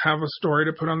and have a story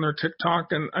to put on their TikTok.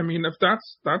 And I mean, if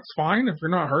that's fine. If you're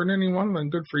not hurting anyone, then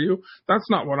good for you. That's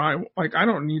not what I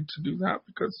don't need to do that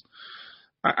because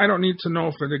I don't need to know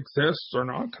if it exists or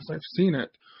not because I've seen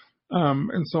it.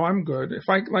 And so I'm good.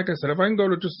 Like I said, if I can go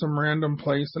to just some random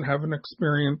place and have an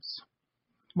experience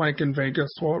like in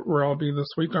Vegas, where I'll be this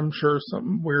week, I'm sure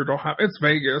something weird will happen. It's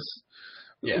Vegas.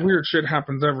 Yeah. Weird shit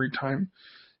happens every time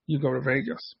you go to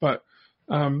Vegas, but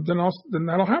then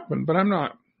that'll happen. But I'm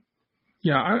not.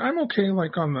 Yeah, I'm okay.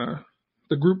 Like on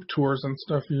the group tours and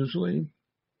stuff usually,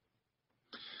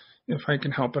 if I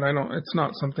can help it. It's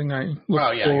not something I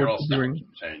look forward to doing.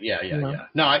 Yeah.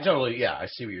 No, I totally. Yeah, I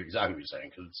see exactly what you're saying,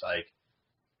 because it's like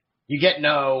you get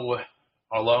no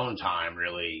alone time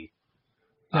really.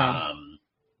 Yeah.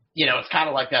 It's kind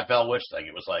of like that Bell Witch thing.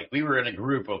 It was like we were in a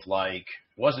group of like,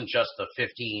 it wasn't just the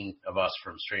 15 of us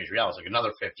from Strange Realities, like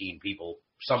another 15 people,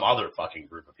 some other fucking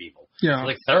group of people. Yeah.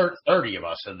 Like 30 of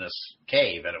us in this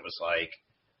cave, and it was like,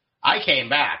 I came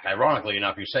back. Ironically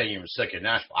enough, you're saying you were sick in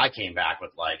Nashville. I came back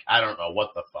with like, I don't know what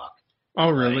the fuck.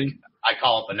 Oh, really? Like, I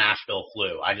call it the Nashville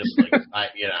flu. I just like, I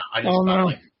just felt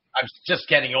like I'm just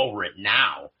getting over it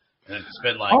now, and it's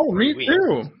been like 3 weeks.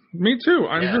 Me too.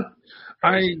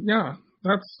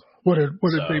 That's what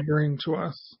did they bring to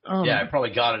us? I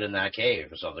probably got it in that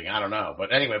cave or something. I don't know.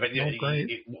 But anyway,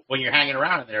 when you're hanging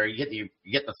around in there, you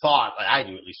get the thought, like I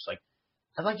do at least, like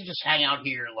I'd like to just hang out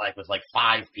here like with like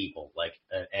 5 people, like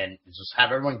and just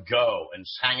have everyone go and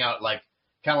just hang out, like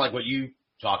kind of like what you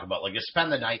talk about, like just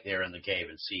spend the night there in the cave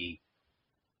and see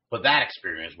what that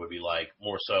experience would be like,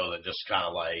 more so than just kind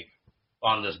of like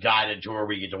on this guided tour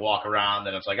where you get to walk around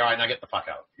and it's like, all right, now get the fuck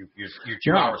out. Your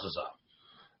 2 hours is up.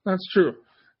 That's true.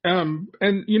 And,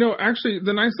 actually,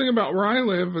 the nice thing about where I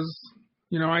live is,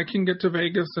 I can get to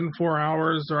Vegas in 4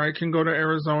 hours, or I can go to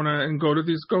Arizona and go to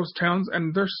these ghost towns.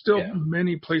 And there's still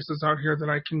many places out here that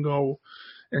I can go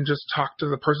and just talk to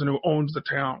the person who owns the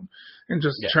town and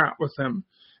just chat with them.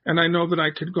 And I know that I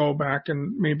could go back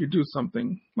and maybe do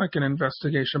something like an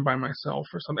investigation by myself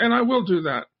or something. And I will do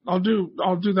that. I'll do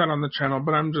that on the channel,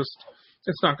 but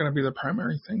it's not going to be the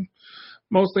primary thing.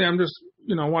 Mostly I'm just,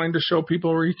 wanting to show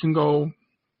people where you can go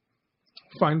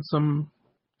find some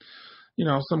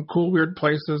cool, weird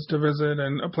places to visit,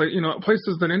 and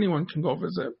places that anyone can go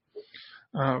visit.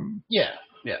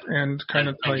 And kind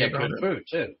of tell you about it. And get good food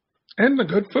too. And the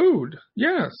good food,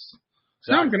 yes.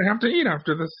 Exactly. Now I'm going to have to eat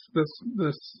after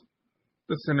this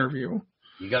interview.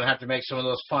 You're going to have to make some of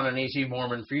those fun and easy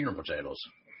Mormon funeral potatoes.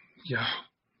 Yeah,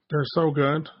 they're so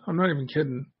good. I'm not even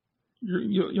kidding.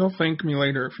 You'll thank me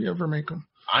later if you ever make them.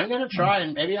 I'm gonna try,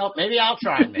 and maybe I'll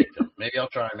try and make them. Maybe I'll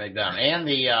try and make them, and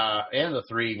the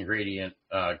 3-ingredient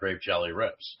grape jelly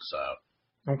ribs. So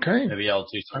okay, maybe I'll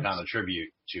do some kind of tribute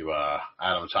to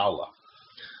Adam Tuala.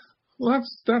 Well,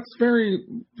 that's very,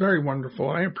 very wonderful.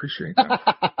 I appreciate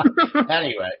that.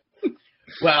 Anyway,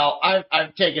 well,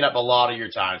 I've taken up a lot of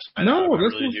your time. No,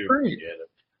 this was great.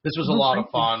 This was a lot of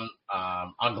fun.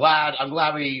 I'm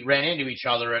glad we ran into each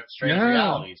other at Strange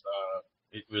Realities.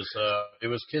 It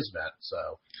was kismet.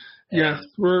 So yes,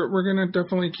 we're gonna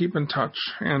definitely keep in touch,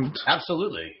 and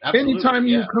absolutely. Anytime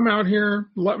you come out here,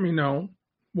 let me know.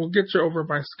 We'll get you over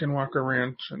by Skinwalker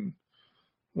Ranch, and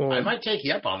I might take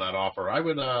you up on that offer. I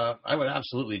would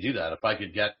absolutely do that if I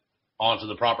could get onto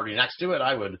the property next to it.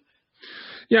 I would.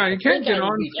 Yeah, you can't get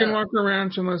on Skinwalker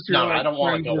Ranch unless you're I don't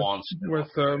want to go on with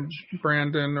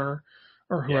Brandon or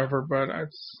whoever. But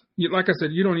like I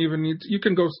said, you don't even need to, you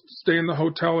can go stay in the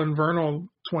hotel in Vernal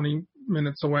 20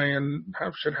 minutes away and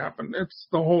have shit happen. It's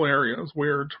the whole area is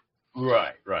weird.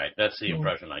 Right. That's the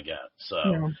impression I get. So,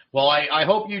 well, I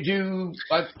hope you do.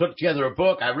 I put together a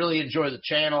book. I really enjoy the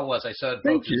channel. As I said,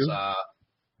 folks, it's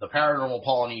the Paranormal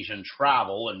Polynesian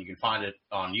Travel, and you can find it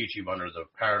on YouTube under the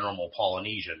Paranormal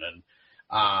Polynesian. And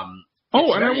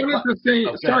and I wanted to say,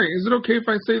 sorry, is it okay if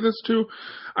I say this too?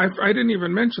 I didn't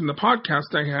even mention the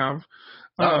podcast I have,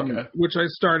 which I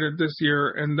started this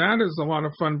year, and that is a lot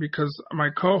of fun because my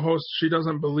co-host, she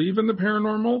doesn't believe in the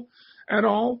paranormal at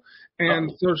all, and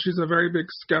so she's a very big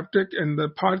skeptic, and the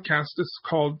podcast is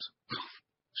called,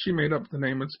 she made up the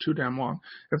name, it's too damn long.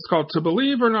 It's called To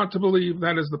Believe or Not to Believe,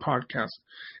 that is the podcast.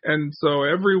 And so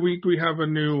every week we have a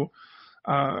new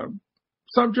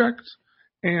subject,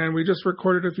 and we just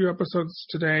recorded a few episodes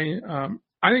today.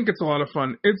 I think it's a lot of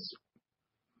fun. It's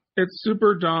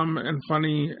super dumb and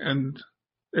funny, and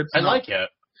I like it.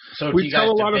 So we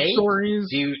tell a lot of stories.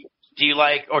 Do you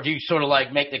like, or do you sort of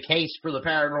like make the case for the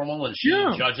paranormal, and she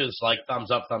judges like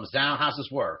thumbs up, thumbs down? How's this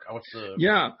work? What's the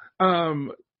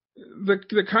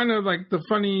the kind of like the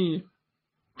funny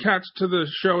catch to the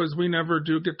show is we never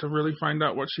do get to really find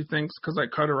out what she thinks because I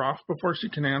cut her off before she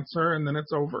can answer, and then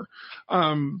it's over.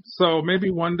 So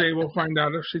maybe one day we'll find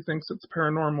out if she thinks it's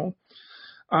paranormal.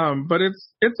 But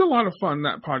it's a lot of fun,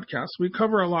 that podcast. We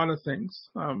cover a lot of things,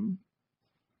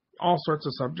 all sorts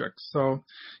of subjects. So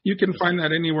you can find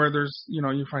that anywhere there's,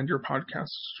 you find your podcast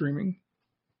streaming.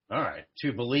 All right.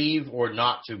 To Believe or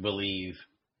Not to Believe.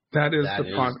 That is the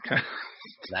podcast.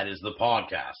 That is the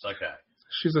podcast. Okay.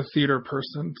 she's a theater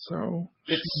person, so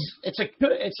it's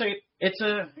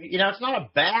not a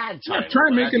bad title. Try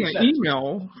making an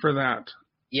email for that.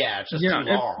 Yeah, it's just too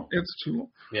long. It's too.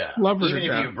 Yeah, love her even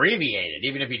if you abbreviate it,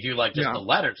 even if you do like just the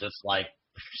letters, it's like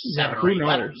 7 or 8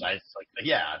 letters. It's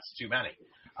it's too many.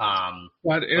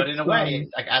 But in a way,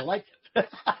 I like it.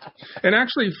 And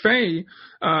actually, Faye,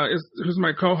 who's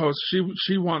my co-host,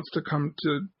 she wants to come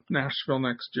to Nashville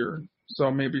next year. So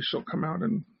maybe she'll come out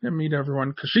and meet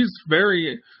everyone, because she's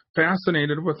very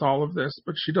fascinated with all of this,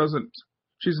 but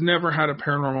she's never had a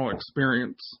paranormal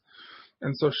experience.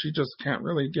 And so she just can't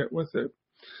really get with it.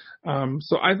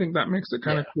 So I think that makes it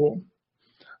kind of cool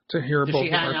to hear. Does she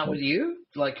hang out with you?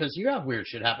 Like, because you have weird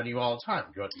shit happen to you all the time.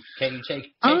 Can you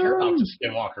take her out to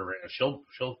Skinwalker Ring?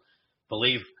 She'll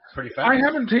believe pretty fast. I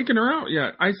haven't taken her out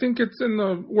yet. I think it's in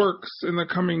the works in the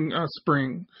coming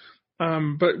spring.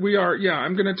 But we are,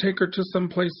 I'm going to take her to some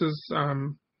places,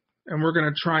 and we're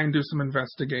going to try and do some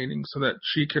investigating so that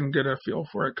she can get a feel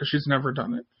for it, because she's never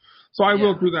done it. So I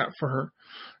will do that for her.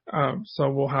 So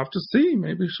we'll have to see.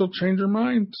 Maybe she'll change her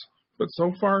mind. But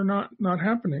so far, not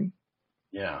happening.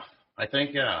 Yeah, I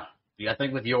think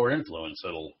with your influence,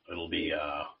 it'll be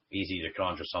easy to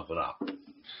conjure something up.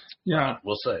 Yeah,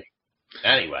 we'll see.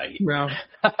 Anyway, well,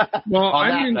 on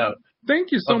that note.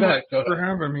 Thank you so much for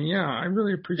having me. Yeah, I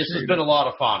really appreciate it. This has been a lot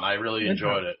of fun. I really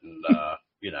enjoyed it. And,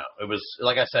 it was,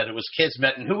 like I said, it was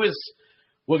Kismet. And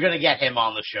we're going to get him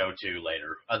on the show, too,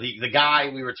 later. The guy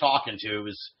we were talking to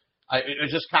it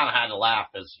just kind of had to laugh,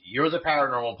 because you're the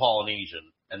Paranormal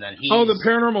Polynesian. And then the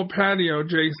Paranormal Patio,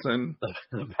 Jason.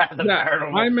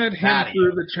 I met him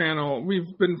through the channel.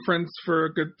 We've been friends for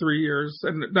a good 3 years,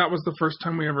 and that was the first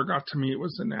time we ever got to meet.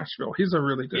 Was in Nashville. He's a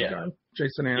really good guy,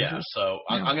 Jason Andrews. Yeah, so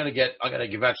I'm gonna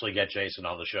eventually get Jason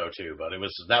on the show too. But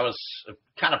that was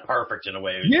kind of perfect in a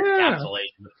way.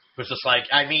 Encapsulation. It was just like,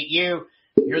 I meet you.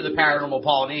 You're the Paranormal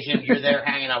Polynesian. You're there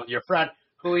hanging out with your friend.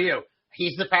 Who are you?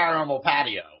 He's the Paranormal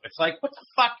Patio. It's like, what the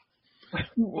fuck? It's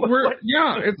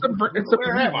a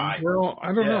where am I?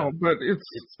 I don't know, but it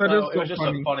was just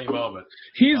funny. A funny moment.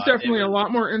 He's definitely a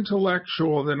lot more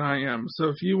intellectual than I am. So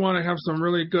if you want to have some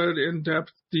really good,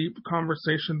 in-depth, deep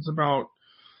conversations about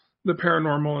the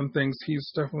paranormal and things,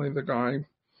 he's definitely the guy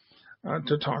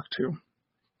to talk to.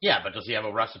 Yeah, but does he have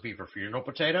a recipe for funeral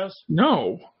potatoes?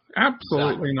 No,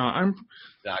 absolutely not.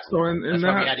 So in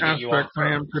that aspect, I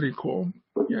am pretty cool.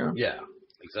 Yeah. Yeah.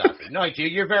 Exactly. No,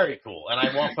 dude, you're very cool, and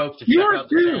I want folks to check out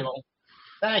the channel.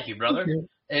 Thank you, brother.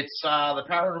 It's the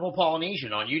Paranormal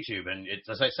Polynesian on YouTube, and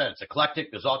as I said, it's eclectic.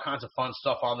 There's all kinds of fun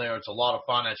stuff on there. It's a lot of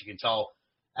fun, as you can tell.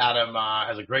 Adam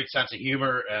has a great sense of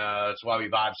humor. That's why we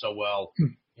vibe so well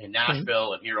in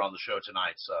Nashville and here on the show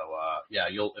tonight. So,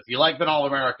 if you like Banal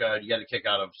America, you get a kick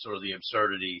out of sort of the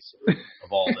absurdities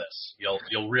of all this.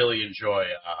 You'll really enjoy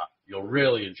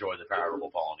the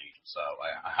Paranormal Polynesian. So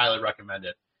I highly recommend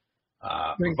it.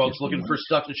 For folks looking for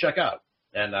stuff to check out.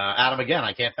 And Adam, again,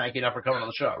 I can't thank you enough for coming on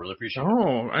the show. I really appreciate it.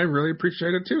 Oh, I really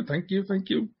appreciate it too. Thank you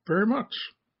very much.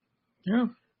 Yeah.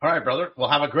 All right, brother. Well,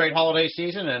 have a great holiday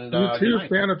season. And you too.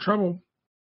 Stay out of trouble.